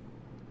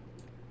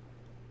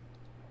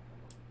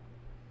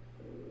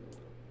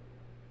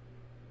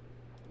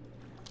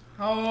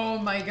 Oh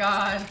my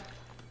god.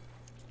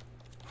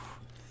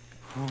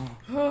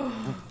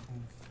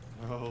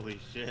 Holy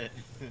shit.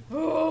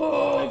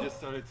 Oh. I just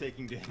started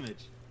taking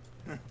damage.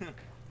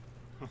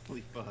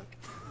 Holy fuck.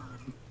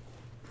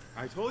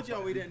 I told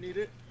y'all we didn't need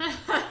it.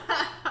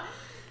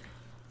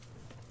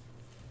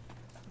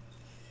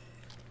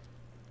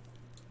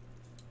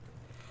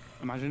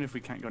 Imagine if we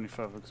can't go any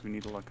further because we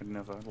need like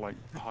another like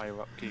higher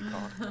up key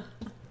card.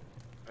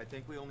 I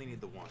think we only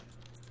need the one.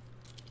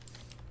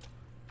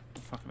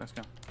 Fuck it, let's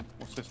go.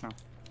 What's this now?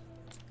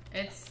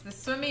 It's the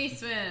swimmy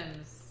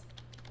swims.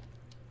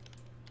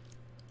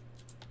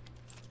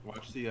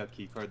 Watch the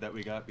key card that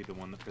we got be the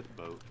one for the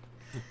boat.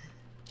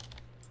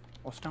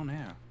 What's down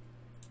here?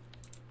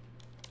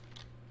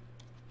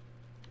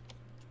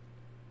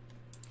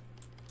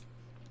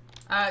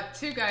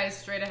 Two guys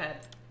straight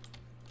ahead.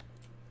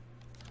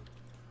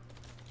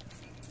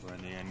 We're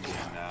in the end game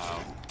now.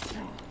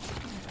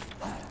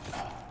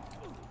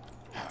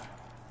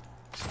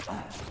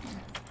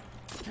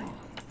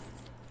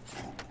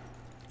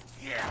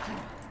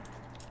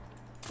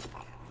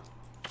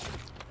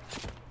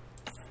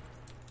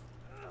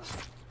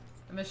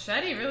 The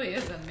machete really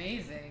is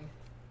amazing.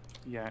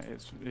 Yeah,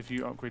 it's if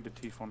you upgrade the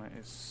teeth on it,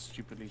 it's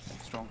stupidly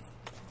strong.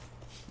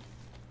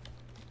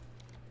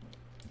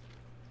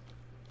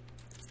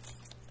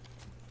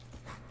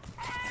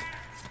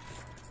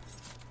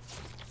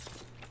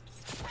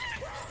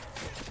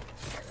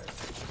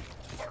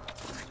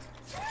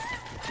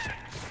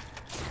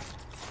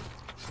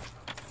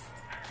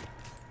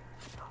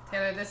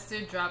 Taylor, this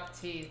dude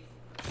dropped teeth.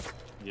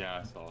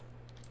 Yeah, I saw.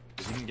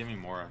 If you can give me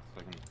more,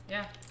 so I can.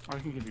 Yeah, I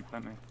can give you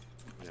plenty.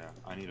 Yeah,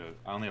 I need a.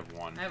 I only have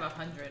one. I have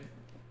 100.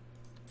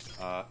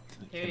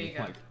 Here can you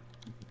go. Like,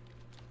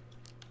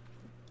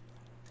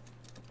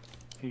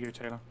 Here you go,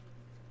 Taylor.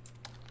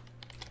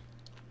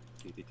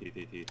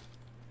 teeth.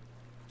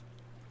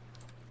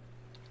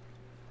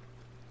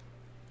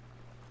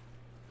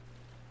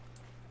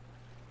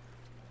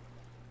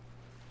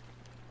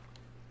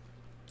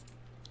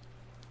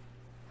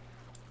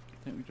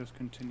 I think we just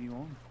continue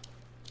on.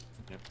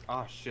 Yep.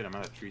 Oh shit! I'm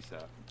out of tree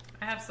sap.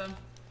 I have some.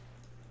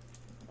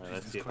 Alright,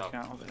 let's Jesus, see if quick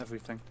I'll. out of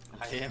everything.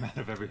 I am out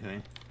of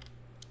everything.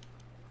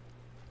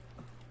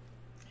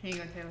 Here you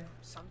go, Taylor.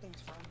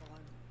 Something's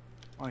rumbling.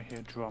 I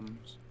hear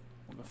drums.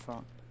 What the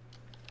fuck?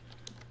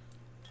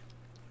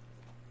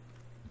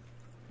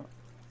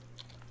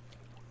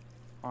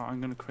 Alright,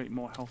 I'm gonna create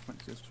more health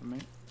mixes for me.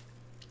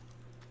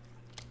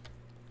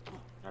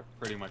 I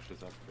pretty much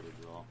just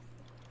upgraded you all.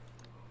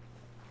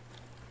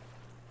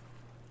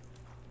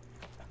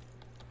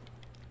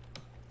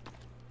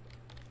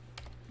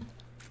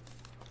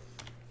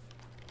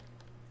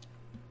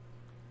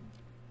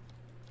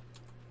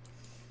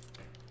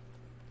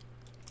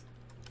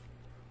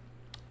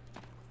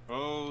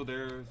 Oh,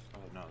 there's. Oh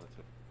no, that's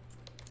it.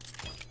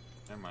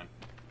 Never mind.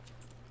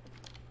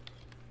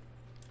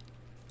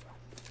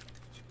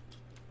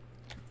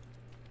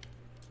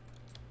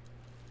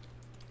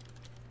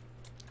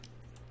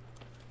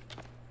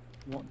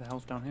 What the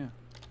hell's down here?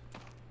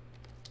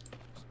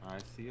 I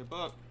see a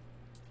book.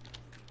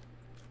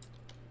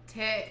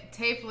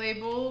 Tape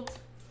labeled.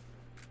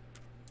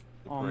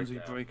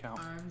 Armsy Breakout.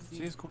 Armsy.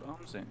 See, it's called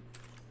Armsy.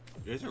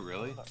 Is it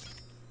really?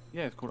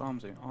 Yeah, it's called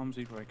Armsy.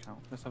 Armsy Breakout.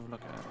 Let's have a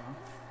look at it, huh?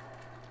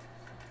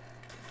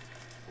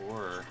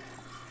 Or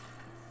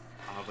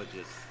I would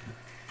just.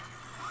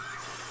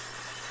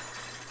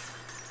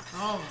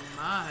 Oh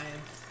my.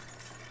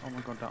 Oh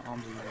my god, that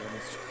Armsy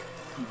is.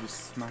 You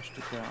just smashed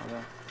the shit out of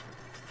there.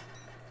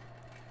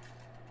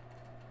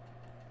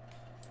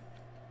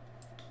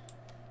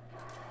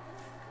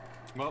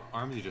 Well,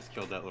 Armsy just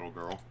killed that little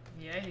girl.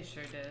 Yeah, he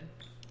sure did.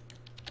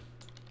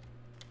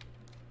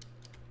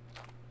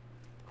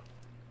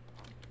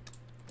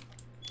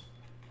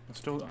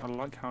 I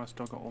like how I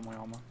still got all my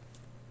armor.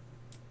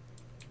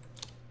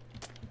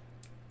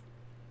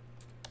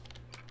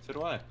 So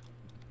do I.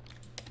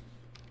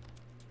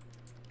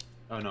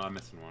 Oh no, I'm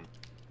missing one.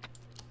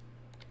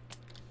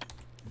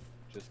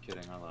 Just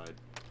kidding, I lied.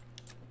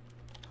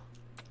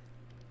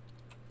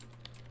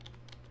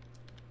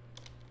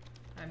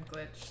 I'm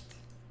glitched.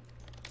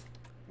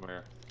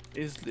 Where?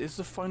 Is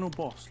the final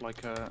boss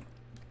like a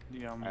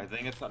I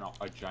think it's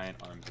a giant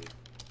Armsy.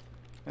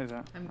 Is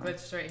that? I'm Right.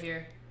 glitched right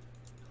here.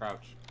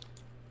 Crouch.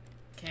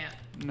 Can't.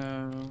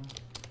 No.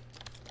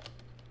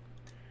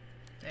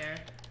 There.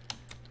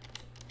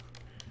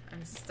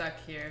 I'm stuck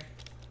here.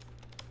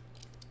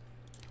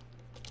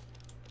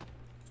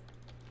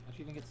 How'd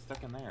you even get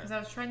stuck in there? Because I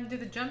was trying to do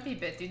the jumpy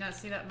bit. Do you not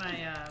see that my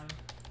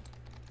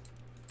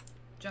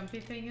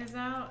jumpy thing is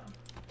out?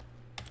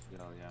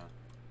 Oh yeah.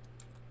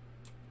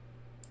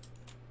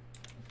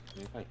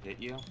 Maybe if I hit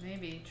you?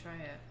 Maybe. Try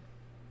it.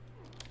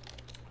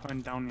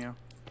 Going down, yeah.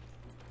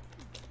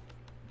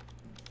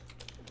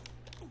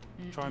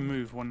 Try and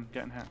move when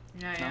getting hit.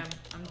 Yeah, No? yeah.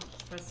 I'm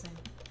pressing.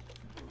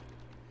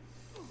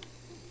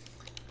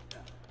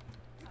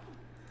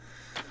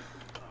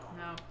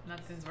 No,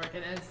 nothing's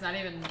working. And it's not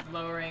even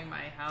lowering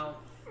my health.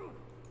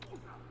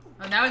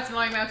 Oh, now it's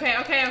lowering my. Okay.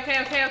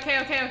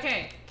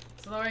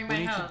 It's lowering my We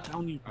need to health.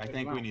 down you. I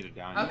think we need to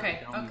down you. Okay.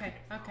 down you.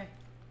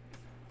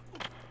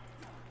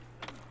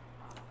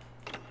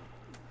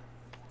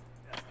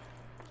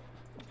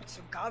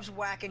 So Gob's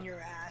whacking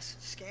your ass,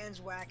 Scan's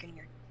whacking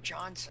your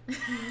Johnson.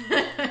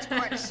 It's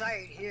quite a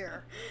sight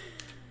here.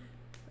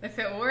 If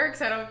it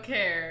works, I don't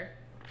care.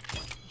 You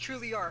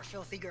truly are a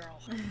filthy girl.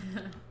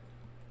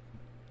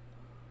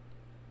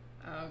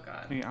 Oh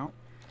god. Can you get out?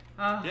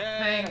 Oh,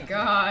 Yeah. thank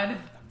god.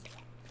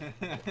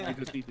 You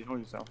just need to heal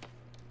yourself.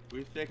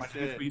 We fixed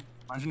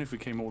Imagine if we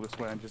came all this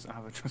way and just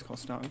got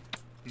started.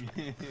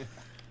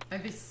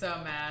 I'd be so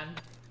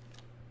mad.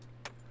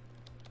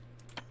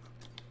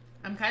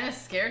 I'm kind of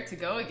scared to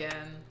go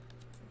again.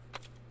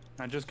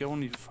 Now just go on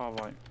the far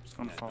right. Just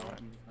go on the Yeah, far don't. right.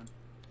 And you're fine.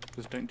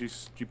 Just don't do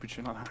stupid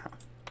shit like that. What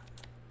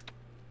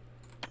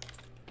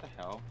the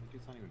hell?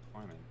 Dude's not even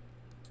climbing.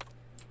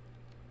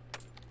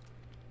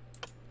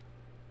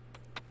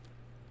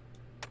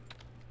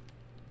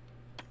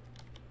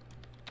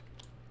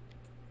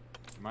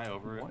 Am I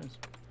over it? What is?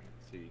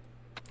 Let's see.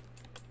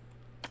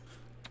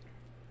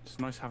 It's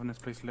nice having this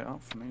place lit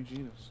up for me,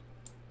 Jesus.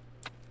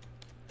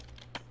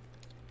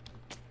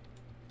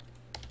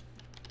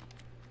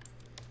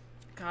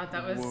 God,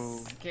 that was Whoa.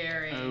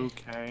 scary.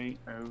 Okay.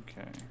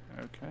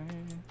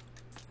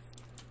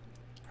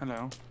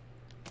 Hello.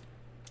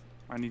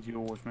 I need you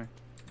all with me.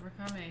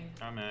 We're coming.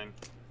 Coming.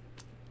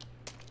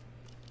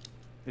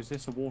 Is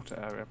this a water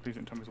area? Please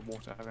don't tell me it's a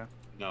water area.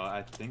 No,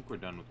 I think we're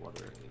done with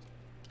water areas.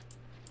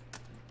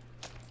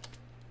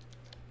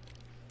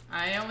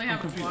 I only have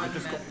confused. one I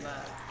just med got-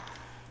 left.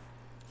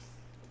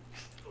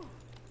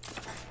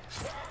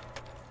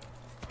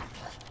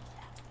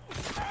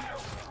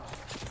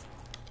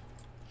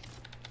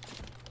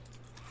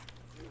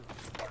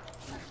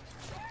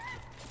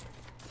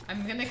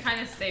 I'm gonna kind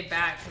of stay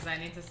back because I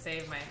need to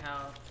save my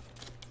health.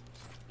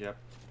 Yep.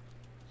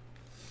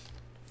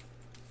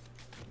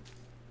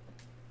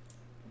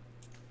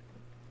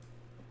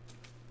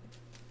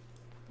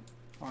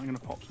 I'm gonna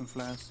pop some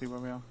flares, see where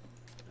we are.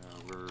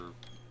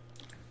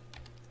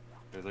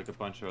 There's like a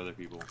bunch of other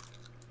people.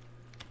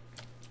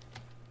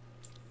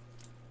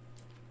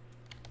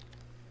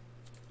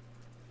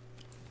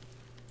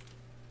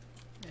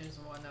 There's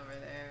one over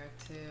there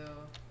too.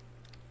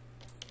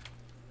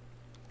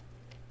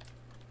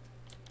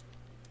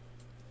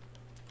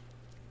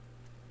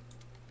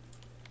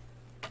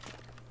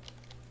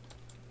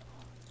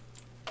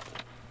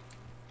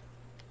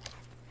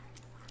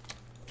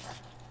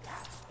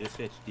 It's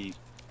pitch deep.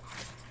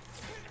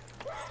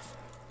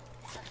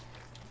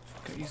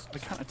 Okay, I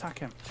can't attack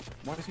him.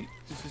 Why does he?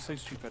 This is so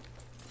stupid.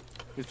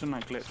 He's done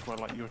that glitch where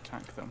like you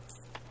attack them,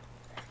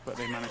 but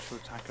they manage to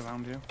attack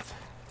around you.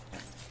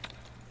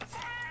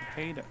 I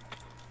hate it.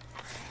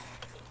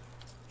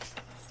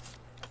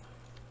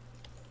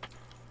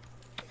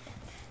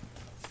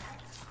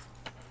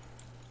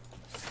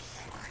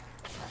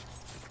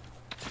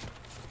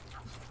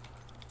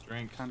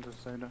 Drink. Kansas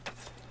soda.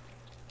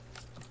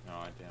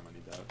 Oh, damn, I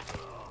need that.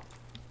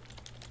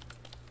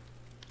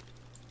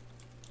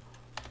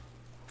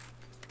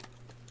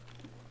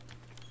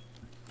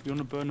 You want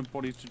to burn the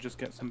bodies to just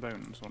get some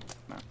bones? Or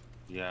no?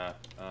 Yeah,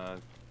 who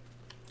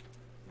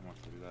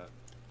wants to do that?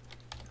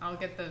 I'll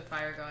get the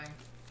fire going.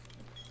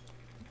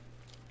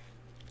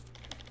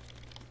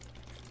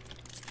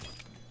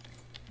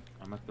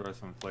 I'm gonna throw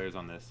some flares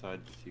on this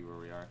side to see where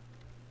we are.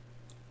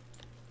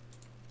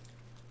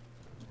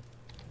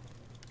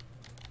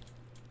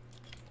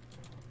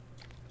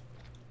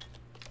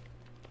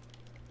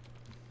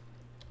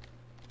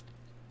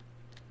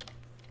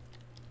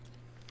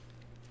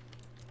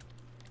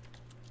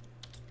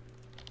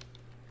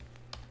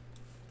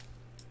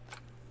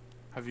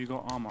 Have you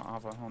got armor,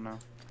 Ava, or no?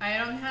 I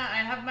don't have. I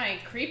have my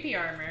creepy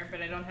armor,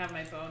 but I don't have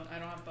my bone. I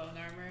don't have bone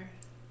armor.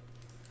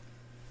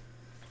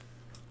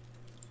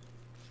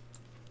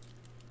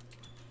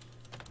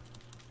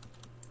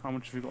 How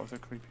much have you got of the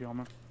creepy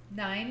armor?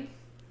 9.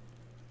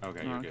 Okay,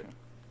 Oh, you're okay. good.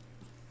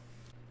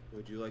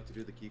 Would you like to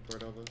do the key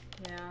card, Alva?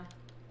 Yeah.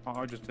 Oh,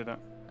 I just did it.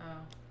 Oh.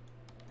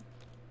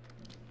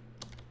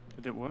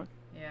 Did it work?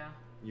 Yeah.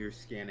 You're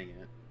scanning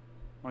it.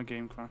 My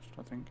game crashed,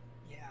 I think.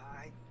 Yeah,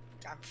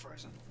 I'm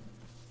frozen.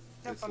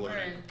 It's We're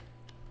loading. in.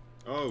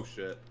 Oh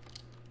shit.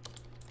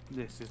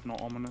 This is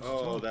not ominous at Oh,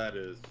 all. that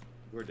is.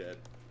 We're dead.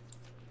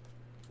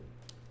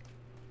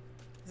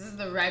 This is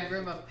the red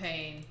room of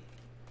pain.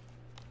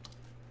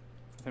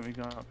 I think we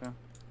go up here.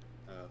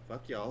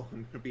 Fuck y'all.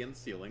 I'm gonna be on the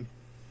ceiling.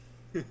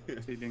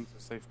 Ceiling's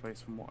a safe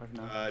place from what I've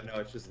known. No,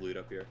 it's just loot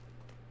up here.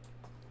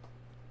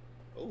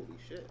 Holy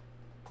shit.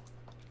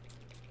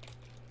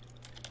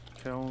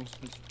 Kills,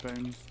 there's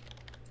bones.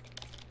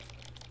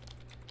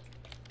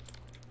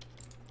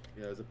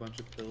 Yeah, there's a bunch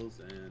of pills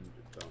and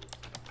bones.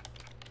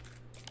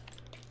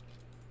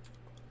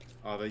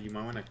 Alva, you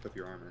might want to equip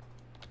your armor.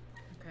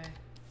 Okay.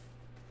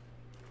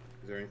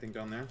 Is there anything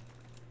down there?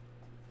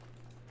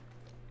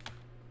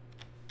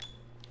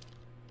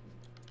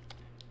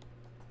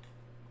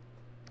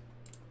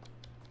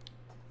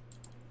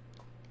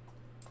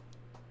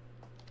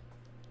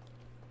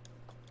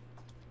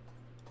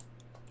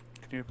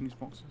 Can you open these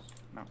boxes?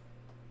 No.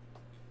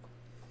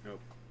 Nope.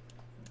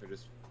 They're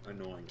just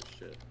annoying as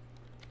shit.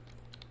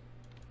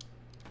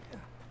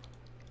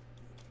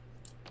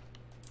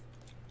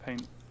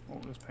 Paint. Oh,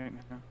 there's paint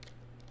here.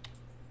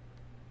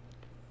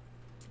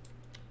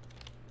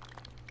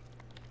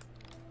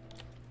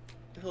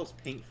 What the hell is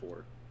paint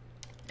for?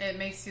 It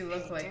makes you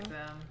look like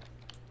them.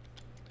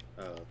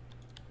 Oh.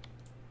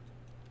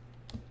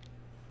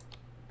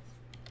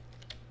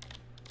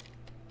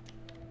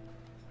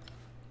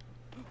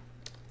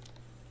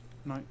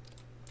 Night.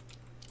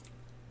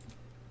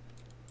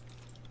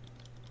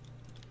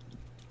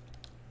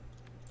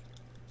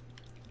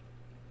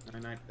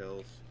 Night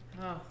pills.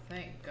 Oh,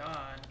 thank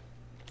God.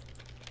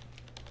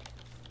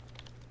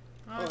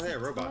 Oh, it's hey, the a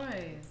robot.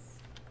 toys.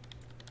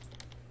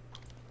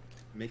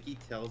 Mickey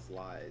tells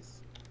lies.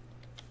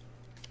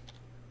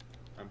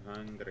 I'm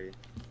hungry.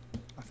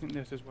 I think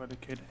this is where the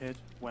kid hid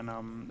when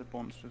the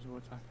monsters were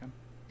attacking.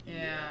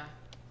 Yeah.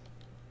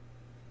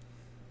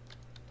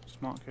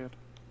 Smart kid.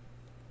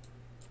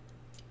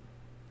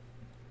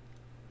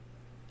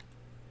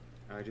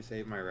 I just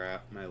ate my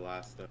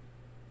last.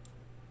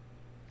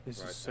 This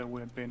Right. is so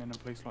weird being in a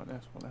place like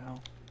this. What the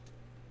hell?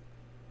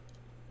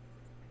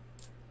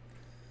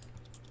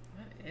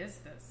 What is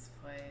this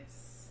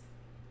place?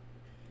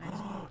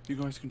 You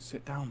guys can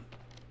sit down.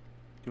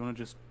 Do you want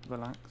to just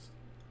relax?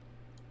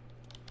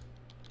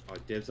 Oh,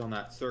 dibs on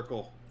that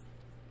circle.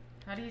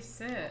 How do you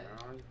sit?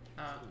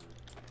 Oh.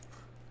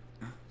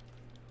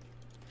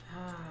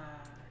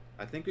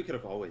 I think we could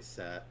have always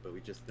sat, but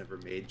we just never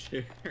made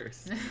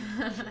chairs.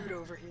 Food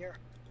over here.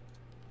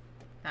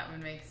 That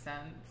would make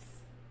sense.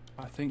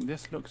 I think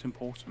this looks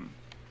important.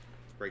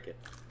 Break it.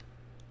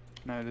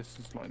 No, this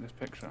is like this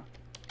picture.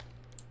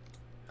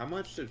 How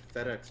much did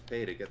FedEx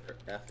pay to get their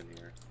F in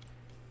here?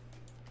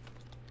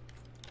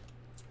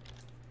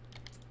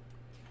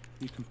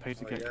 You can pay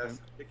to Oh, get yes, Coke.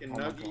 chicken Oh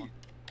my nugget. God.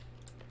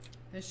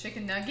 There's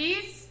chicken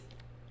nuggies?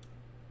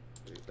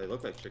 They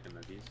look like chicken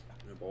nuggies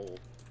in a bowl.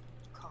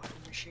 Coffee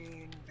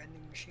machine,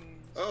 vending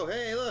machines. Oh,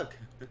 hey, look!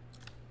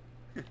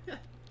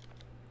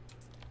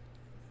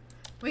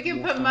 We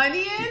can Water. put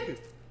money in?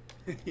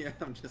 Yeah,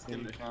 I'm just Yeah,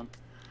 gonna. you can.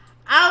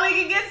 Oh, we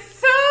can get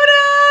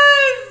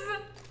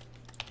sodas!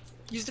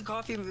 Use the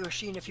coffee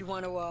machine if you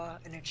want to,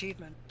 an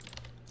achievement.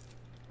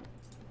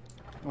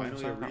 Oh, Finally, a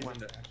sorry, that reason one.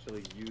 to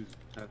actually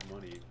have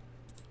money.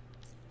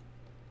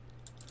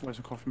 Where's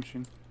the coffee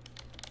machine?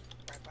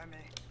 Right by me.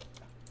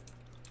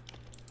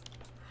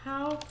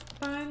 How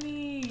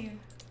funny.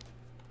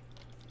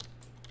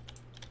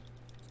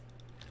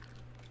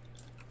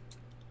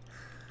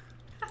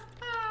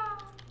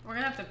 We're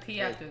gonna have to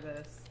pee after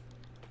this.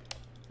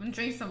 I'm gonna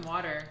drink some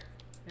water.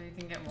 And you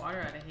can get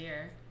water out of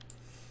here.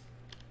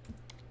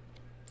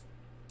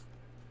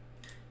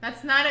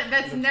 That's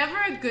never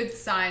a good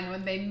sign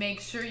when they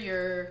make sure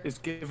you're... It's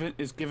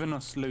given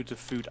us loads of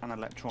food and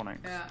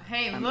electronics. Yeah.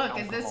 Hey, And look,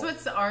 is this alcohol.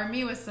 what the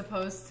army was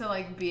supposed to,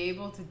 like, be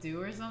able to do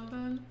or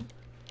something?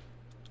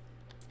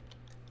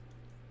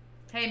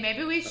 Hey,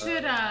 maybe we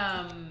should,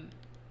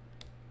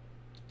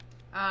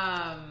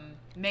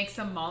 make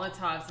some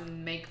Molotovs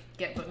and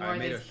get more I of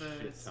made a these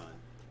shit booze. ton.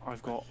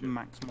 I've got Shit.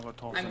 max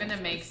Molotov. I'm gonna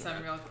zones. make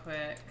some real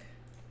quick.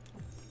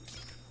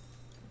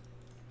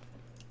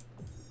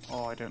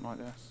 Oh, I don't like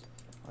this.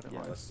 I don't Yeah,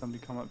 like this. let's-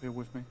 Somebody come up here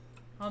with me.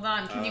 Hold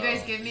on, can you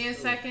guys give me a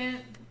so-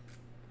 second?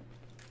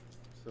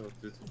 So,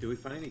 do we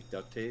find any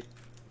duct tape?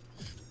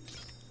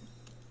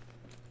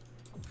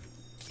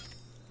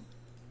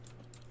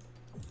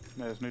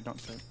 No, there's no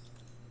duct tape.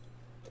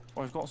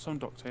 Oh, I've got some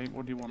duct tape.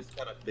 What do you want? Just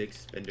got a big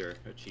spender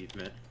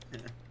achievement.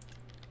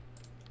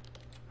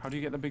 How do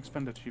you get the big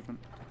spend achievement?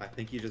 I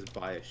think you just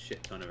buy a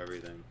shit ton of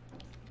everything.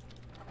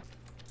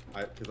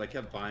 Because I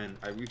kept buying,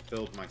 I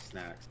refilled my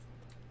snacks.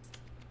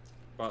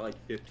 Bought like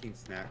 15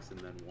 snacks and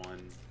then one.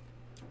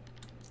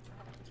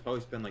 It's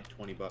probably spent like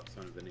 20 bucks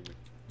on a vending machine.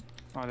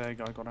 Oh, there you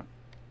go. I got it.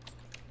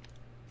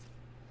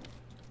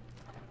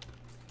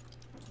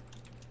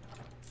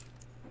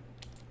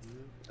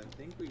 I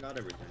think we got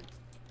everything.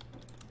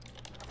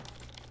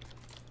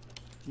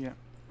 Yeah.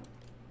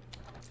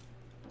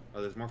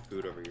 Oh, there's more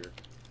food over here.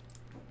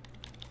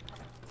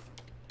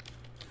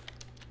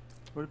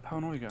 Where did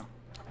Paranoia go?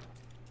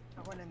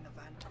 I went in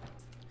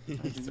the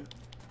vent.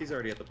 He's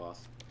already at the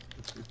boss.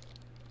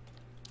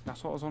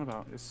 That's what I was on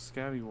about. It's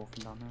scary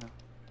walking down there.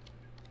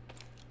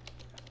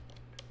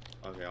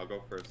 Okay, I'll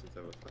go first since I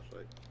have a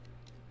flashlight.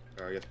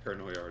 Or I guess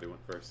Paranoia already went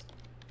first.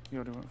 You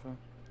already went first.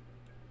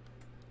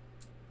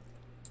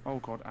 Oh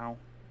god, ow.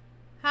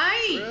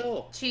 Hi,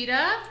 Drill.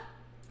 Cheetah.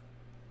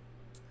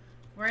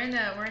 We're in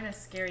a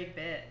scary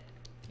bit.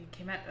 You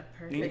came at the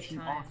perfect Ancient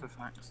time.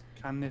 artifacts.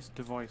 Can this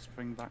device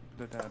bring back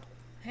the dead?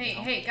 Hey,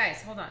 No. hey,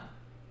 guys, hold on.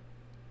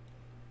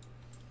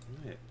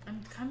 Right.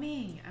 I'm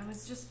coming. I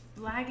was just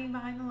lagging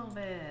behind a little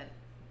bit.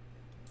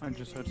 I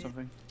just heard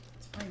something.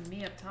 It's probably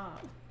me up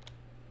top.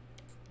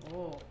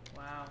 Oh,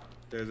 wow.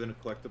 There's a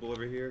collectible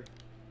over here.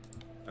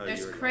 Oh, There's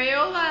you already-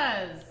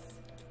 Crayolas.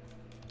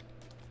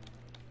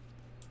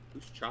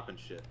 Who's chopping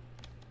shit?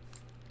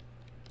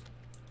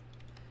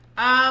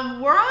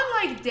 We're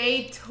on like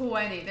day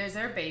 20. There's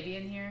our baby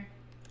in here.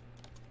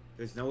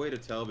 There's no way to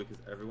tell because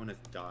everyone has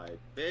died.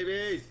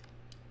 Babies!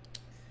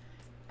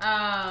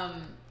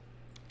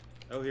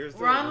 Oh, here's the...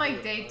 We're on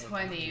like day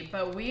 20,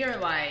 but we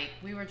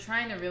were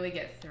trying to really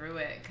get through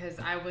it because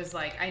I was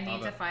like, I need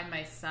to but- find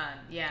my son.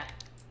 Yeah.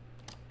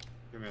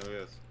 Come here, look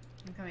at this.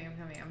 I'm coming.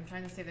 I'm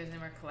trying to see if there's any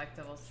more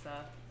collectible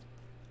stuff.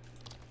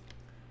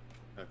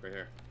 Look, right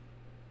here.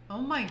 Oh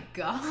my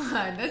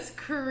god, that's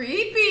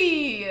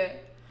creepy.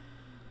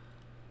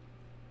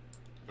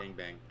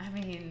 Gangbang. I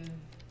mean,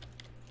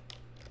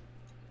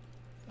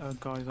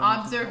 Guys,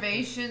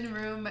 observation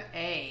room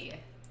A.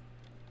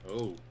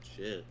 Oh,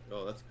 shit.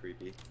 Oh, that's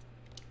creepy.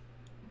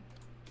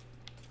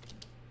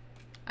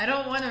 I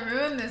don't want to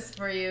ruin this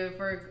for you if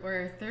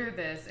we're through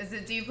this.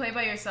 Do you play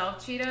by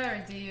yourself, Cheetah,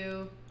 or do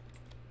you...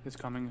 It's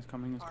coming, it's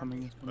coming, it's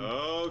coming, it's coming.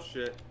 Oh,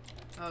 shit.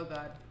 Oh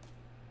god.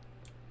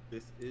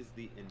 This is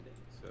the ending,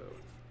 so...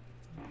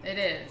 It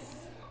is.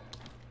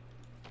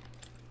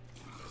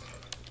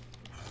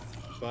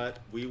 But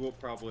we will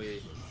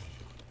probably...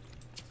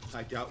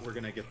 I doubt we're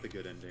gonna get the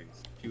good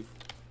endings. Phew.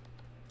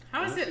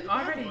 How is Unless it it's a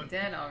bad already one.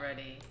 dead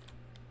already?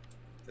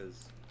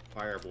 Because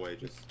Fireboy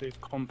just... These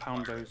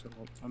compoundos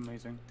are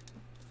amazing.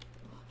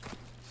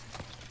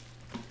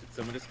 Did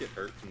someone just get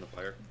hurt from the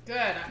fire?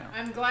 Good.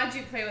 I'm glad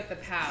you play with the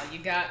pal. You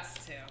got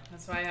to.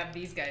 That's why I have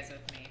these guys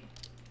with me.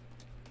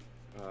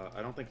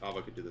 I don't think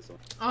Ava could do this one.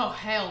 Oh,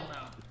 hell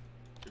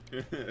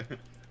no.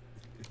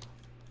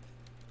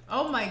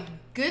 Oh my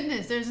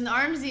goodness, there's an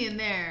Armsy in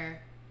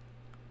there.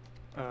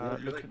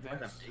 Look at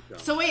this.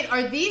 So wait,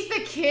 are these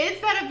the kids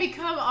that have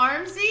become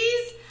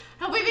Armsies?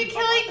 Have we been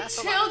killing that's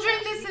a lot children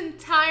of this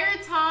entire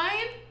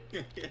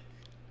time?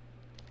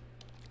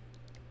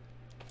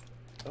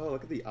 Oh,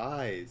 look at the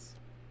eyes.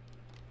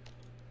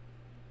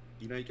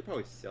 You know, you could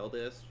probably sell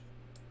this.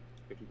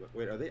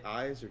 Wait, are they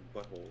eyes or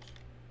buttholes?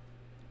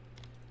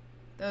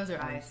 Those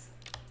are eyes.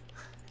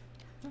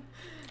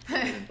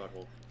 Forbidden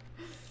butthole.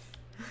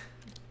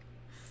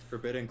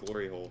 Forbidden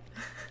glory hole.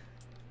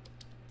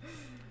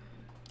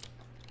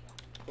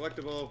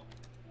 Collectible.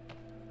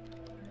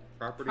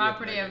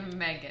 Property of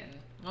Megan.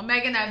 Well,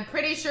 Megan, I'm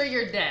pretty sure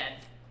you're dead.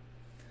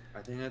 I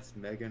think that's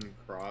Megan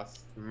Cross.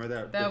 Remember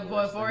that The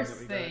divorce that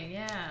we got? thing,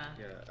 yeah.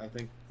 Yeah, I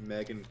think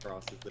Megan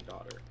Cross is the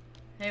daughter.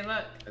 Hey,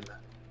 look. And that,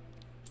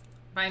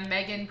 By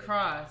Megan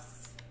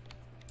Cross.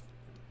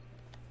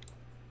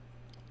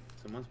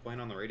 someone's playing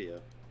on the radio.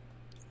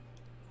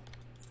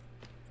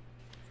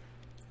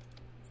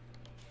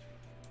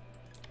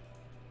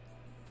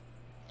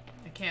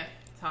 I can't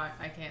talk.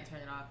 I can't turn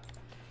it off.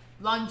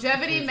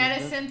 Longevity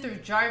medicine through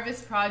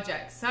Jarvis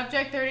Project.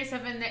 Subject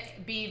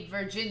 37B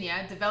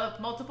Virginia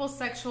developed multiple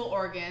sexual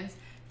organs,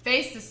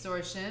 face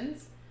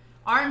distortions,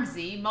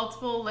 Armsy,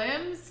 multiple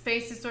limbs,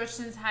 face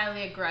distortions,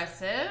 highly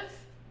aggressive.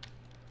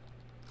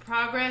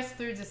 Progress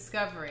through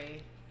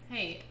discovery.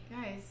 Hey,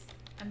 guys,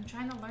 I'm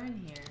trying to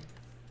learn here.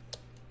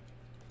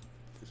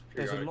 Just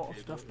There's a periodic lot of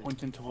table. stuff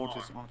pointing towards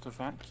this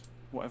artifact,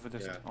 whatever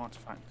this Yeah.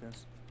 artifact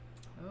is.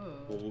 Oh.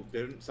 Well,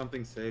 didn't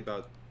something say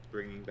about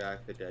bringing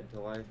back the dead to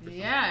life? or something?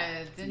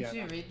 Yeah, didn't Yeah.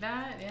 you read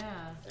that?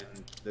 Yeah.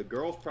 And the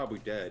girl's probably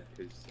dead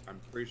because I'm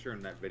pretty sure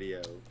in that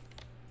video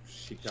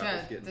she She was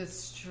got getting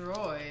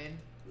destroyed.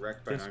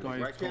 wrecked by This an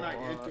guy's Why can't I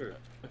got enter?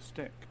 a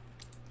stick.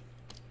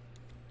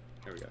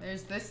 There we go.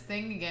 There's this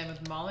thing again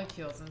with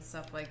molecules and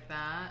stuff like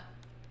that.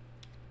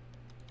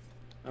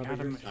 Oh, We but had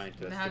you're him- a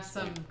scientist. I'm gonna have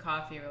explain. some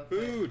coffee real quick.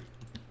 Food!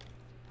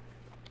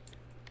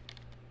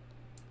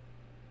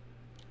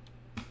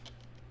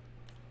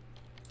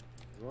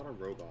 There's a lot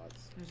of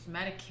robots. There's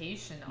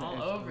medication Yeah, all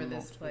it's over lots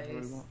this of place.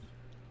 robots.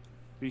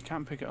 But you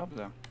can't pick it up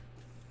though.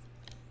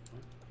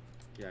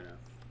 Yeah, I know.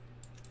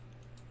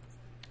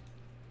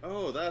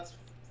 Oh, that's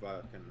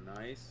fucking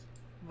nice.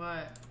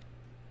 What?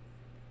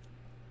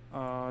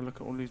 Look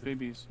at all these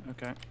babies.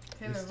 Okay.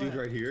 Taylor, This dude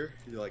what? right here,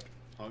 he like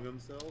hung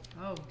himself.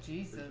 Oh,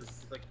 He's Jesus.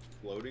 just like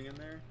floating in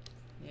there.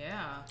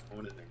 Yeah. I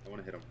want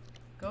to hit him.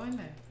 Go in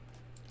there.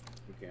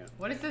 We can't.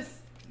 What is this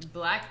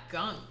black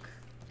gunk?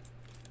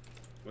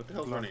 What the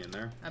hell's running in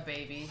there? A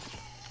baby.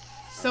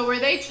 So were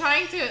they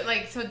trying to,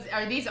 like, so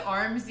are these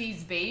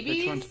Armsies They're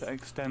trying babies? to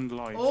extend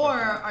life. Or I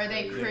think. are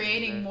they Yeah,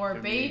 creating they're- more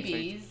they're mutating.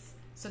 babies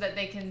so that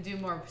they can do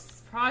more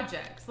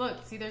projects?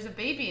 Look, see, there's a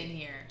baby in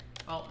here.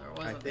 Oh, there was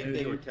I a think baby.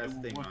 they were They're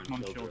testing working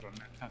on children.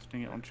 They're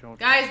testing it on children.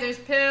 Guys, there's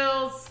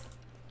pills.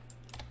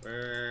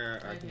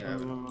 Where I Right can here.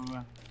 have it.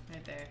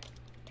 Right there.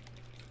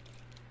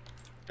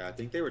 Yeah, I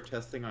think they were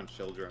testing on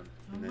children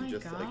Oh and then my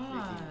just like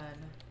god.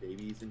 making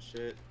babies and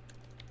shit.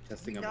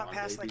 Testing We them not on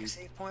past like a babies.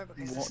 save point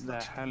because What this the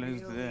looks hell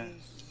is really,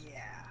 this?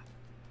 Yeah.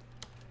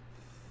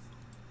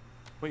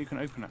 Wait, you can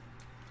open it.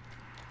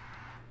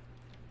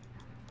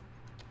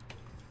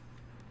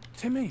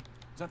 Timmy! Is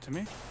that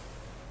Timmy?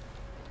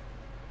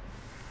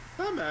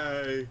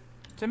 Timmy!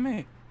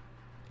 Timmy!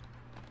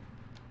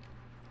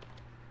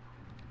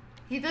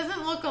 He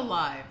doesn't look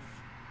alive.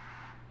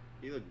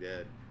 He looked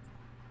dead.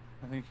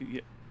 I think,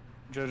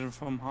 judging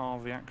from our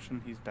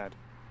reaction, he's dead.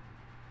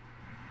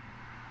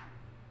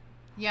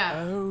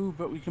 Yeah. Oh,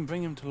 but we can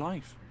bring him to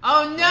life.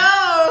 Oh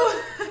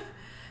no!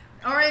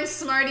 Orange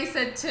Smarty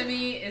said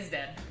Timmy is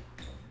dead.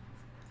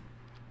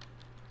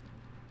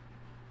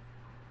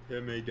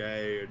 Timmy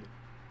died.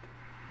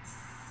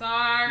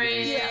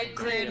 Sorry, Yeah,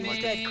 great.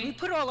 He's dead. Can we Timmy.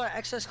 put all our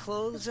excess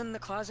clothes in the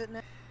closet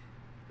now?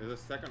 There's a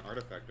second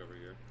artifact over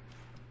here.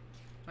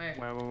 Where?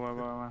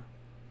 Where?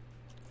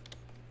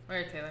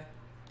 Where, Taylor?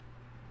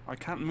 I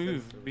can't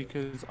move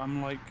because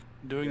I'm like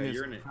doing Yeah, this.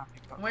 you're in it. crappy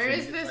cutscene. Where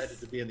is He decided this?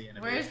 to be in the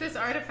animation. Where's this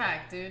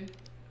artifact, dude?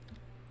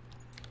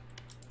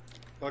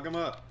 Plug him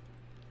up.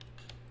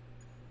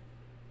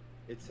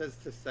 It says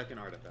the second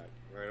artifact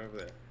right over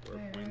there. We're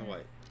Where, pointing the where?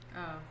 white.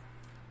 Oh.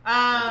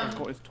 I've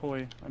got his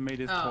toy. I made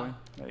his Oh. toy.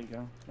 There you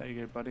go. There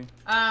you go, buddy.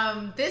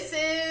 This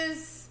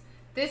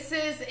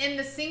is in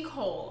the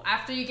sinkhole.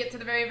 After you get to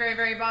the very, very,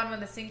 very bottom of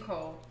the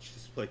sinkhole.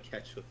 Just play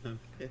catch with him.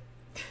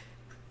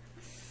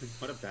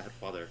 What a bad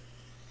father.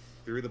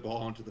 Threw the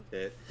ball into the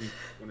pit.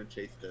 When it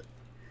chased it.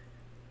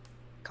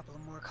 A couple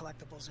of more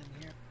collectibles in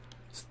here.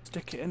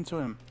 Stick it into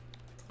him.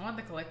 I want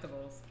the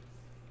collectibles.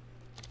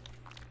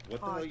 What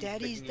the Oh, hell are you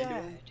Daddy's sticking into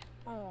dead. him?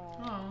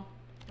 Oh,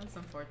 that's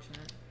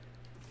unfortunate.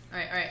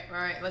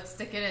 Alright, let's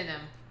stick it in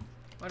him.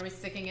 What are we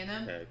sticking in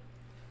him? Okay.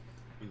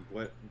 I mean,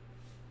 what?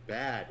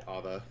 Bad,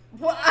 Ava.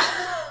 What?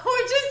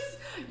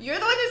 You're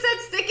the one who said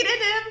stick it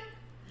in him!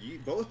 You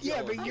both. Yeah,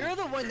 yelled. but you're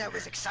the one that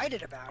was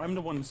excited about it. I'm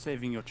the one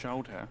saving your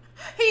child here.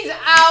 He's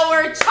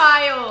our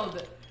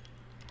child!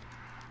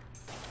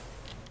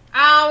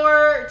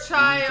 Our You need to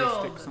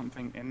child! stick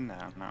something in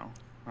there now,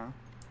 huh?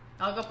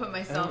 I'll go put Oh,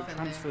 myself it in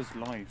there. transfers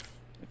life.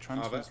 It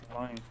transfers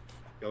life.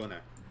 Go in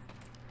there.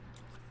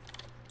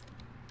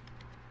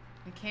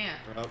 I can't.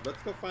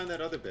 Let's go find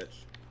that other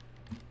bitch.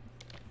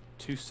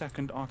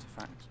 2-second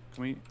artifact.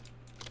 Can we?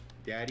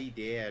 Daddy,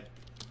 Dad.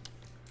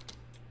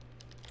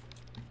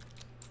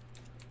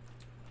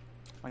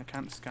 I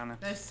can't scan it.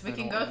 We I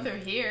can don't go want through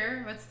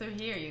here. What's through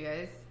here, you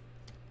guys?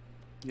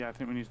 Yeah, I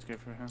think we need to go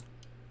through here.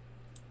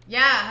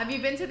 Yeah, have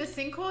you been to the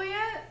sinkhole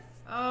yet?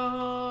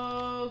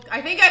 Oh,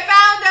 I think I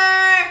found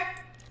her!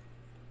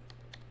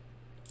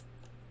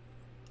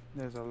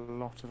 There's a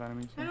lot of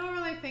enemies I here. don't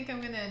really think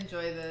I'm gonna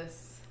enjoy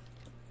this.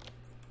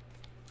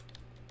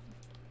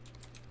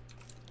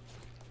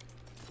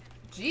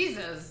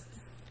 Jesus.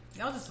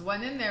 Y'all just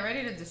went in there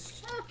ready to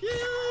destroy. Fuck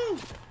you!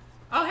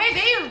 Oh, hey,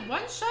 they are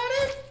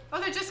one-shotted?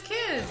 Oh, they're just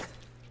kids.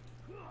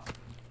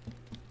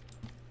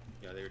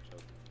 Yeah, they were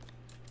children.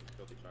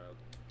 Filthy child.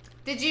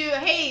 Did you,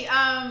 hey,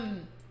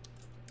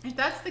 if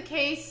that's the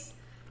case,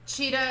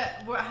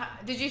 Cheetah,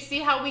 did you see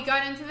how we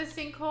got into the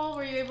sinkhole?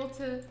 Were you able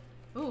to?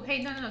 Ooh,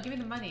 hey, no, give me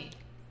the money.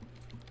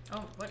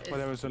 Oh, what is? Well,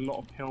 there was a lot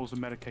of pills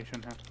and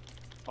medication here.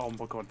 Oh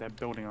my god, they're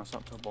building us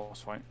up to a boss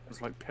fight.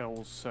 It's like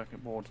pills,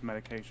 circuit boards,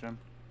 medication.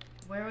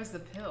 Where was the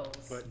pills?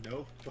 But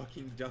no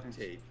fucking duct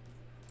tape.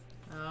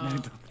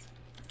 Oh.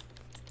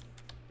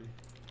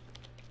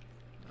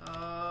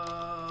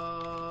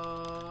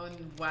 Oh,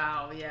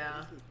 wow,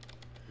 yeah.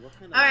 What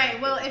kind of All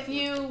right, well, if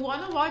you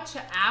want to watch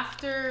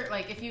after,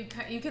 like, if you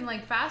can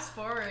like fast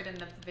forward in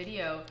the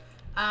video,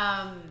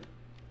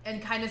 and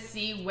kind of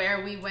see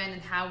where we went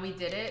and how we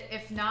did it.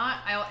 If not,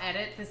 I'll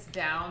edit this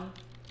down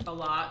a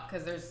lot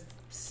because there's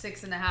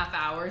 6.5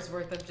 hours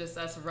worth of just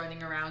us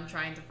running around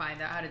trying to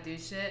find out how to do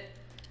shit.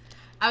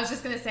 I was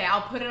just gonna say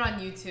I'll put it on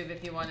YouTube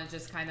if you want to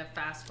just kind of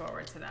fast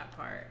forward to that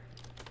part.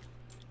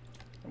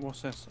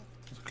 What's this?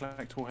 There's a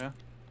collector here.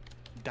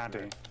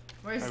 Daddy.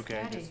 Where's Okay,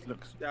 Daddy? this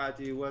looks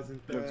Daddy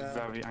wasn't there.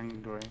 very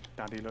angry.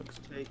 Daddy looks.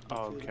 Take me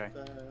Oh, to the okay.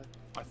 fair.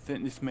 I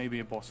think this may be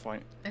a boss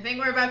fight. I think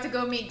we're about to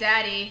go meet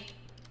Daddy.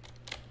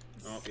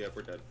 Oh, yeah,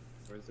 we're dead.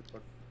 Where's the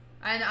fuck?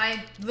 And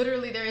I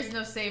literally, there is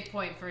no save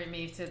point for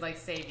me to like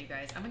save you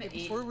guys. I'm gonna eat.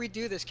 Before we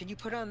do this, can you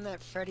put on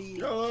that Freddy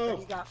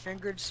Got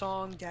Fingered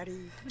song,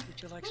 Daddy?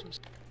 Would you like some?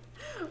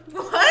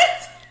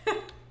 What?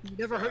 You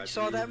never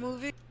saw that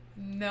movie?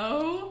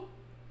 No.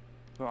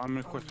 So I'm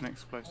gonna equip an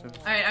explosive.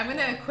 All right, I'm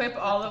gonna equip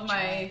all of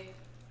my.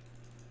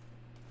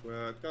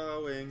 We're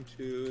going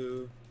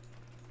to.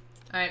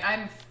 All right,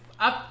 I'm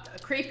up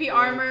creepy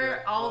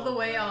armor all the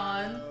way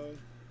on.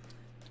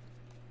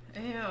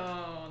 Ew,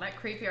 that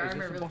creepy armor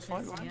this a really boss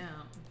fight, pisses me Ryan?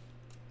 out.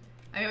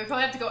 I mean, we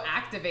probably have to go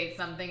activate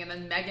something, and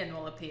then Megan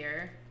will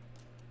appear.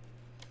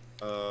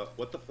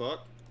 What the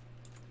fuck?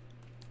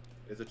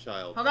 Is a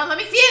child. Hold on, let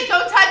me see it.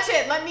 Don't touch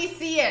it. Let me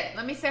see it.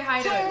 Let me say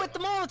hi to Throw it. with the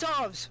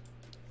Molotovs!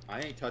 I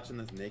ain't touching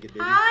this naked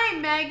baby. Hi,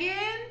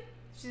 Megan.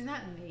 She's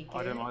not naked.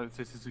 I don't like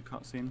this. This is a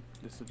cutscene.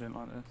 I don't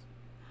like this.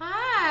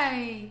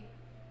 Hi.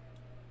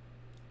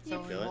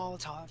 Throwing feel it?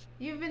 Molotov.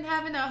 You've been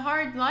having a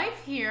hard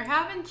life here,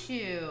 haven't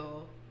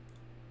you?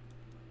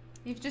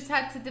 You've just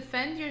had to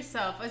defend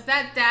yourself. Is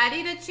that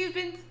Daddy that you've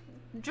been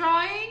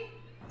drawing?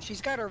 She's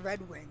got a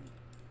red wing.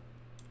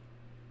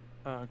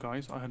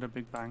 Guys, I heard a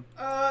big bang.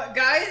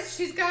 Guys,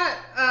 she's got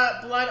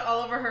blood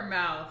all over her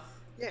mouth.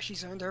 Yeah,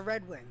 she's earned her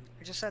red wing.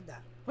 I just said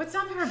that. What's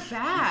on her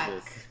back?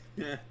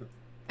 Jesus.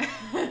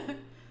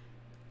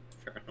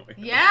 Paranoia.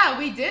 Yeah,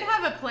 we did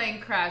have a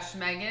plane crash,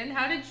 Megan.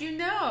 How did you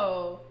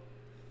know?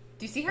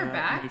 Do you see her No,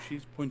 back?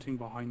 she's pointing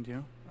behind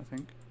you, I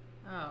think.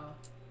 Oh.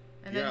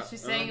 And then Yeah, she's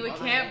saying we I don't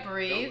can't know.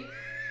 breathe.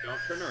 Don't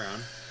turn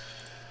around.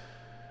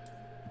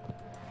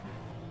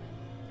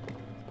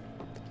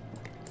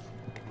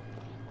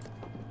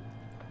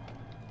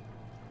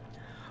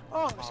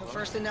 Oh, so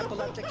first an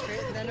epileptic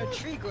fit, and then a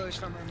tree grows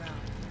from her mouth.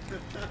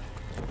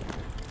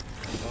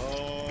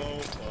 Oh,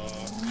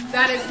 fuck.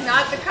 That is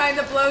not the kind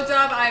of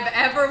blowjob I've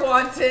ever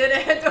wanted.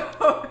 And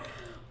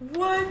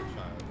what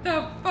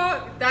the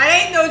fuck?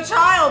 That ain't no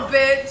child,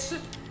 bitch.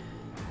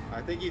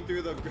 I think you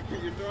threw the.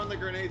 You're throwing the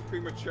grenades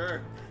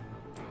premature.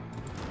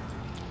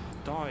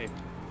 Die.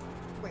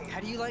 Wait, how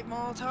do you like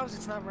Molotovs?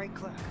 It's not right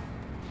click.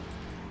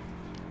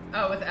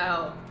 Oh, with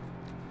L.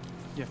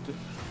 You have to.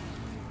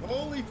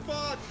 Holy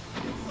fuck!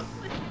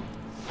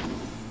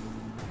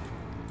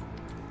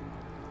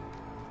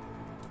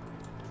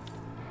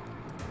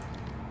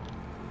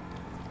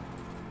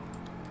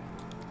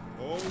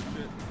 Oh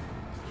shit.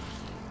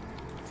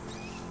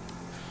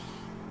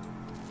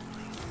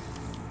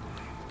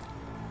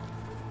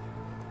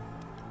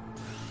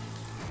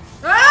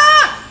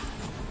 Ah!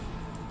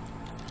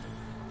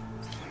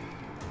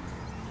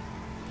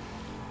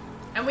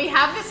 And we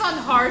have this on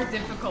hard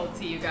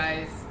difficulty, you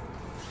guys.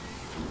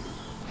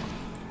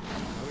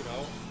 No, we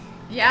don't.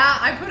 Yeah,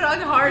 I put it on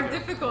hard So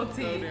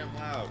difficulty. damn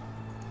loud.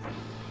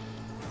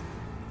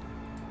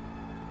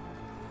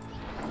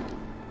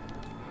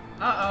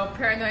 Uh-oh,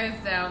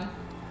 paranoia's down.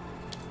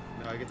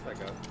 No, I get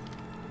back up.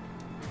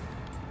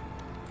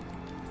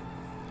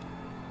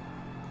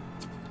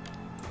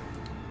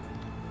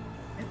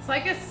 It's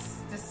like a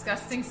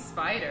disgusting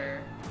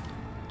spider.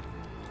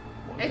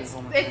 What is It's it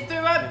on it threw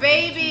up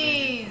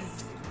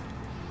babies.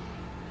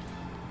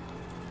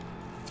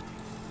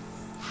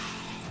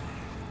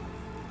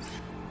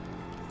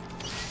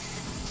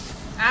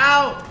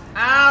 Ow!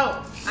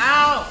 Ow!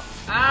 Ow!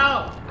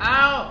 Ow!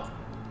 Ow!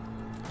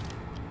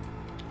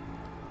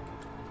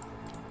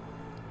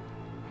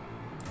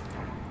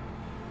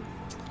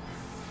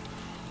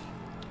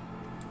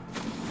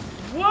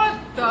 What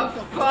the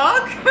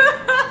fuck?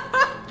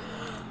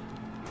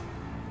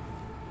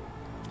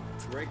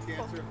 Great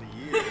cancer of the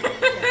year.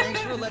 Yeah,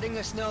 thanks for letting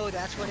us know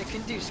that's what it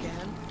can do,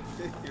 Scan.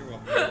 You're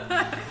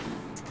welcome.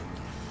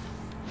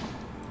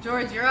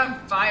 George, you're on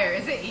fire.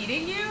 Is it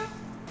eating you?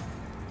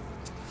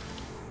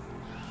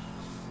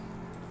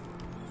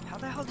 How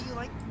the hell do you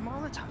like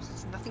Molotovs?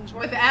 It's nothing's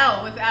With working.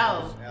 L, with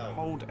L. Hell.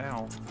 Hold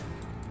L.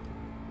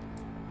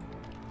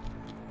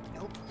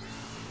 Nope.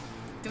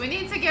 Do we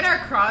need to get our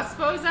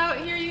crossbows out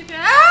here, you think?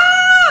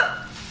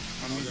 Ah!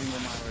 I'm using the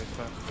arrows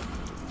first.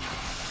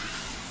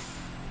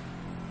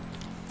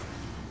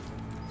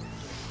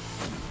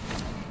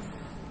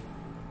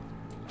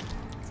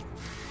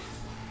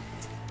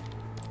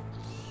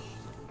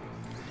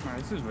 Alright,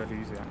 this is really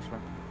easy actually.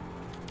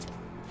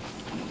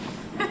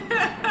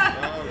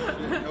 Oh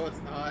shit, no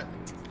it's not.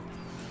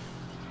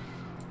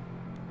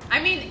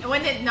 I mean,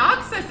 when it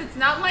knocks us, it's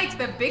not like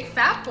the big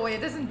fat boy.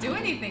 It doesn't do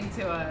anything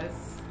to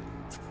us.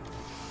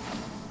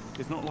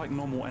 It's not like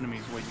normal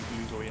enemies where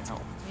you lose all your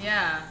health.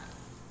 Yeah.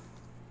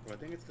 Well, I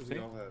think it's because See?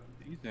 we all have...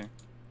 Easy.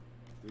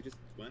 We just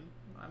win?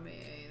 I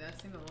mean, that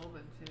seemed a little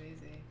bit too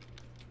easy.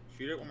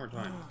 Shoot it one more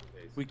time. just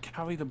in case. We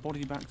carry the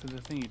body back to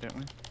the thingy, don't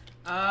we?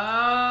 Oh,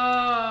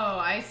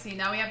 I see.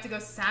 Now we have to go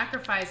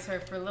sacrifice her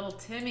for little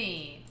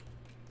Timmy.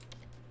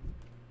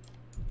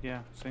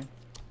 Yeah, see?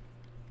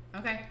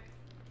 Okay.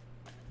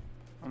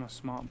 I'm a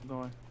smart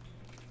guy.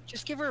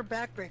 Just give her a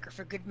backbreaker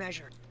for good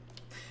measure.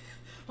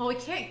 Well, we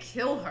can't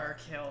kill her.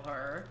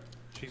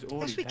 She's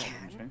already we dead,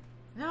 can. isn't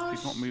she? No,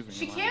 She's not moving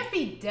She around. can't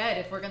be dead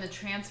if we're gonna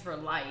transfer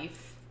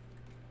life.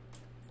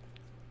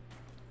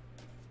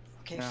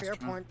 Okay, Yeah, that's fair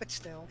true. point, but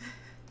still.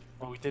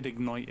 Well, we did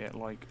ignite it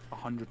like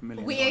 100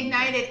 million We times.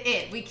 ignited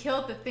it. We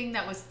killed the thing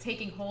that was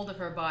taking hold of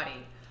her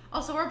body.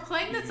 Also, we're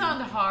playing this on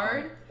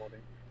hard.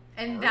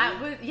 And that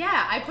was,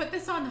 yeah, I put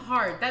this on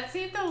hard. That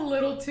seemed a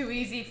little too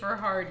easy for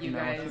hard, you No,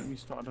 I guys. think we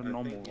started I a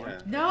normal, think, right?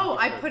 yeah. No,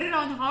 I put it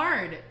on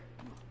hard.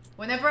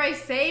 Whenever I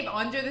save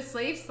under the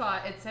slave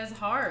slot, it says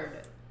hard.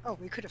 Oh,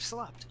 we could have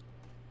slept.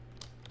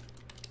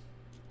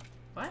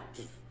 What?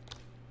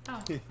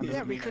 Oh.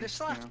 Yeah, we could have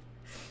slept.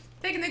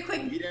 Taking a We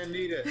quick didn't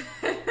need it.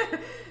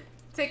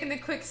 taking a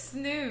quick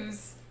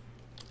snooze.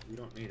 We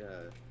don't need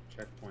a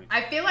checkpoint.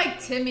 I feel like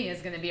Timmy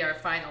is gonna be our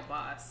final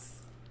boss.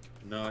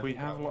 No, I We think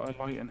have I'll- a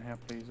light in here,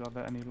 please. Are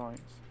there any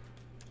lights?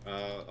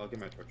 I'll get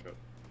my torch up.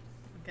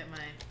 Look at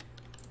my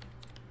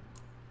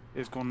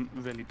It's gone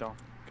really dark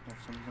for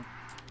some reason.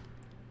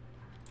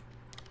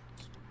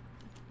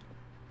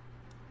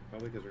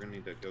 Probably because we're gonna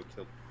need to go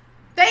kill.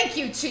 Thank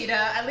you, Cheetah.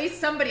 At least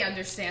somebody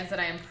understands that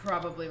I am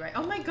probably right.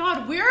 Oh my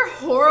god, we're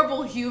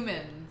horrible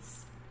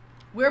humans.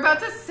 We're about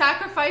to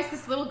sacrifice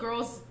this little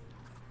girl's.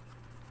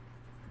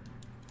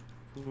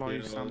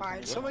 Live Yeah. sample. Alright,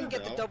 What someone the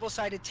get the hell?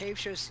 double-sided tape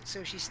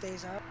so she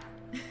stays up.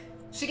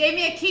 She gave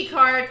me a key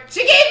card.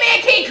 She gave me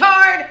a key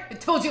card! I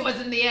told you it was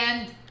in the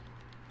end.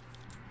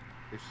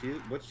 Is she?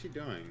 What's she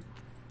doing?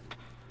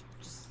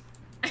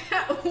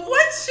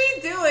 What's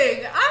she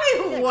doing?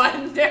 I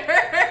wonder.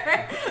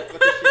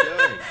 What is she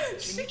doing?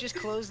 Can you just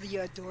close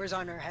the doors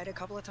on her head a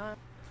couple of times?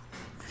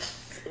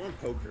 Someone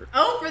poke her.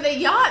 Oh, for the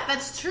yacht.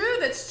 That's true.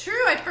 That's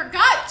true. I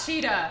forgot,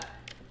 Cheetah.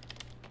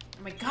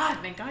 Oh my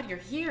god, you're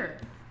here.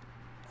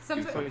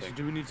 Some So,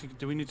 do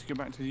we need to go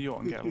back to the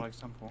yacht and get a live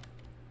sample?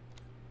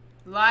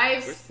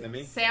 live Where's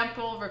Timmy?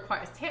 sample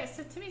requires.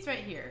 So Timmy's right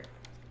here.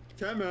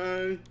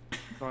 Timmy.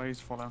 Guys,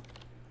 follow.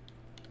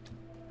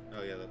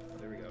 Oh yeah,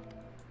 there we go.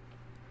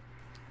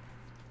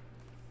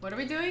 What are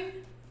we doing?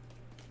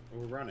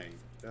 We're running.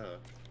 Duh.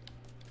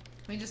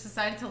 We just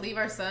decided to leave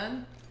our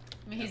son.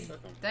 I mean, Yeah, he's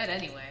fuck him. dead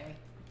anyway.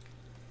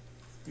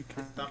 We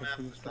can't Dumbass go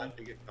through this door, decided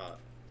to get caught.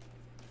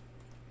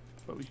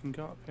 but we can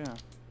go up here.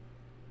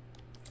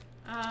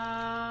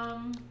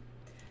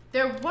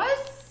 There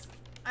was,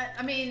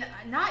 I mean,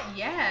 not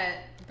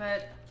yet,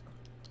 but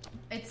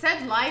it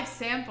said live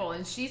sample,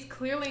 and she's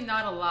clearly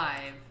not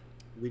alive.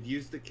 We've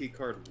used the key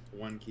card.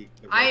 One key.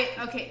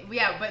 Okay,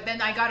 yeah, but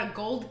then I got a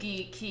gold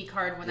key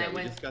card when Yeah, I we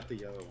went just got the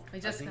yellow one. We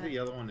I just think got- the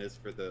yellow one is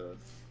for the.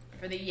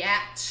 for the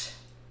yacht.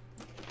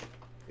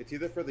 It's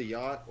either for the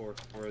yacht or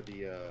for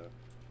the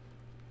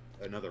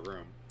another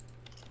room.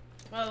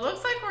 Well, it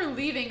looks like we're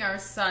leaving our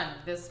son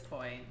at this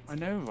point. I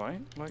know, right?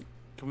 Like,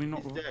 can we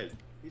not? He's dead.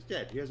 He's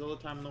dead. He has all the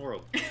time in the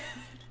world.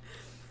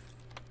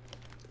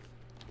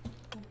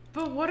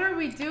 But what are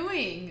we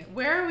doing?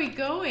 Where are we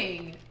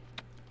going?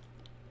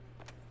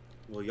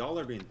 Well, y'all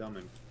are being dumb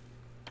and...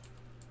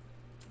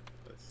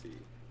 Let's see.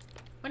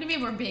 What do you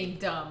mean we're being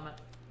dumb?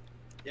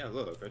 Yeah,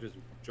 look, I just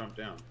jumped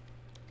down.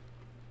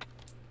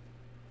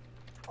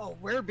 Oh,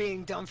 we're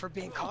being dumb for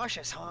being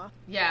cautious, huh?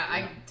 Yeah,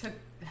 I took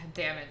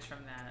damage from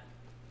that.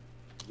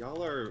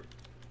 Y'all are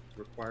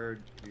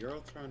required... You're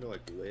all trying to,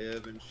 like,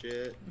 live and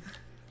shit.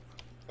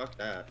 Fuck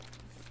that.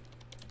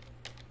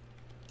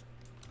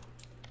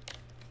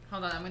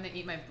 Hold on, I'm gonna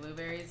eat my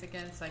blueberries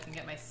again so I can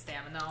get my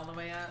stamina all the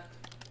way up.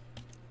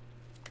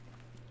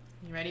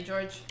 You ready,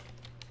 George?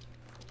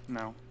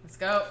 No. Let's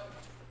go.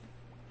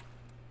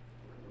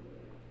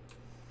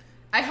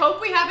 I hope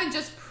we haven't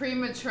just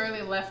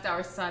prematurely left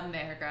our son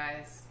there,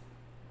 guys.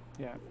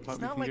 Yeah. It's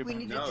not like we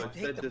needed No, to it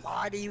take said the this-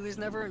 body. He was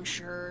never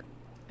insured.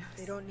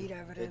 They don't need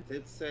evidence. It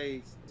did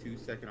say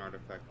 2-second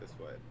artifact this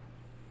way.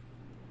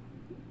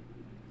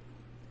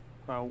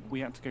 Well, we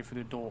had to go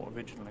through the door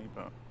originally,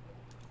 but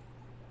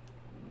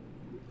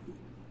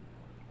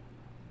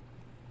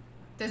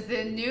Does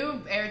the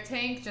new air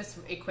tank just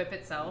equip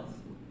itself?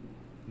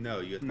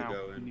 No, you have to No,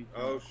 go you in. need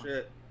to Oh go.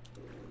 shit.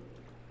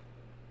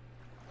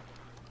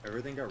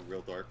 Everything got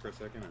real dark for a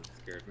second and it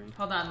scared me.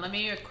 Hold on, let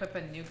me equip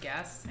a new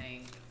gas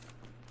tank.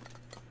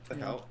 What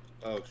the hell?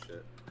 Oh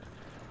shit.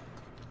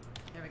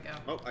 There we go.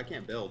 Oh, I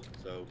can't build,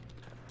 so...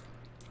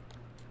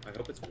 I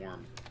hope it's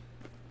warm.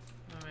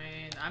 I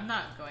mean, I'm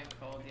not going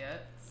cold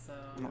yet, so...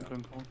 I'm not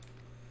going cold.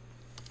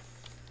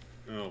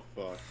 Oh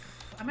fuck.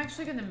 I'm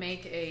actually gonna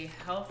make a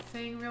health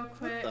thing real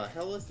quick. What the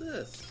hell is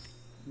this?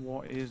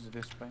 What is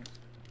this place?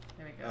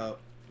 There we go.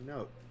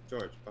 No,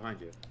 George, behind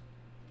you.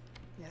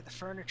 Yeah, the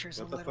furniture's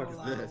What a the fuck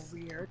little is this?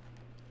 weird.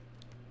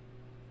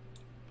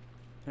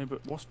 No,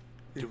 but what's...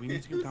 Do we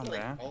need to go It's down like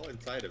there? all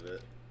inside of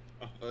it.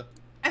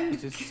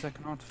 Is this the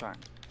second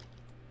artifact?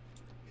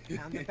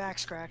 Found the back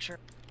scratcher.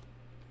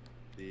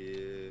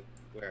 The...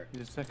 Where?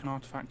 Is the second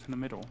artifact in the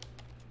middle?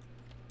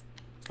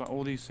 It's like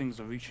all these things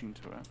are reaching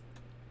to it.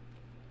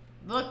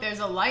 Look, there's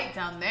a light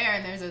down there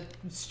and there's a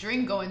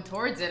string going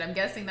towards it. I'm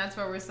guessing that's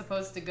where we're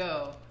supposed to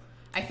go.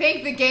 I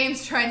think the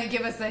game's trying to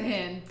give us a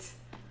hint.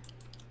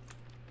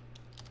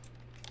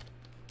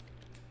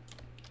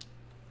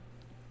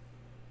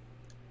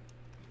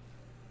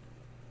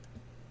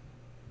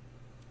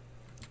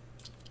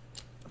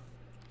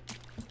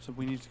 So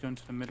we need to go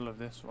into the middle of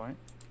this, right?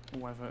 Or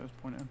wherever it was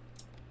pointing.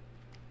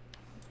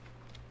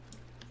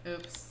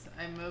 Oops,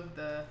 I moved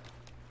the...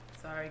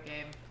 Sorry,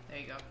 game. There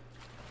you go.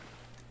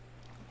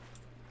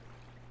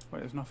 Wait,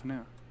 there's nothing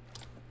here.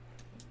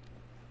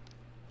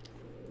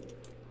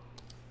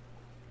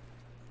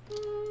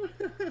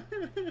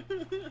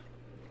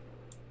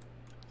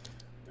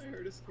 I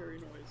heard a scary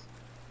noise.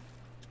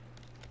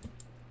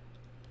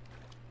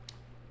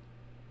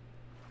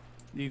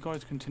 You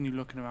guys continue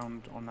looking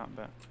around on that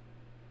bit.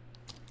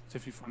 See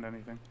if you find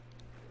anything.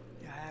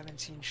 Yeah, I haven't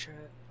seen shit.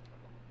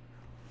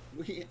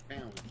 We ain't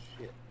found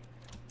shit.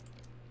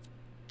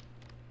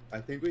 I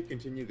think we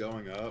continue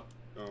going up,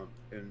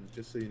 and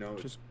just so you know,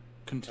 Just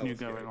continue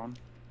scary. going on.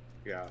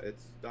 yeah,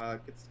 it's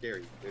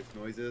scary. There's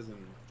noises and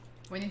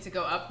We need to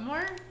go up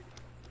more?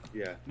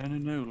 yeah.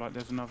 No, like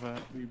there's another...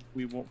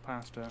 We walked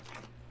past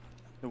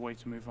the way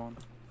to move on,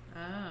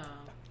 Oh.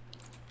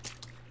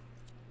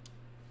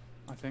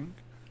 I think.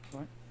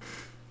 Right?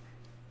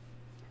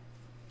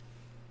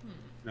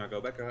 Now go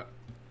back up.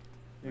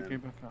 Yeah, Yeah. go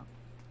back up.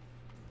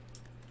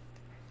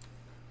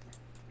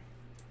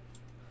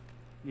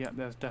 Yeah,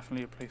 there's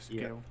definitely a place to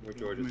Yeah, go. where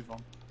George is. Move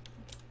on.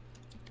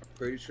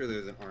 Pretty sure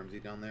there's an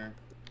Armsy down there.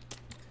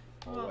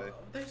 All the Well, way.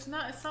 there's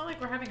not... It's not like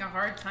we're having a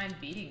hard time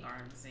beating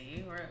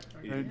Armsy. We're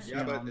Yeah, good. it's-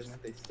 Yeah, but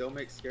Armsy. they still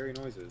make scary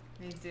noises.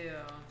 They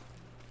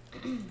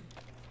do.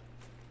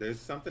 There's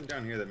something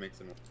down here that makes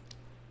them.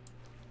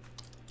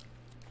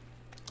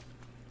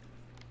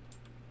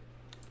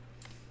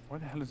 Why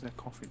the hell is there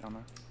coffee down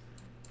there?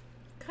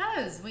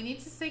 Cause we need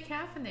to stay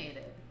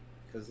caffeinated.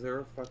 Because there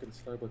are fucking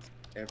Starbucks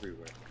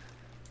everywhere.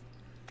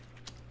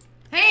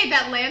 Hey,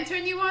 that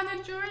lantern you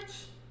wanted,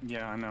 George?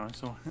 Yeah, I know, I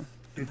saw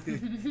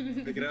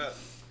it. Pick it up.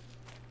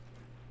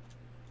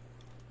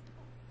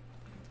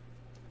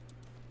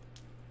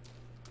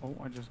 Oh,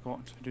 I just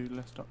got to-do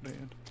list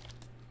updated.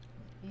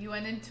 You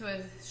went into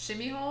a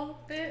shimmy hole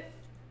bit?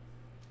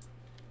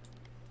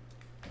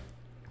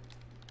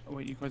 Oh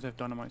wait, you guys have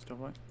dynamite still,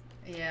 right?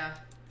 Yeah,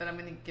 but I'm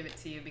gonna give it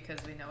to you because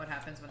we know what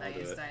happens when I'll I do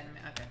use it.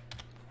 dynamite. Okay.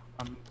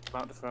 I'm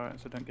about to throw it,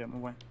 so don't get in my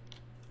way.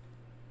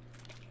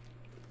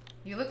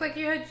 You look like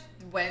you had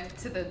went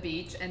to the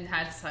beach and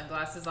had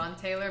sunglasses on,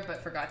 Taylor,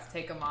 but forgot to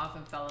take them off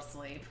and fell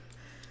asleep.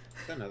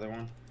 Is that another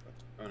one?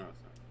 Oh no, it's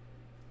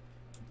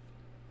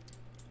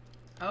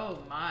not. Oh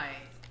my.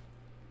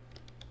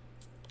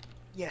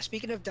 Yeah,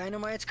 speaking of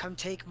dynamites, come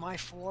take my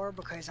 4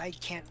 because I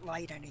can't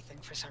light anything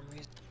for some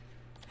reason.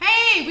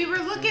 Hey, we were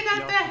looking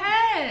at the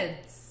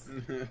heads.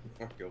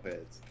 Fuck your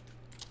heads.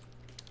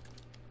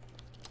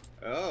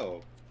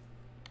 Oh.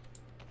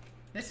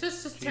 This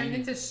was just turned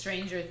into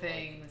Stranger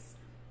Things.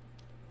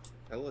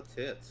 Hella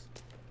tits.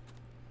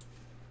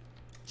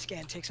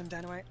 Scan, take some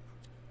dynamite.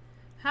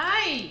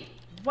 Hi!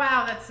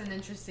 Wow, that's an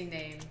interesting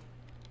name.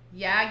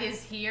 Yag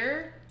is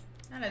here?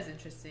 That is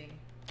interesting.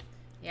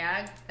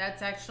 Yag,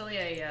 that's actually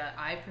a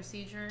eye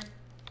procedure.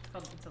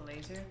 It's a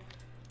laser.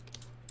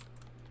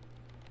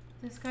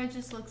 This guy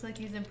just looks like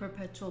he's in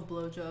perpetual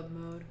blowjob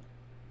mode.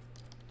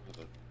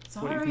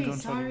 Sorry.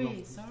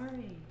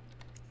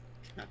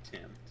 God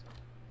damn it.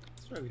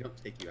 That's why we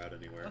don't take you out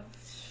anywhere.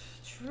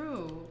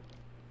 True.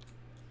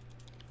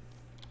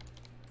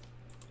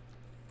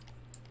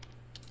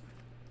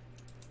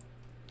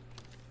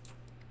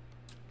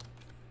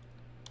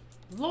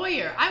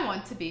 Lawyer. I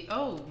want to be.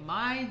 Oh,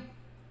 my.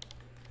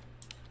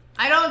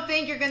 I don't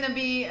think you're going to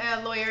be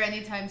a lawyer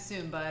anytime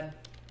soon, bud.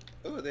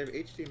 Oh, they have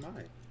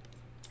HDMI.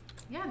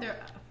 Yeah,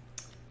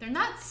 they're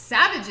not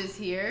savages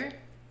here.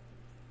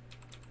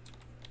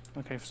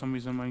 Okay, for some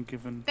reason I'm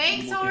given...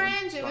 Thanks, more given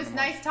Orange. It was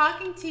dynamite. nice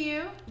talking to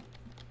you.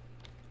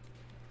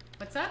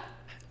 What's up?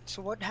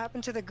 So what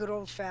happened to the good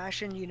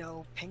old-fashioned, you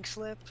know, pink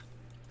slip?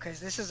 Because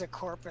this is a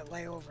corporate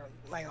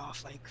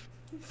layoff, like,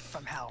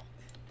 from hell.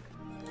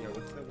 Yeah,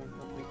 what's that one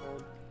company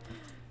called?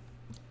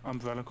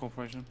 Umbrella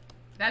Corporation.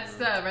 That's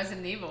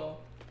Resident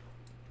Evil.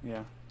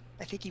 Yeah.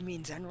 I think you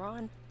mean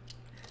Zenron?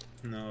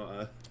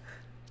 No,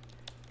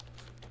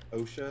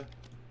 OSHA?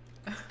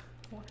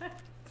 What?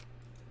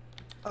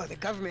 Oh, the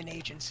government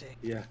agency.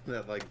 Yeah,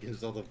 that like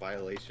gives all the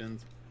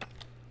violations.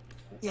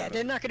 Yeah,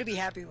 they're not going to be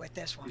happy with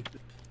this one.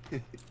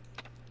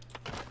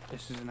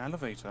 This is an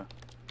elevator.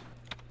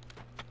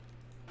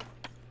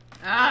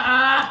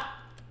 Ah!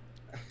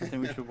 I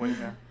think we should wait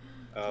there.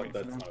 Oh, Wait for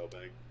that's them. not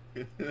opening.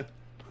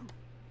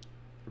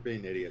 We're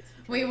being idiots.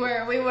 We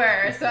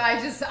were. So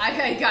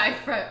I got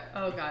for.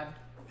 Oh god.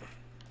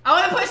 I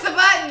want to push the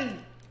button.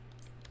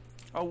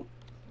 Oh.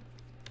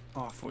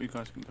 Oh, I thought you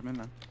guys couldn't come in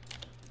then.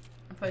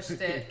 I pushed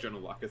it. Trying to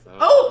lock us out.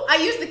 Oh, I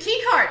used the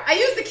key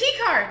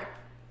card.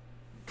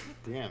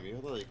 Damn, you're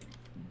like.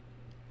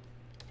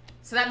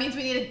 So that means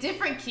we need a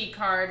different key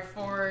card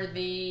for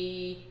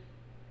the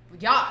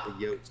yacht.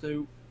 The yoke.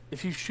 So,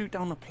 if you shoot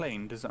down a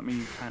plane, does that mean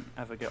you can't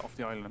ever get off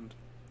the island?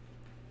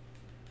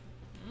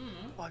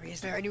 Well, I mean,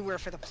 is there anywhere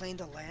for the plane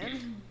to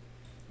land?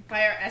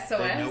 By our SOS.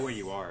 They know where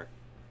you are.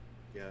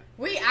 Yeah.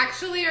 We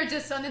actually are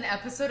just on an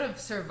episode of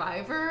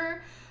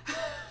Survivor.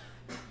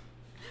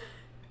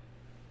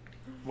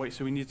 Wait,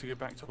 so we need to go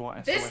back to what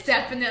SOS? This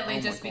definitely Oh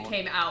my just God.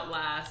 became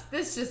Outlast.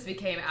 This just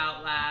became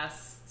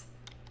Outlast.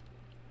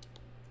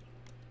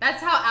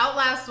 That's how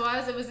Outlast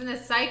was. It was in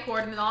a psych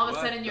ward, and then all of a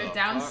What sudden you're the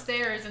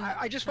downstairs and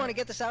I just want to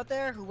get this out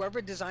there.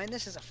 Whoever designed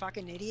this is a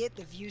fucking idiot.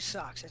 The view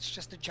sucks. It's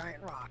just a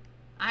giant rock.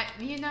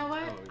 you know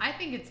what? Oh. I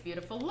think it's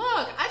beautiful.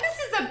 Look, this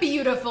is a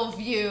beautiful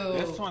view.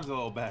 This one's a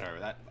little better.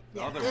 The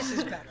Yeah, other this one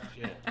is better.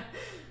 Shit.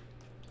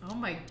 Oh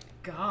my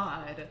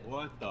god.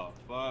 What the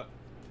fuck?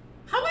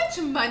 How much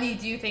money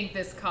do you think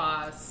this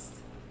cost?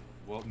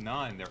 Well,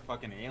 none. They're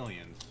fucking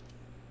aliens.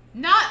 I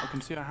Not.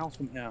 can see a house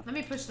from here. Let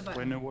me push the button.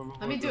 Wait, no, wait,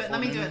 Let me do it. before-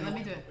 Let me no, do no, it. no, Let me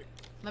no, do it. wait.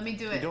 Let me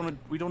do We it. don't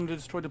want to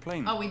destroy the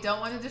plane. Oh, we don't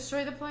want to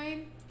destroy the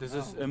plane? There's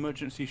this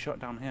emergency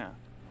shutdown here.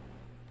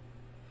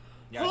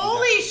 Yeah, do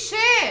Holy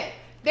shit!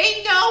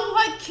 They know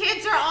what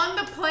kids are on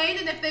the plane,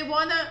 and if they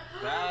wanna.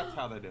 That's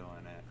how they're doing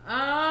it.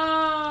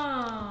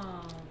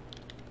 Oh.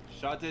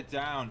 Shut it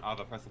down.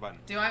 Ava, press the button.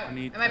 Do I? I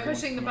need Am I everyone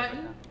pushing to the come over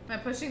button? here. Am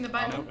I pushing the No,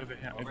 button? over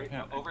here, Over, over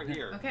here. over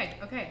here.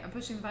 Okay, I'm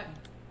pushing the button.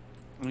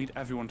 I need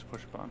everyone to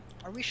push a button.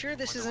 Are we sure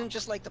this isn't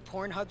just like the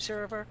Pornhub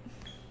server?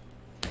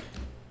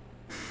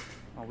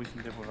 Oh, we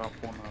can live without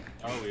Pornhub.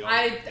 Oh, we all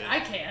I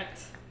can't.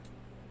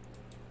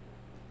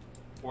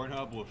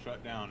 Pornhub will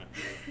shut down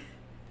if you...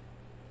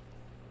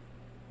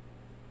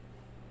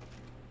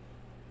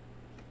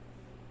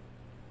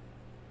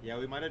 Yeah,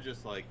 we might have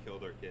just like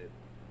killed our kid.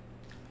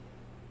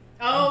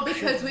 Oh,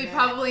 because we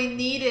probably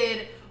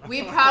needed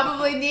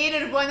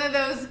one of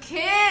those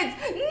kids.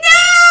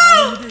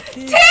 No! the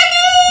kid.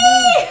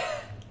 Timmy!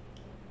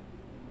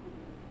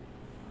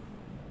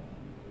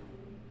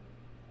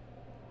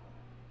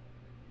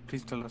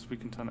 Please tell us we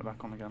can turn it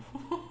back on again.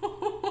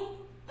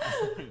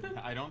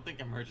 I don't think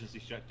emergency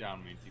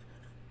shutdown means you...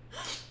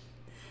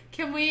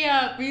 Can we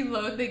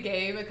reload the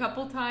game a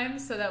couple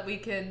times so that we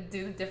can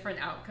do different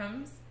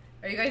outcomes?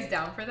 Are you guys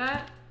down for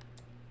that?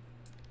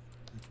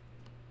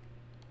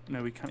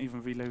 No, we can't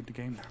even reload the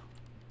game now.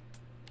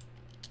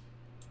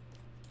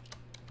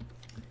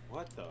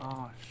 What the?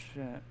 Oh,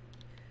 shit.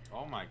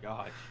 Oh my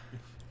gosh.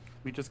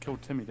 We just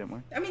killed Timmy, didn't we?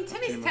 I mean,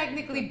 Timmy's Timmy.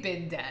 technically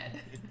been dead.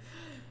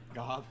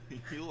 God,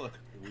 you look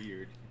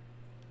weird.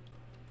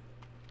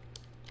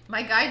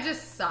 My guy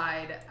just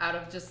sighed out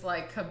of just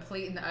like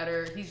complete and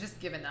utter. He's just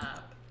given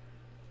up.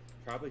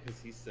 Probably because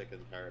he's sick and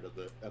tired of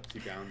the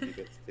upsy downsy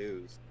bits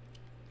twos.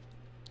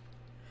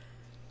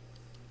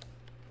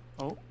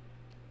 Oh.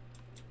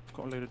 I've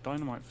got a load of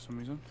dynamite for some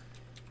reason.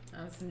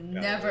 That's Yeah,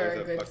 never there's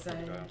a good fuck ton of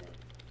sign. dynamite.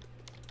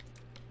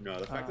 No,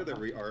 the fact that they're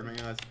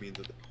rearming us means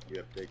that we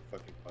have big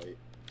fucking fight.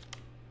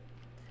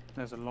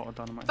 There's a lot of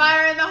dynamite.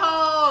 Fire in the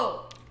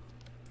hole!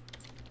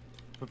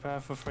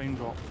 Prepare for frame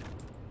drop.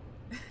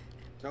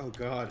 Oh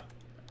god.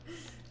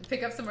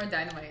 Pick up some more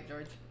dynamite,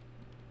 George.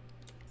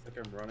 It's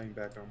like I'm running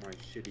back on my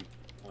shitty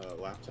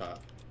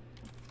laptop.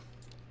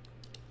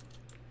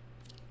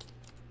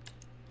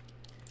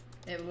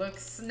 It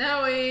looks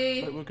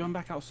snowy. Wait, we're going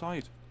back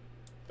outside.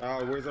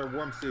 Oh, where's our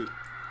warm suit?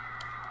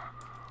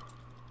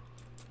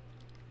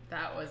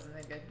 That wasn't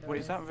a good noise.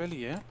 Wait, is that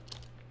really it?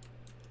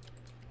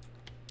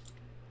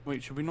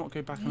 Wait, should we not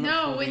go back and look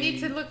No, for we the need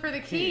to look for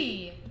the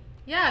key.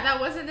 Yeah, that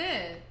wasn't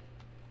it.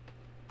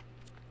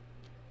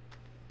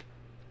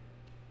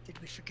 Did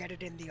we forget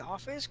it in the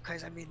office?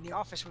 Because I mean, the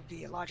office would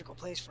be a logical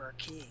place for a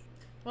key.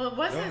 Well, it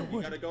wasn't. No,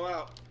 you gotta go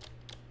out.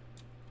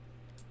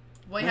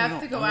 We No, have no,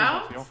 to go I'm gonna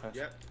out? to the office.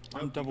 Yep. I'm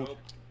Nope, you double. go-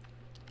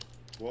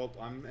 Well,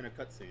 I'm in a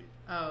cutscene,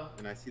 Oh.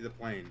 and I see the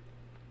plane.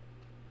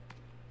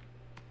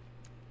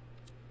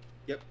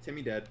 Yep,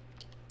 Timmy dead.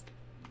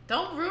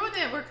 Don't ruin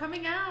it. We're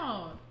coming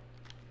out.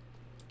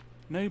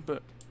 No,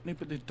 but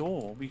the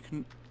door. We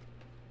can.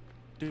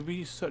 Did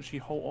we search the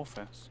whole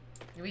office?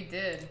 We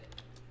did.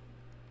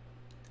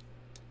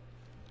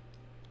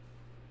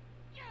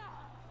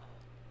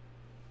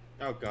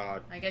 Oh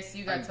god. I guess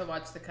you got to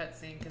watch the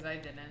cutscene because I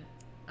didn't.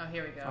 Oh,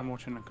 here we go. I'm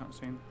watching the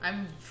cutscene.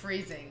 I'm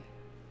freezing.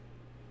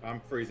 I'm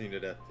freezing to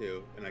death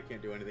too, and I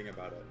can't do anything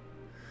about it.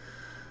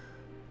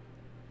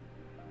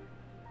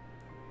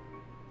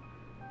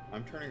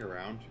 I'm turning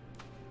around.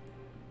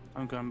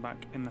 I'm going back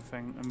in the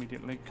thing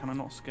immediately. Can I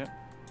not skip?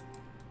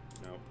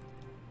 No.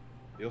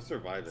 You'll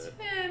survive it.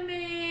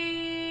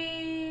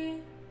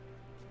 Timmy.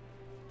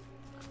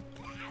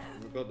 I'm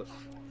gonna build the...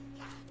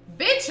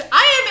 Bitch,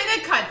 I am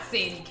in a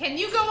cutscene. Can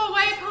you go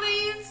away,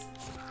 please?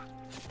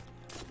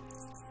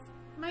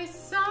 My I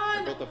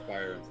son. built a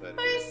fire inside.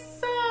 My here.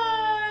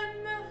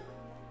 son.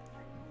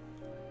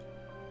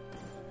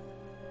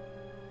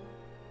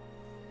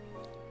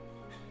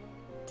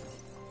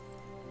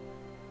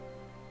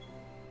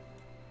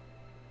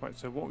 Right.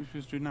 So what are we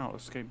supposed to do now?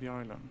 Escape the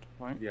island,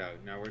 right? Yeah,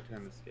 now we're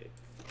trying to escape.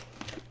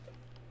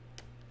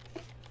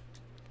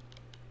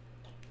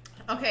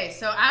 Okay,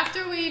 so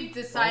after we've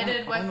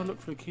decided I what, want to look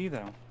for the key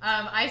though.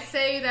 I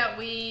say that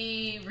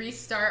we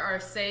restart our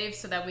save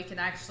so that we can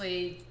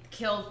actually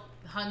kill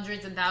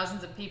hundreds and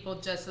thousands of people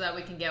just so that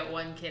we can get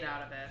one kid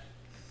out of it.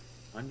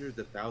 Hundreds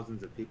of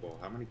thousands of people.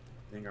 How many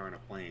think are on a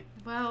plane?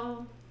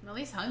 Well, at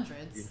least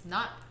hundreds.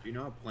 Not. Do you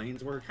know how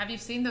planes work? Have you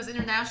seen those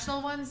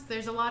international ones?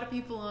 There's a lot of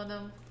people on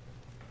them.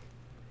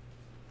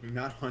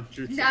 Not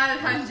hundreds. Not of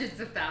hundreds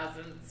of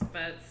thousands,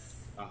 but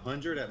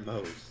 100 at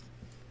most.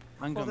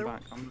 I'm Well, going there-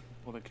 back. I'm looking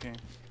for the key.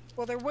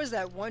 Well, there was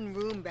that one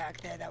room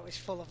back there that was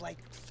full of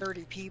like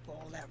 30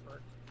 people that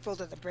were filled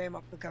to the brim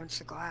up against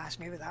the glass.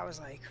 Maybe that was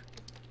like.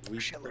 We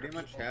Shitload pretty of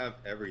much people. have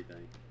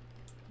everything.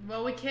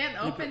 well, we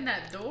can't open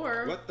that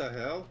door. What the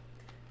hell?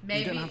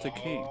 Maybe. don't have to- The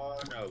key. Oh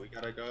no, we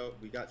gotta go.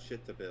 We got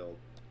shit to build.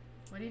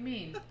 What do you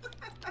mean?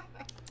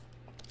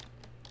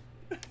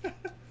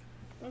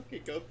 Okay,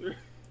 go through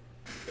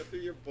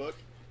your book.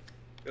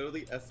 Go to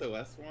the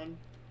SOS one,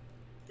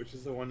 which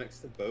is the one next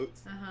to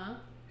boats. Uh huh.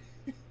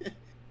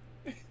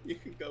 You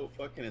can go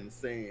fucking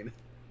insane.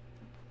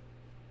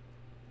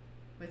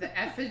 With the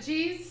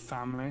effigies.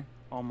 Family.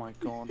 Oh my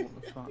god,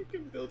 what the fuck? You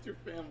can build your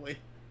family.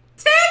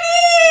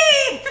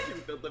 Timmy! You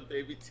can build a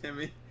baby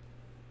Timmy,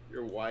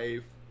 your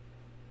wife.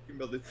 You can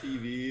build a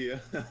TV,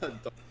 a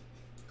dog,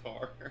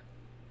 car.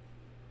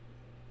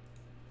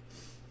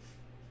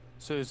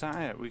 So is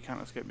that it? We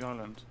can't escape the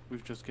island.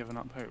 We've just given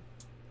up hope.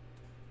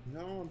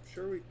 No, I'm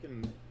sure we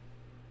can.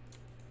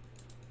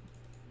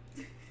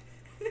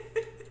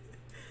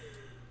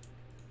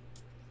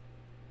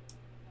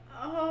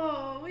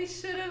 Oh, we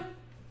should have.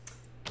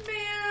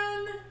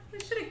 Man, we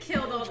should have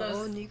killed all Your those.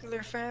 own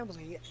nuclear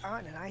family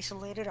on an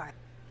isolated island.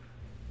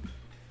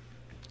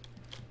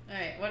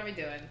 Alright, what are we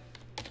doing?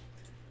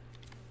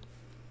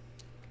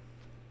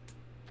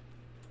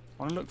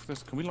 I want to look for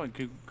this. Can we like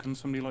Google, can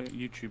somebody like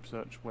YouTube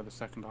search where the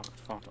second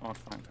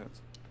artifact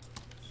is?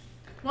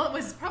 Well, it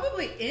was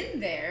probably in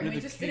there. No, We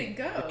the just key- didn't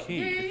go. The key.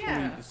 Yeah, is yeah,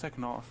 probably- yeah. The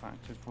second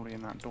artifact is probably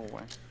in that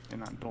doorway. In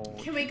that door.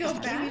 Can we which go is- Is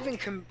the game back?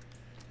 even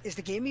is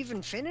the game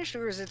even finished,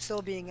 or is it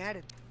still being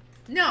added?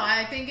 No,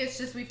 I think it's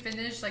just we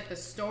finished like the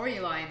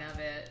storyline of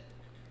it.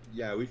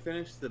 Yeah, we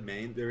finished the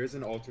main. There is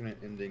an alternate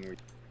ending. Where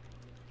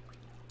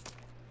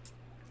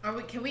Are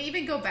we? Can we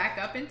even go back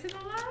up into the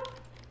lab?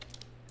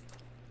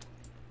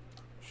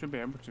 Should be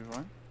able to,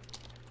 right?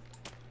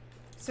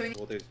 So we,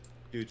 well, there's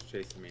dudes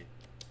chasing me.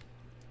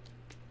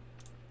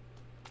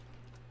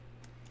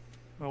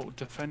 Well,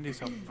 defend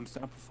yourself and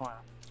set up a fire.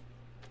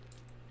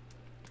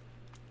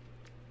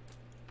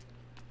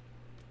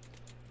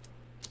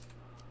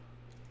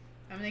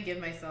 I'm gonna give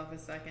myself a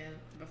second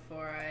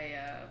before I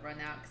run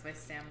out because my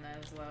stamina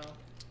is low.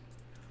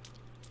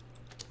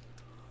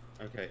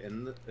 Okay,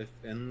 in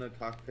the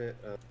cockpit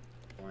of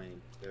the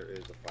plane, there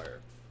is a fire.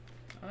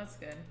 Oh, that's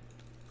good.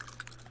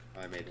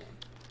 I made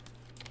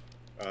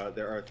one.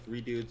 There are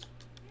 3 dudes.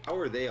 How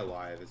are they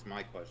alive? Is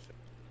my question.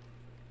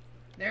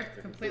 They're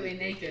They're completely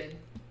completely naked.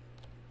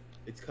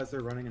 It's because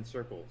they're running in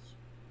circles.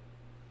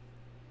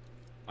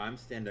 I'm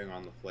standing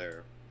on the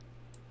flare.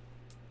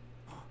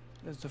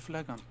 There's the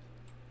flare gun.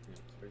 Yeah,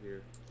 it's right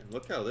here. And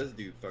look how this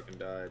dude fucking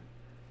died.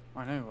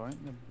 I know, right?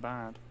 They're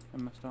bad.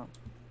 They're messed up.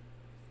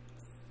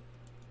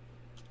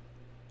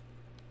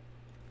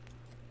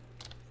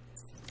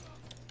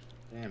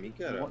 Damn, he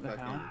got a What the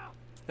fucking. hell?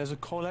 There's a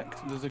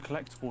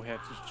collectible here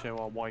to show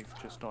our wife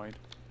just died.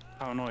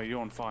 Paranoia, you're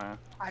on fire.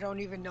 I don't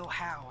even know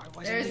how. I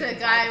wasn't. There's even a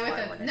guy by the with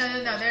fire a when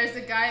no. it- There's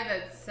a guy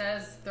that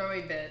says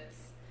throwy bits.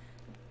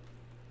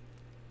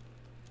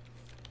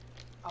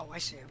 Oh, I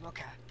see him.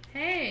 Okay.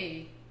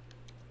 Hey.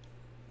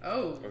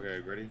 Oh. Okay,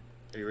 ready?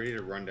 Are you ready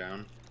to run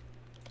down?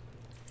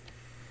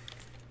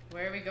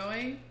 Where are we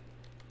going?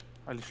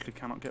 I literally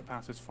cannot get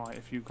past this fight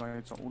if you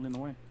guys are all in the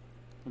way.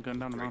 We're going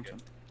down the Very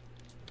mountain.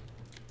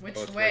 Which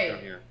Oh, it's way? right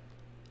down here.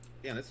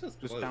 Damn, this feels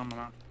Just close. down the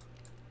mountain.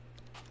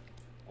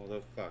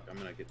 Although, fuck, I'm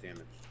gonna get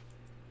damaged.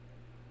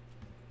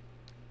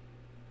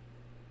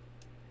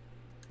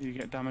 You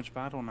get damaged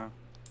bad or no?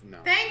 No.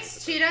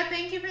 Thanks, Cheetah.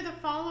 Thank you for the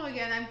follow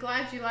again. I'm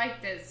glad you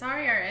liked it.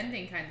 Sorry our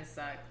ending kind of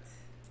sucked.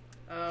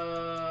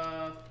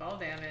 Fall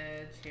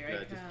damage. Here Yeah, I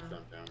just come.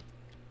 jump down.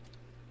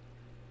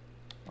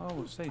 Oh,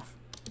 we're safe.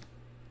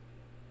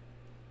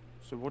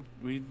 So what?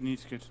 We need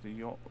to go to the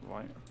yacht,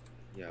 right?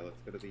 Yeah, let's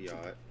go to the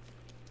yacht.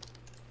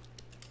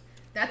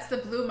 That's the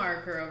blue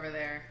marker over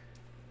there.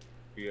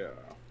 Yeah.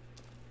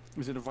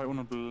 Is it the right one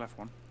or the left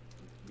one?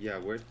 Yeah,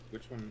 which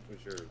one was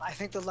yours? I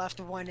think the left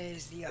one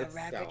is the It's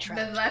rabbit south. trap.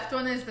 The left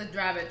one is the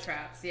rabbit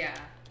traps. Yeah.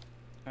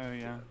 Oh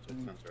yeah. That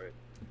sounds right.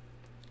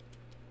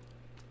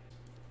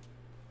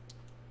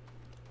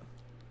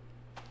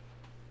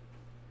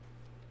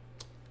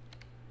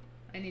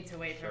 I need to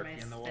wait for my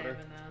Sharky in the water?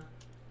 stamina.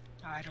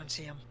 I don't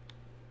see him.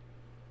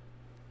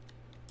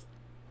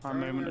 Our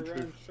moment of Run,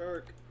 truth.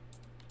 shark.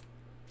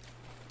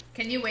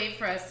 Can you wait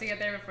for us to get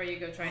there before you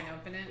go try and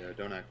open it? Yeah,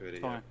 don't activate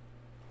it Fine. yet.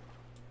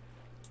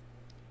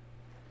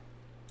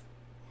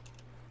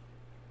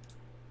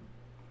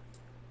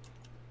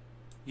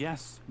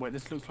 Yes. Wait,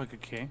 this looks like a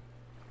key.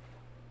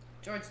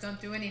 George, don't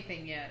do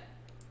anything yet.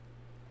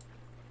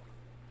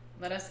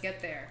 Let us get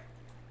there.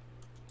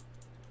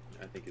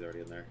 I think he's already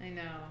in there. I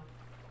know.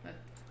 That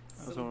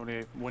That's was so-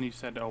 already. When you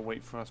said, "Oh,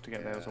 wait for us to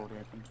get there," it was Yeah. already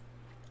opened.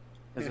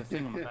 There's a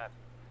thing on the bed.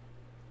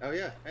 Oh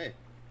yeah, hey.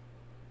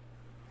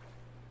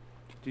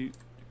 Do you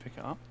pick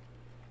it up?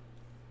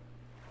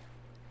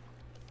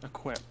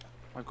 Equip.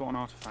 I've got an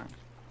artifact.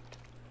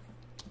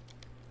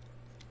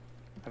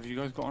 Have you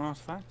guys got an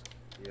artifact?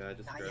 Yeah, I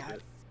just Not grabbed yet.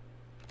 it.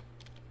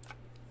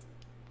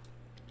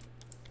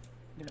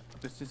 Yeah.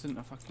 This isn't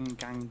a fucking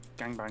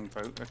gangbang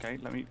boat. Okay,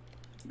 let me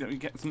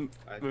get some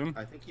room.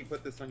 I think you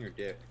put this on your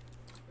dick.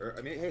 Or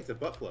I mean, hey, it's a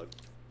butt plug.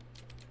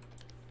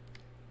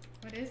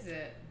 What is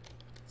it?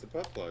 It's a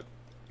butt plug.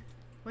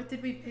 What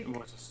did we pick?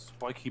 Oh, it's a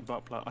spiky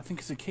butt plug. I think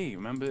it's a key.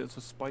 Remember, it's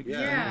a spiky. Yeah.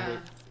 Yeah.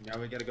 Now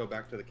we gotta go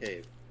back to the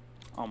cave.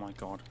 Oh my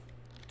god.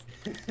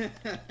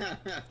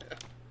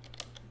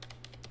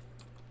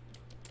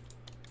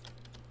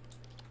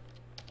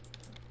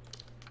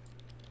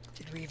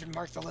 Did we even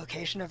mark the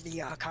location of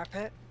the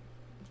cockpit?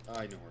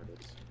 I know where it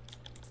is.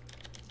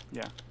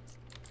 Yeah.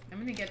 I'm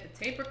gonna get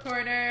the tape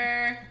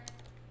recorder.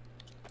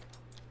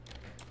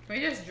 Can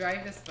we just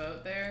drive this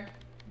boat there?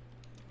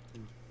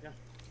 Yeah.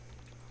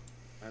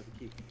 I have the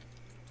key.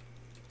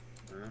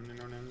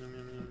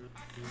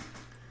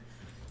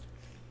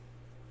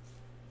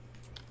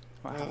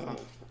 Right, have fun.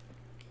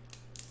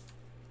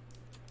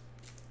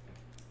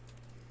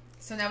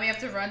 So now we have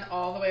to run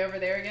all the way over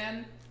there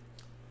again?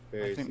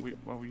 I think we.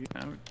 Well, you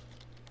know.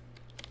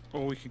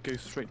 Or we could go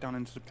straight down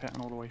into the pit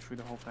and all the way through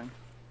the whole thing.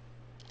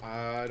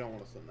 I don't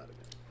want to send that again.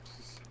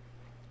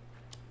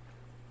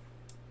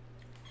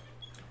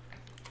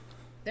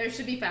 There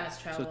should be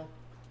fast travel.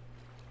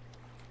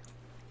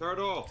 Start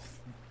off.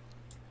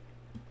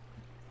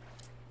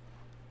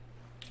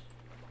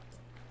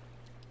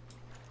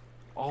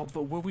 Oh,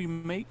 but will we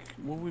make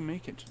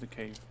it to the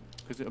cave?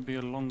 Because it'll be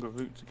a longer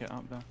route to get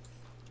up there.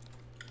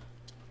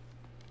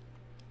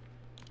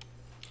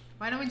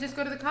 Why don't we just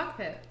go to the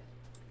cockpit?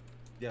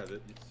 Yeah,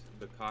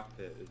 the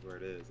cockpit is where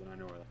it is, and I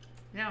know where that.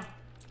 No.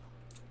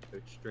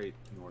 It's straight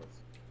north.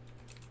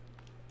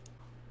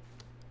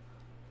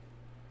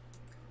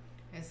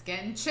 It's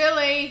getting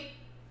chilly.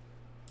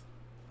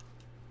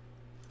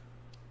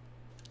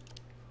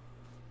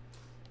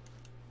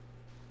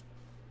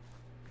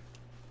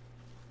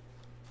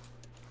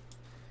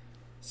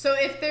 So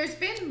if there's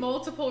been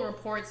multiple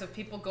reports of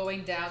people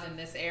going down in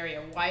this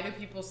area, why do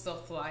people still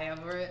fly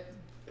over it?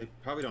 They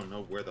probably don't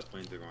know where the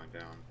planes are going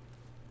down.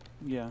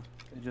 Yeah,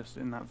 they're just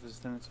in that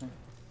vicinity.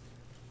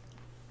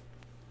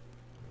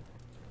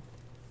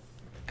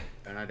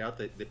 And I doubt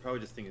they probably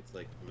just think it's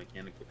like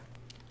mechanical.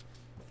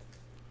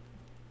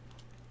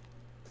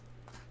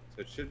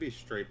 So it should be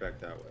straight back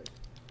that way.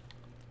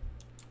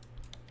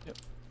 Yep.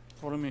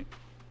 Follow me.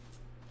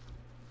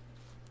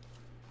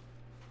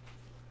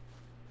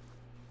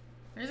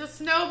 There's a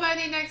snow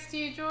bunny next to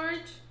you,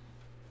 George.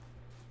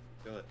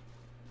 Feel it.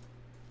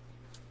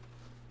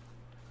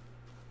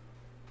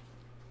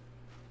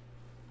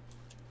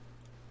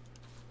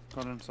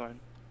 Got inside.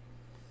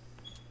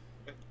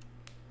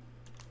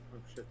 Oh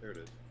shit, there it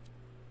is.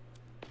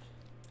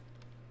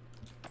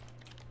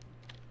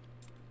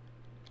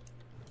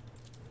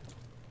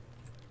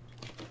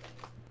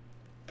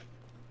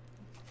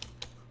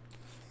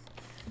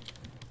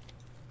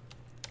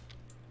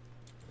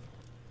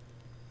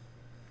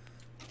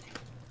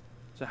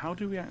 So how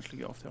do we actually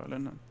get off the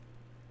island then?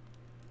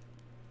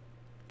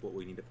 What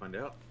we need to find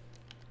out.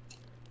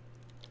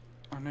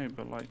 I know,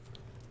 but like,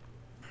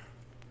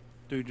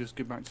 do we just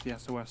go back to the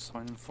SOS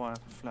sign and fire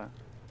up a flare?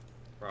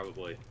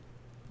 Probably.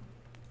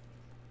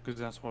 Because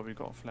that's why we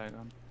got a flare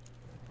gun.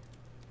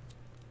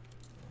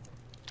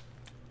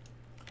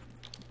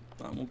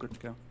 I'm all good to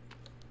go.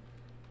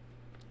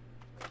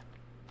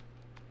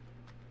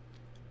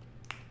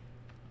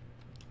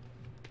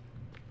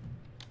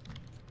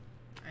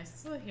 I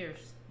still hear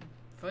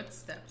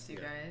footsteps, you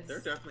guys. They're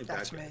definitely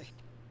That's bad me.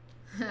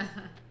 guys.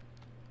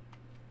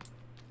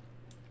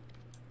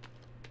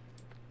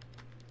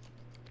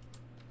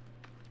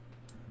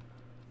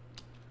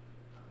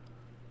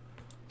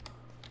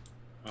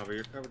 Oh, but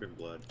you're covered in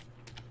blood.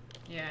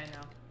 Yeah, I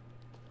know.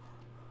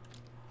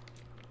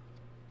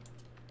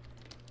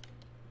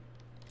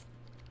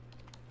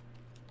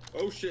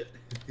 Oh shit!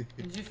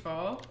 Did you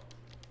fall?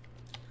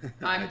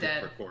 I I'm did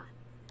dead. parkour.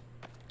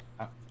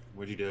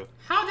 What'd you do?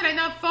 How did I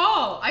not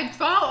fall? I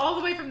fell all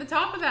the way from the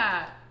top of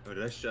that. Oh,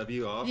 did I shove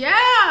you off?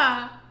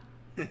 Yeah!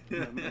 Yeah,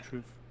 the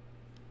truth.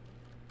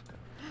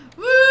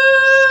 Woo!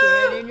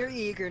 Scared in your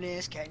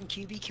eagerness, getting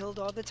QB killed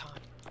all the time.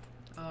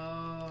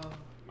 Oh.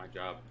 My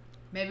job.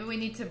 Maybe we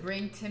need to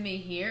bring Timmy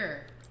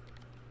here.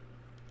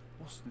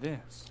 What's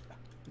this?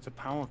 It's a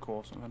power core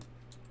or something.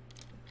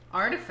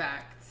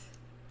 Artifact.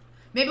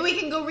 Maybe we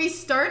can go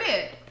restart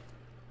it.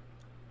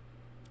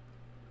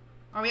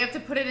 Or we have to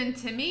put it in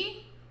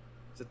Timmy?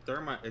 It's a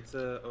thermite. It's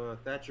a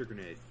Thatcher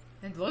grenade.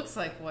 It looks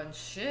like one.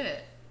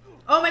 Shit.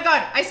 Oh my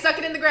god, I stuck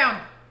it in the ground.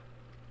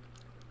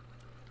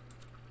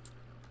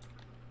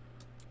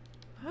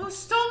 Who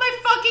stole my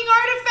fucking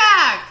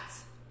artifact?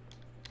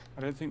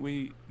 I don't think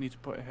we need to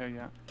put it here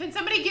yet. Can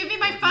somebody give me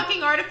my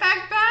fucking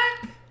artifact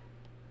back?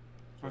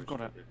 I've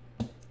got it.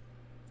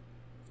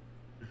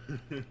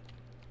 You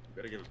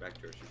gotta give it back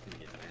to her. She's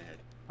gonna get mad.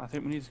 I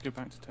think we need to go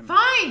back to Tim.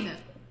 Fine. You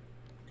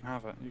can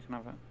have it. You can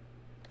have it.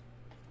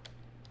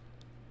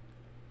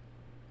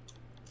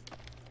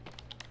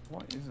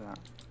 What is that?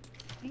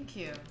 Thank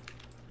you.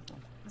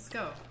 Let's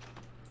go.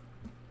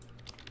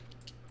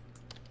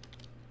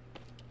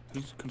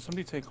 Can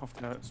somebody take off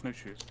their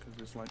snowshoes? Because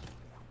it's like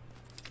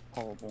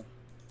horrible.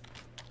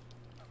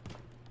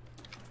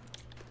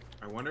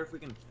 I wonder if we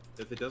can.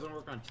 If it doesn't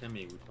work on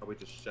Timmy, we probably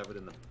just shove it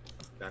in the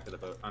back of the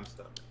boat. I'm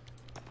stuck.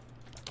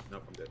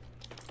 Nope, I'm good.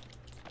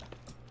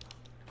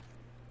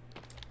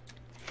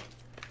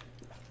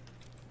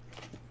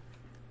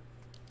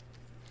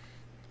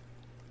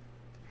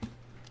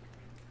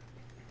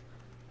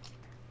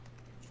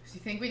 Do you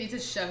think we need to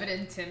shove it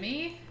in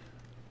Timmy?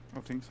 I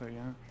think so,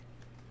 yeah.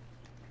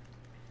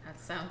 That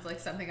sounds like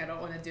something I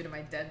don't want to do to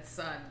my dead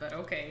son, but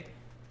okay.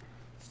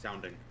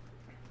 Sounding.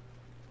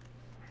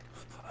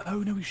 Oh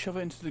no, we shove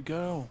it into the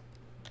girl.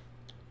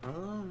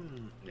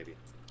 Maybe.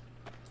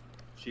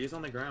 She is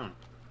on the ground.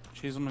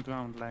 She's on the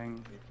ground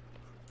laying.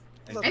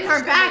 Look, In her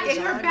this back, thing in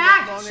is her on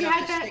back, long she enough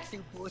had to that- stick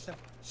through both of them.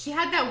 She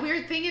had that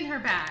weird thing in her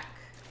back.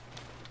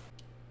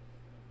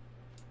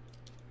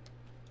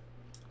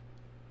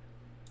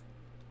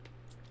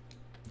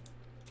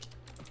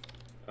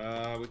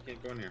 We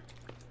can't go in here.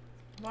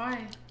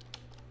 Why?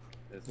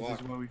 It's This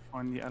locked. is where we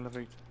find the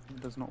elevator.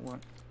 It does not work.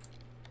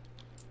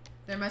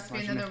 There must be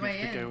Imagine another if we way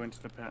have to in. go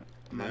into the pit.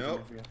 Imagine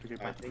Nope. if we have to go I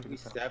back think into we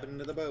the pit. stab it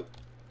into the boat.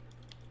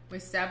 We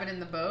stab it in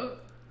the boat?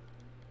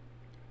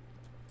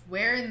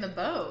 Where in the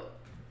boat?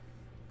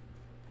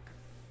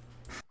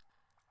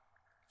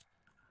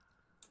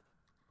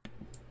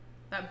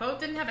 That boat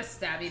didn't have a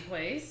stabby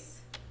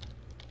place.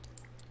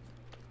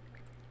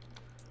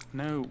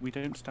 No, we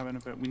don't stab in a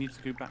bit. We need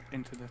to go back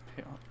into the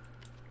pit.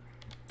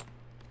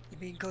 You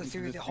mean go Into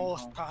through this the thing whole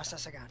hole.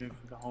 process again? Go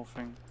through the whole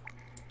thing.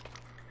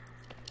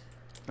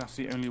 That's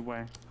the only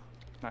way.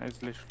 That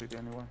is literally the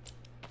only way.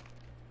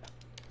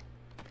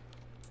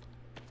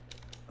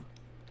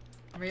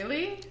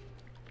 Really?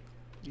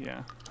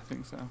 Yeah, I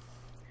think so.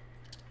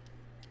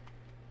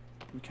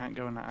 We can't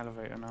go in that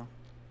elevator now.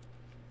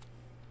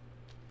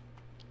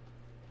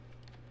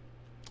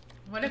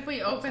 What if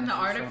we open the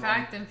actually so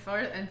artifact in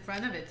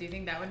front of it? Do you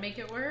think that would make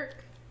it work?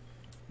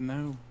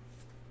 No.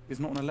 It's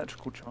not an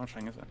electrical charge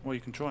thing, is it? Well, you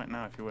can try it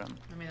now if you want.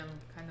 I mean, I'm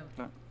kind of...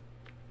 But,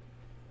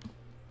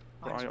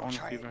 Might as I well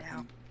try honestly it now.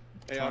 reckon.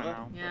 Hey, try it Alva?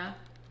 now, but- Yeah?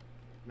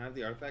 Can I have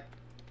the artifact?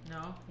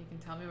 No? You can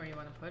tell me where you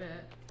want to put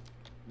it.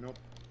 Nope.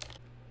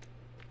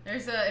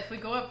 There's a... If we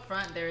go up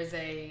front, there's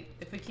a...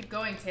 If we keep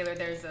going, Taylor,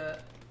 there's a...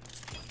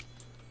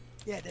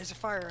 Yeah, there's a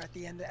fire at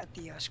the end at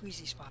the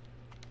squeezy spot.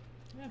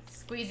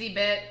 Squeezy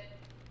bit.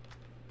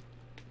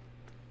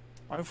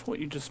 I thought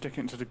you'd just stick it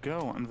into the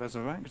girl and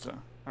resurrect her,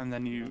 and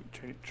then you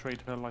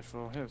trade her life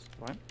for his,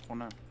 right? Or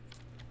no?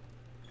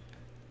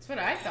 That's what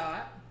I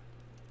thought.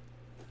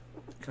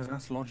 Because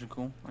that's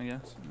logical, I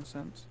guess, in a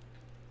sense.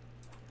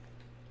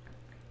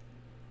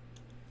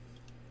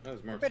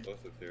 There's more But-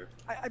 explosives here.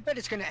 I bet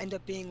it's gonna end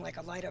up being like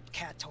a light up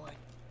cat toy.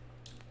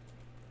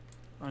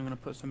 I'm gonna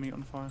put some meat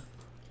on fire.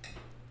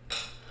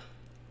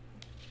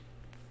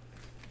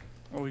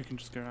 Or you can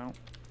just go out.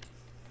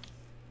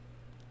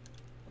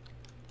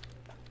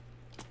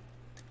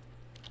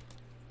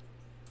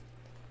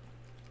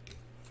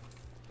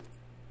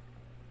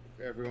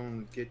 If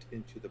everyone get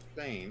into the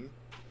plane.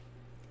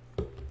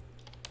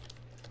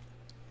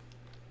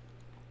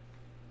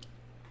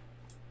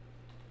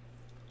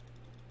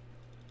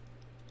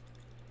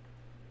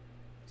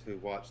 To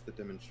watch the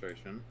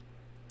demonstration.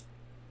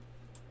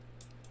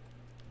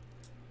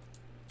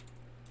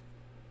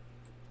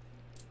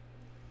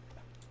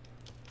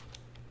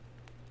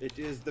 It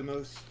is the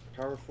most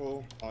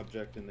powerful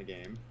object in the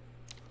game.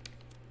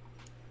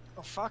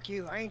 Oh fuck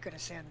you! I ain't gonna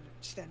stand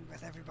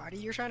with everybody.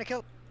 You're trying to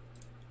kill.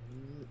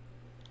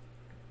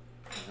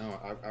 No,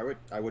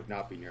 I would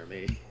not be near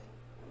me.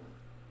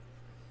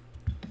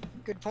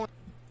 Good point.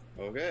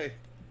 Okay.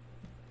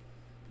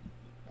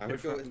 I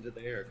would go Different. into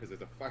the air because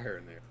there's a fire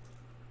in there.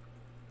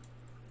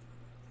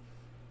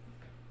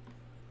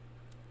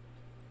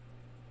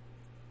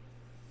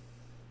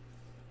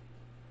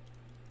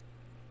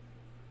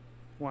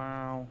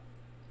 Wow.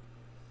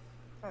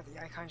 Oh,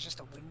 the icon's just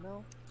a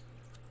windmill.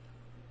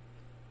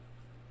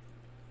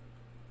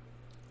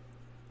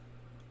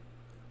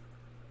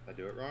 Did I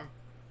do it wrong?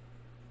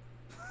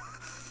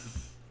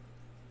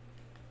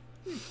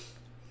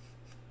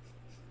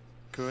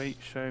 Great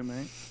show,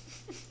 mate.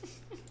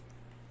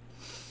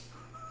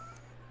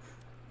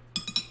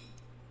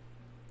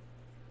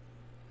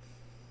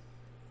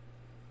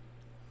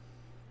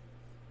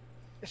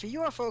 If a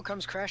UFO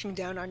comes crashing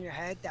down on your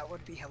head, that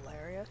would be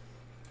hilarious.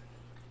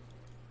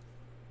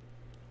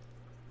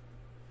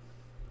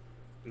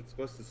 It's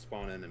supposed to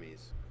spawn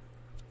enemies.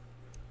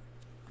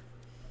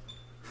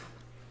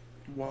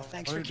 Why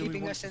Thanks for do we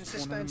keeping want us to in spawn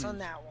suspense on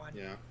enemies? that one.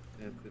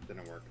 Yeah, it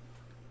didn't work.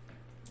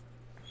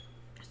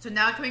 So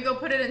now can we go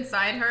put it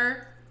inside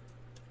her?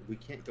 We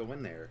can't go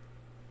in there.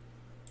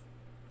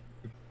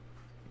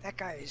 That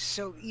guy is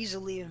so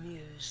easily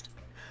amused.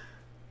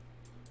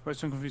 Wait,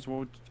 so I'm confused.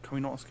 Well, can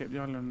we not escape the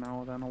island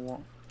now then, or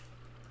what?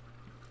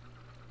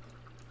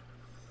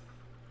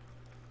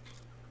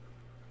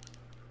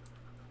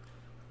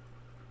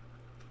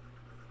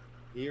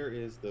 Here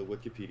is the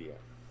Wikipedia.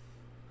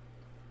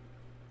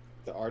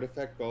 The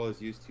artifact ball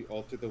is used to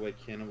alter the way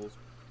cannibals.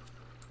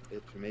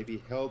 It may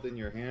be held in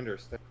your hand or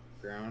stuck to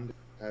the ground.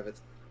 Have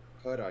its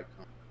HUD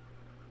icon.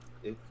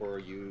 It for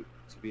you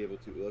to be able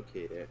to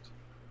locate it.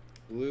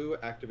 Blue,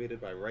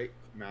 activated by right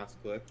mouse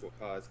click, will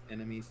cause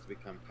enemies to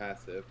become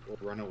passive or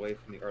run away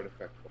from the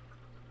artifact ball.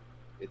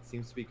 It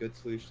seems to be good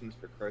solutions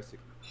for crisis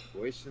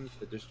situations.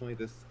 Additionally,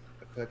 this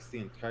affects the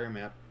entire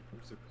map.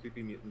 Groups of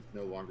creepy mutants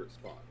no longer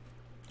spawn.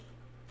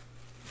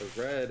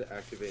 The red,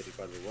 activated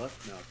by the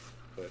left mouse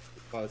click,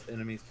 will cause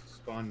enemies to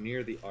spawn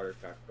near the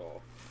artifact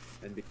ball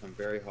and become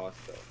very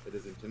hostile. It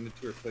is intended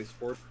to replace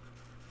Fort,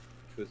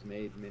 which was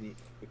made many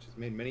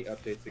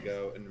updates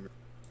ago and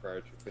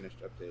prior to a finished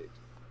update.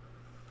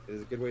 It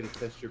is a good way to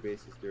test your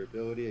base's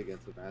durability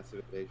against a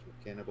massive invasion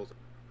of cannibals.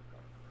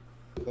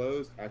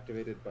 Closed,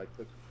 activated by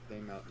clicking the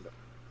same mountain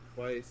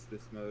twice.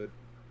 This mode,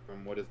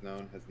 from what is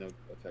known, has no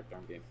effect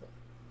on gameplay.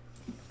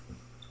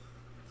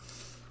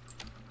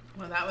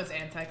 Well, that was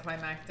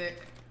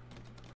anticlimactic.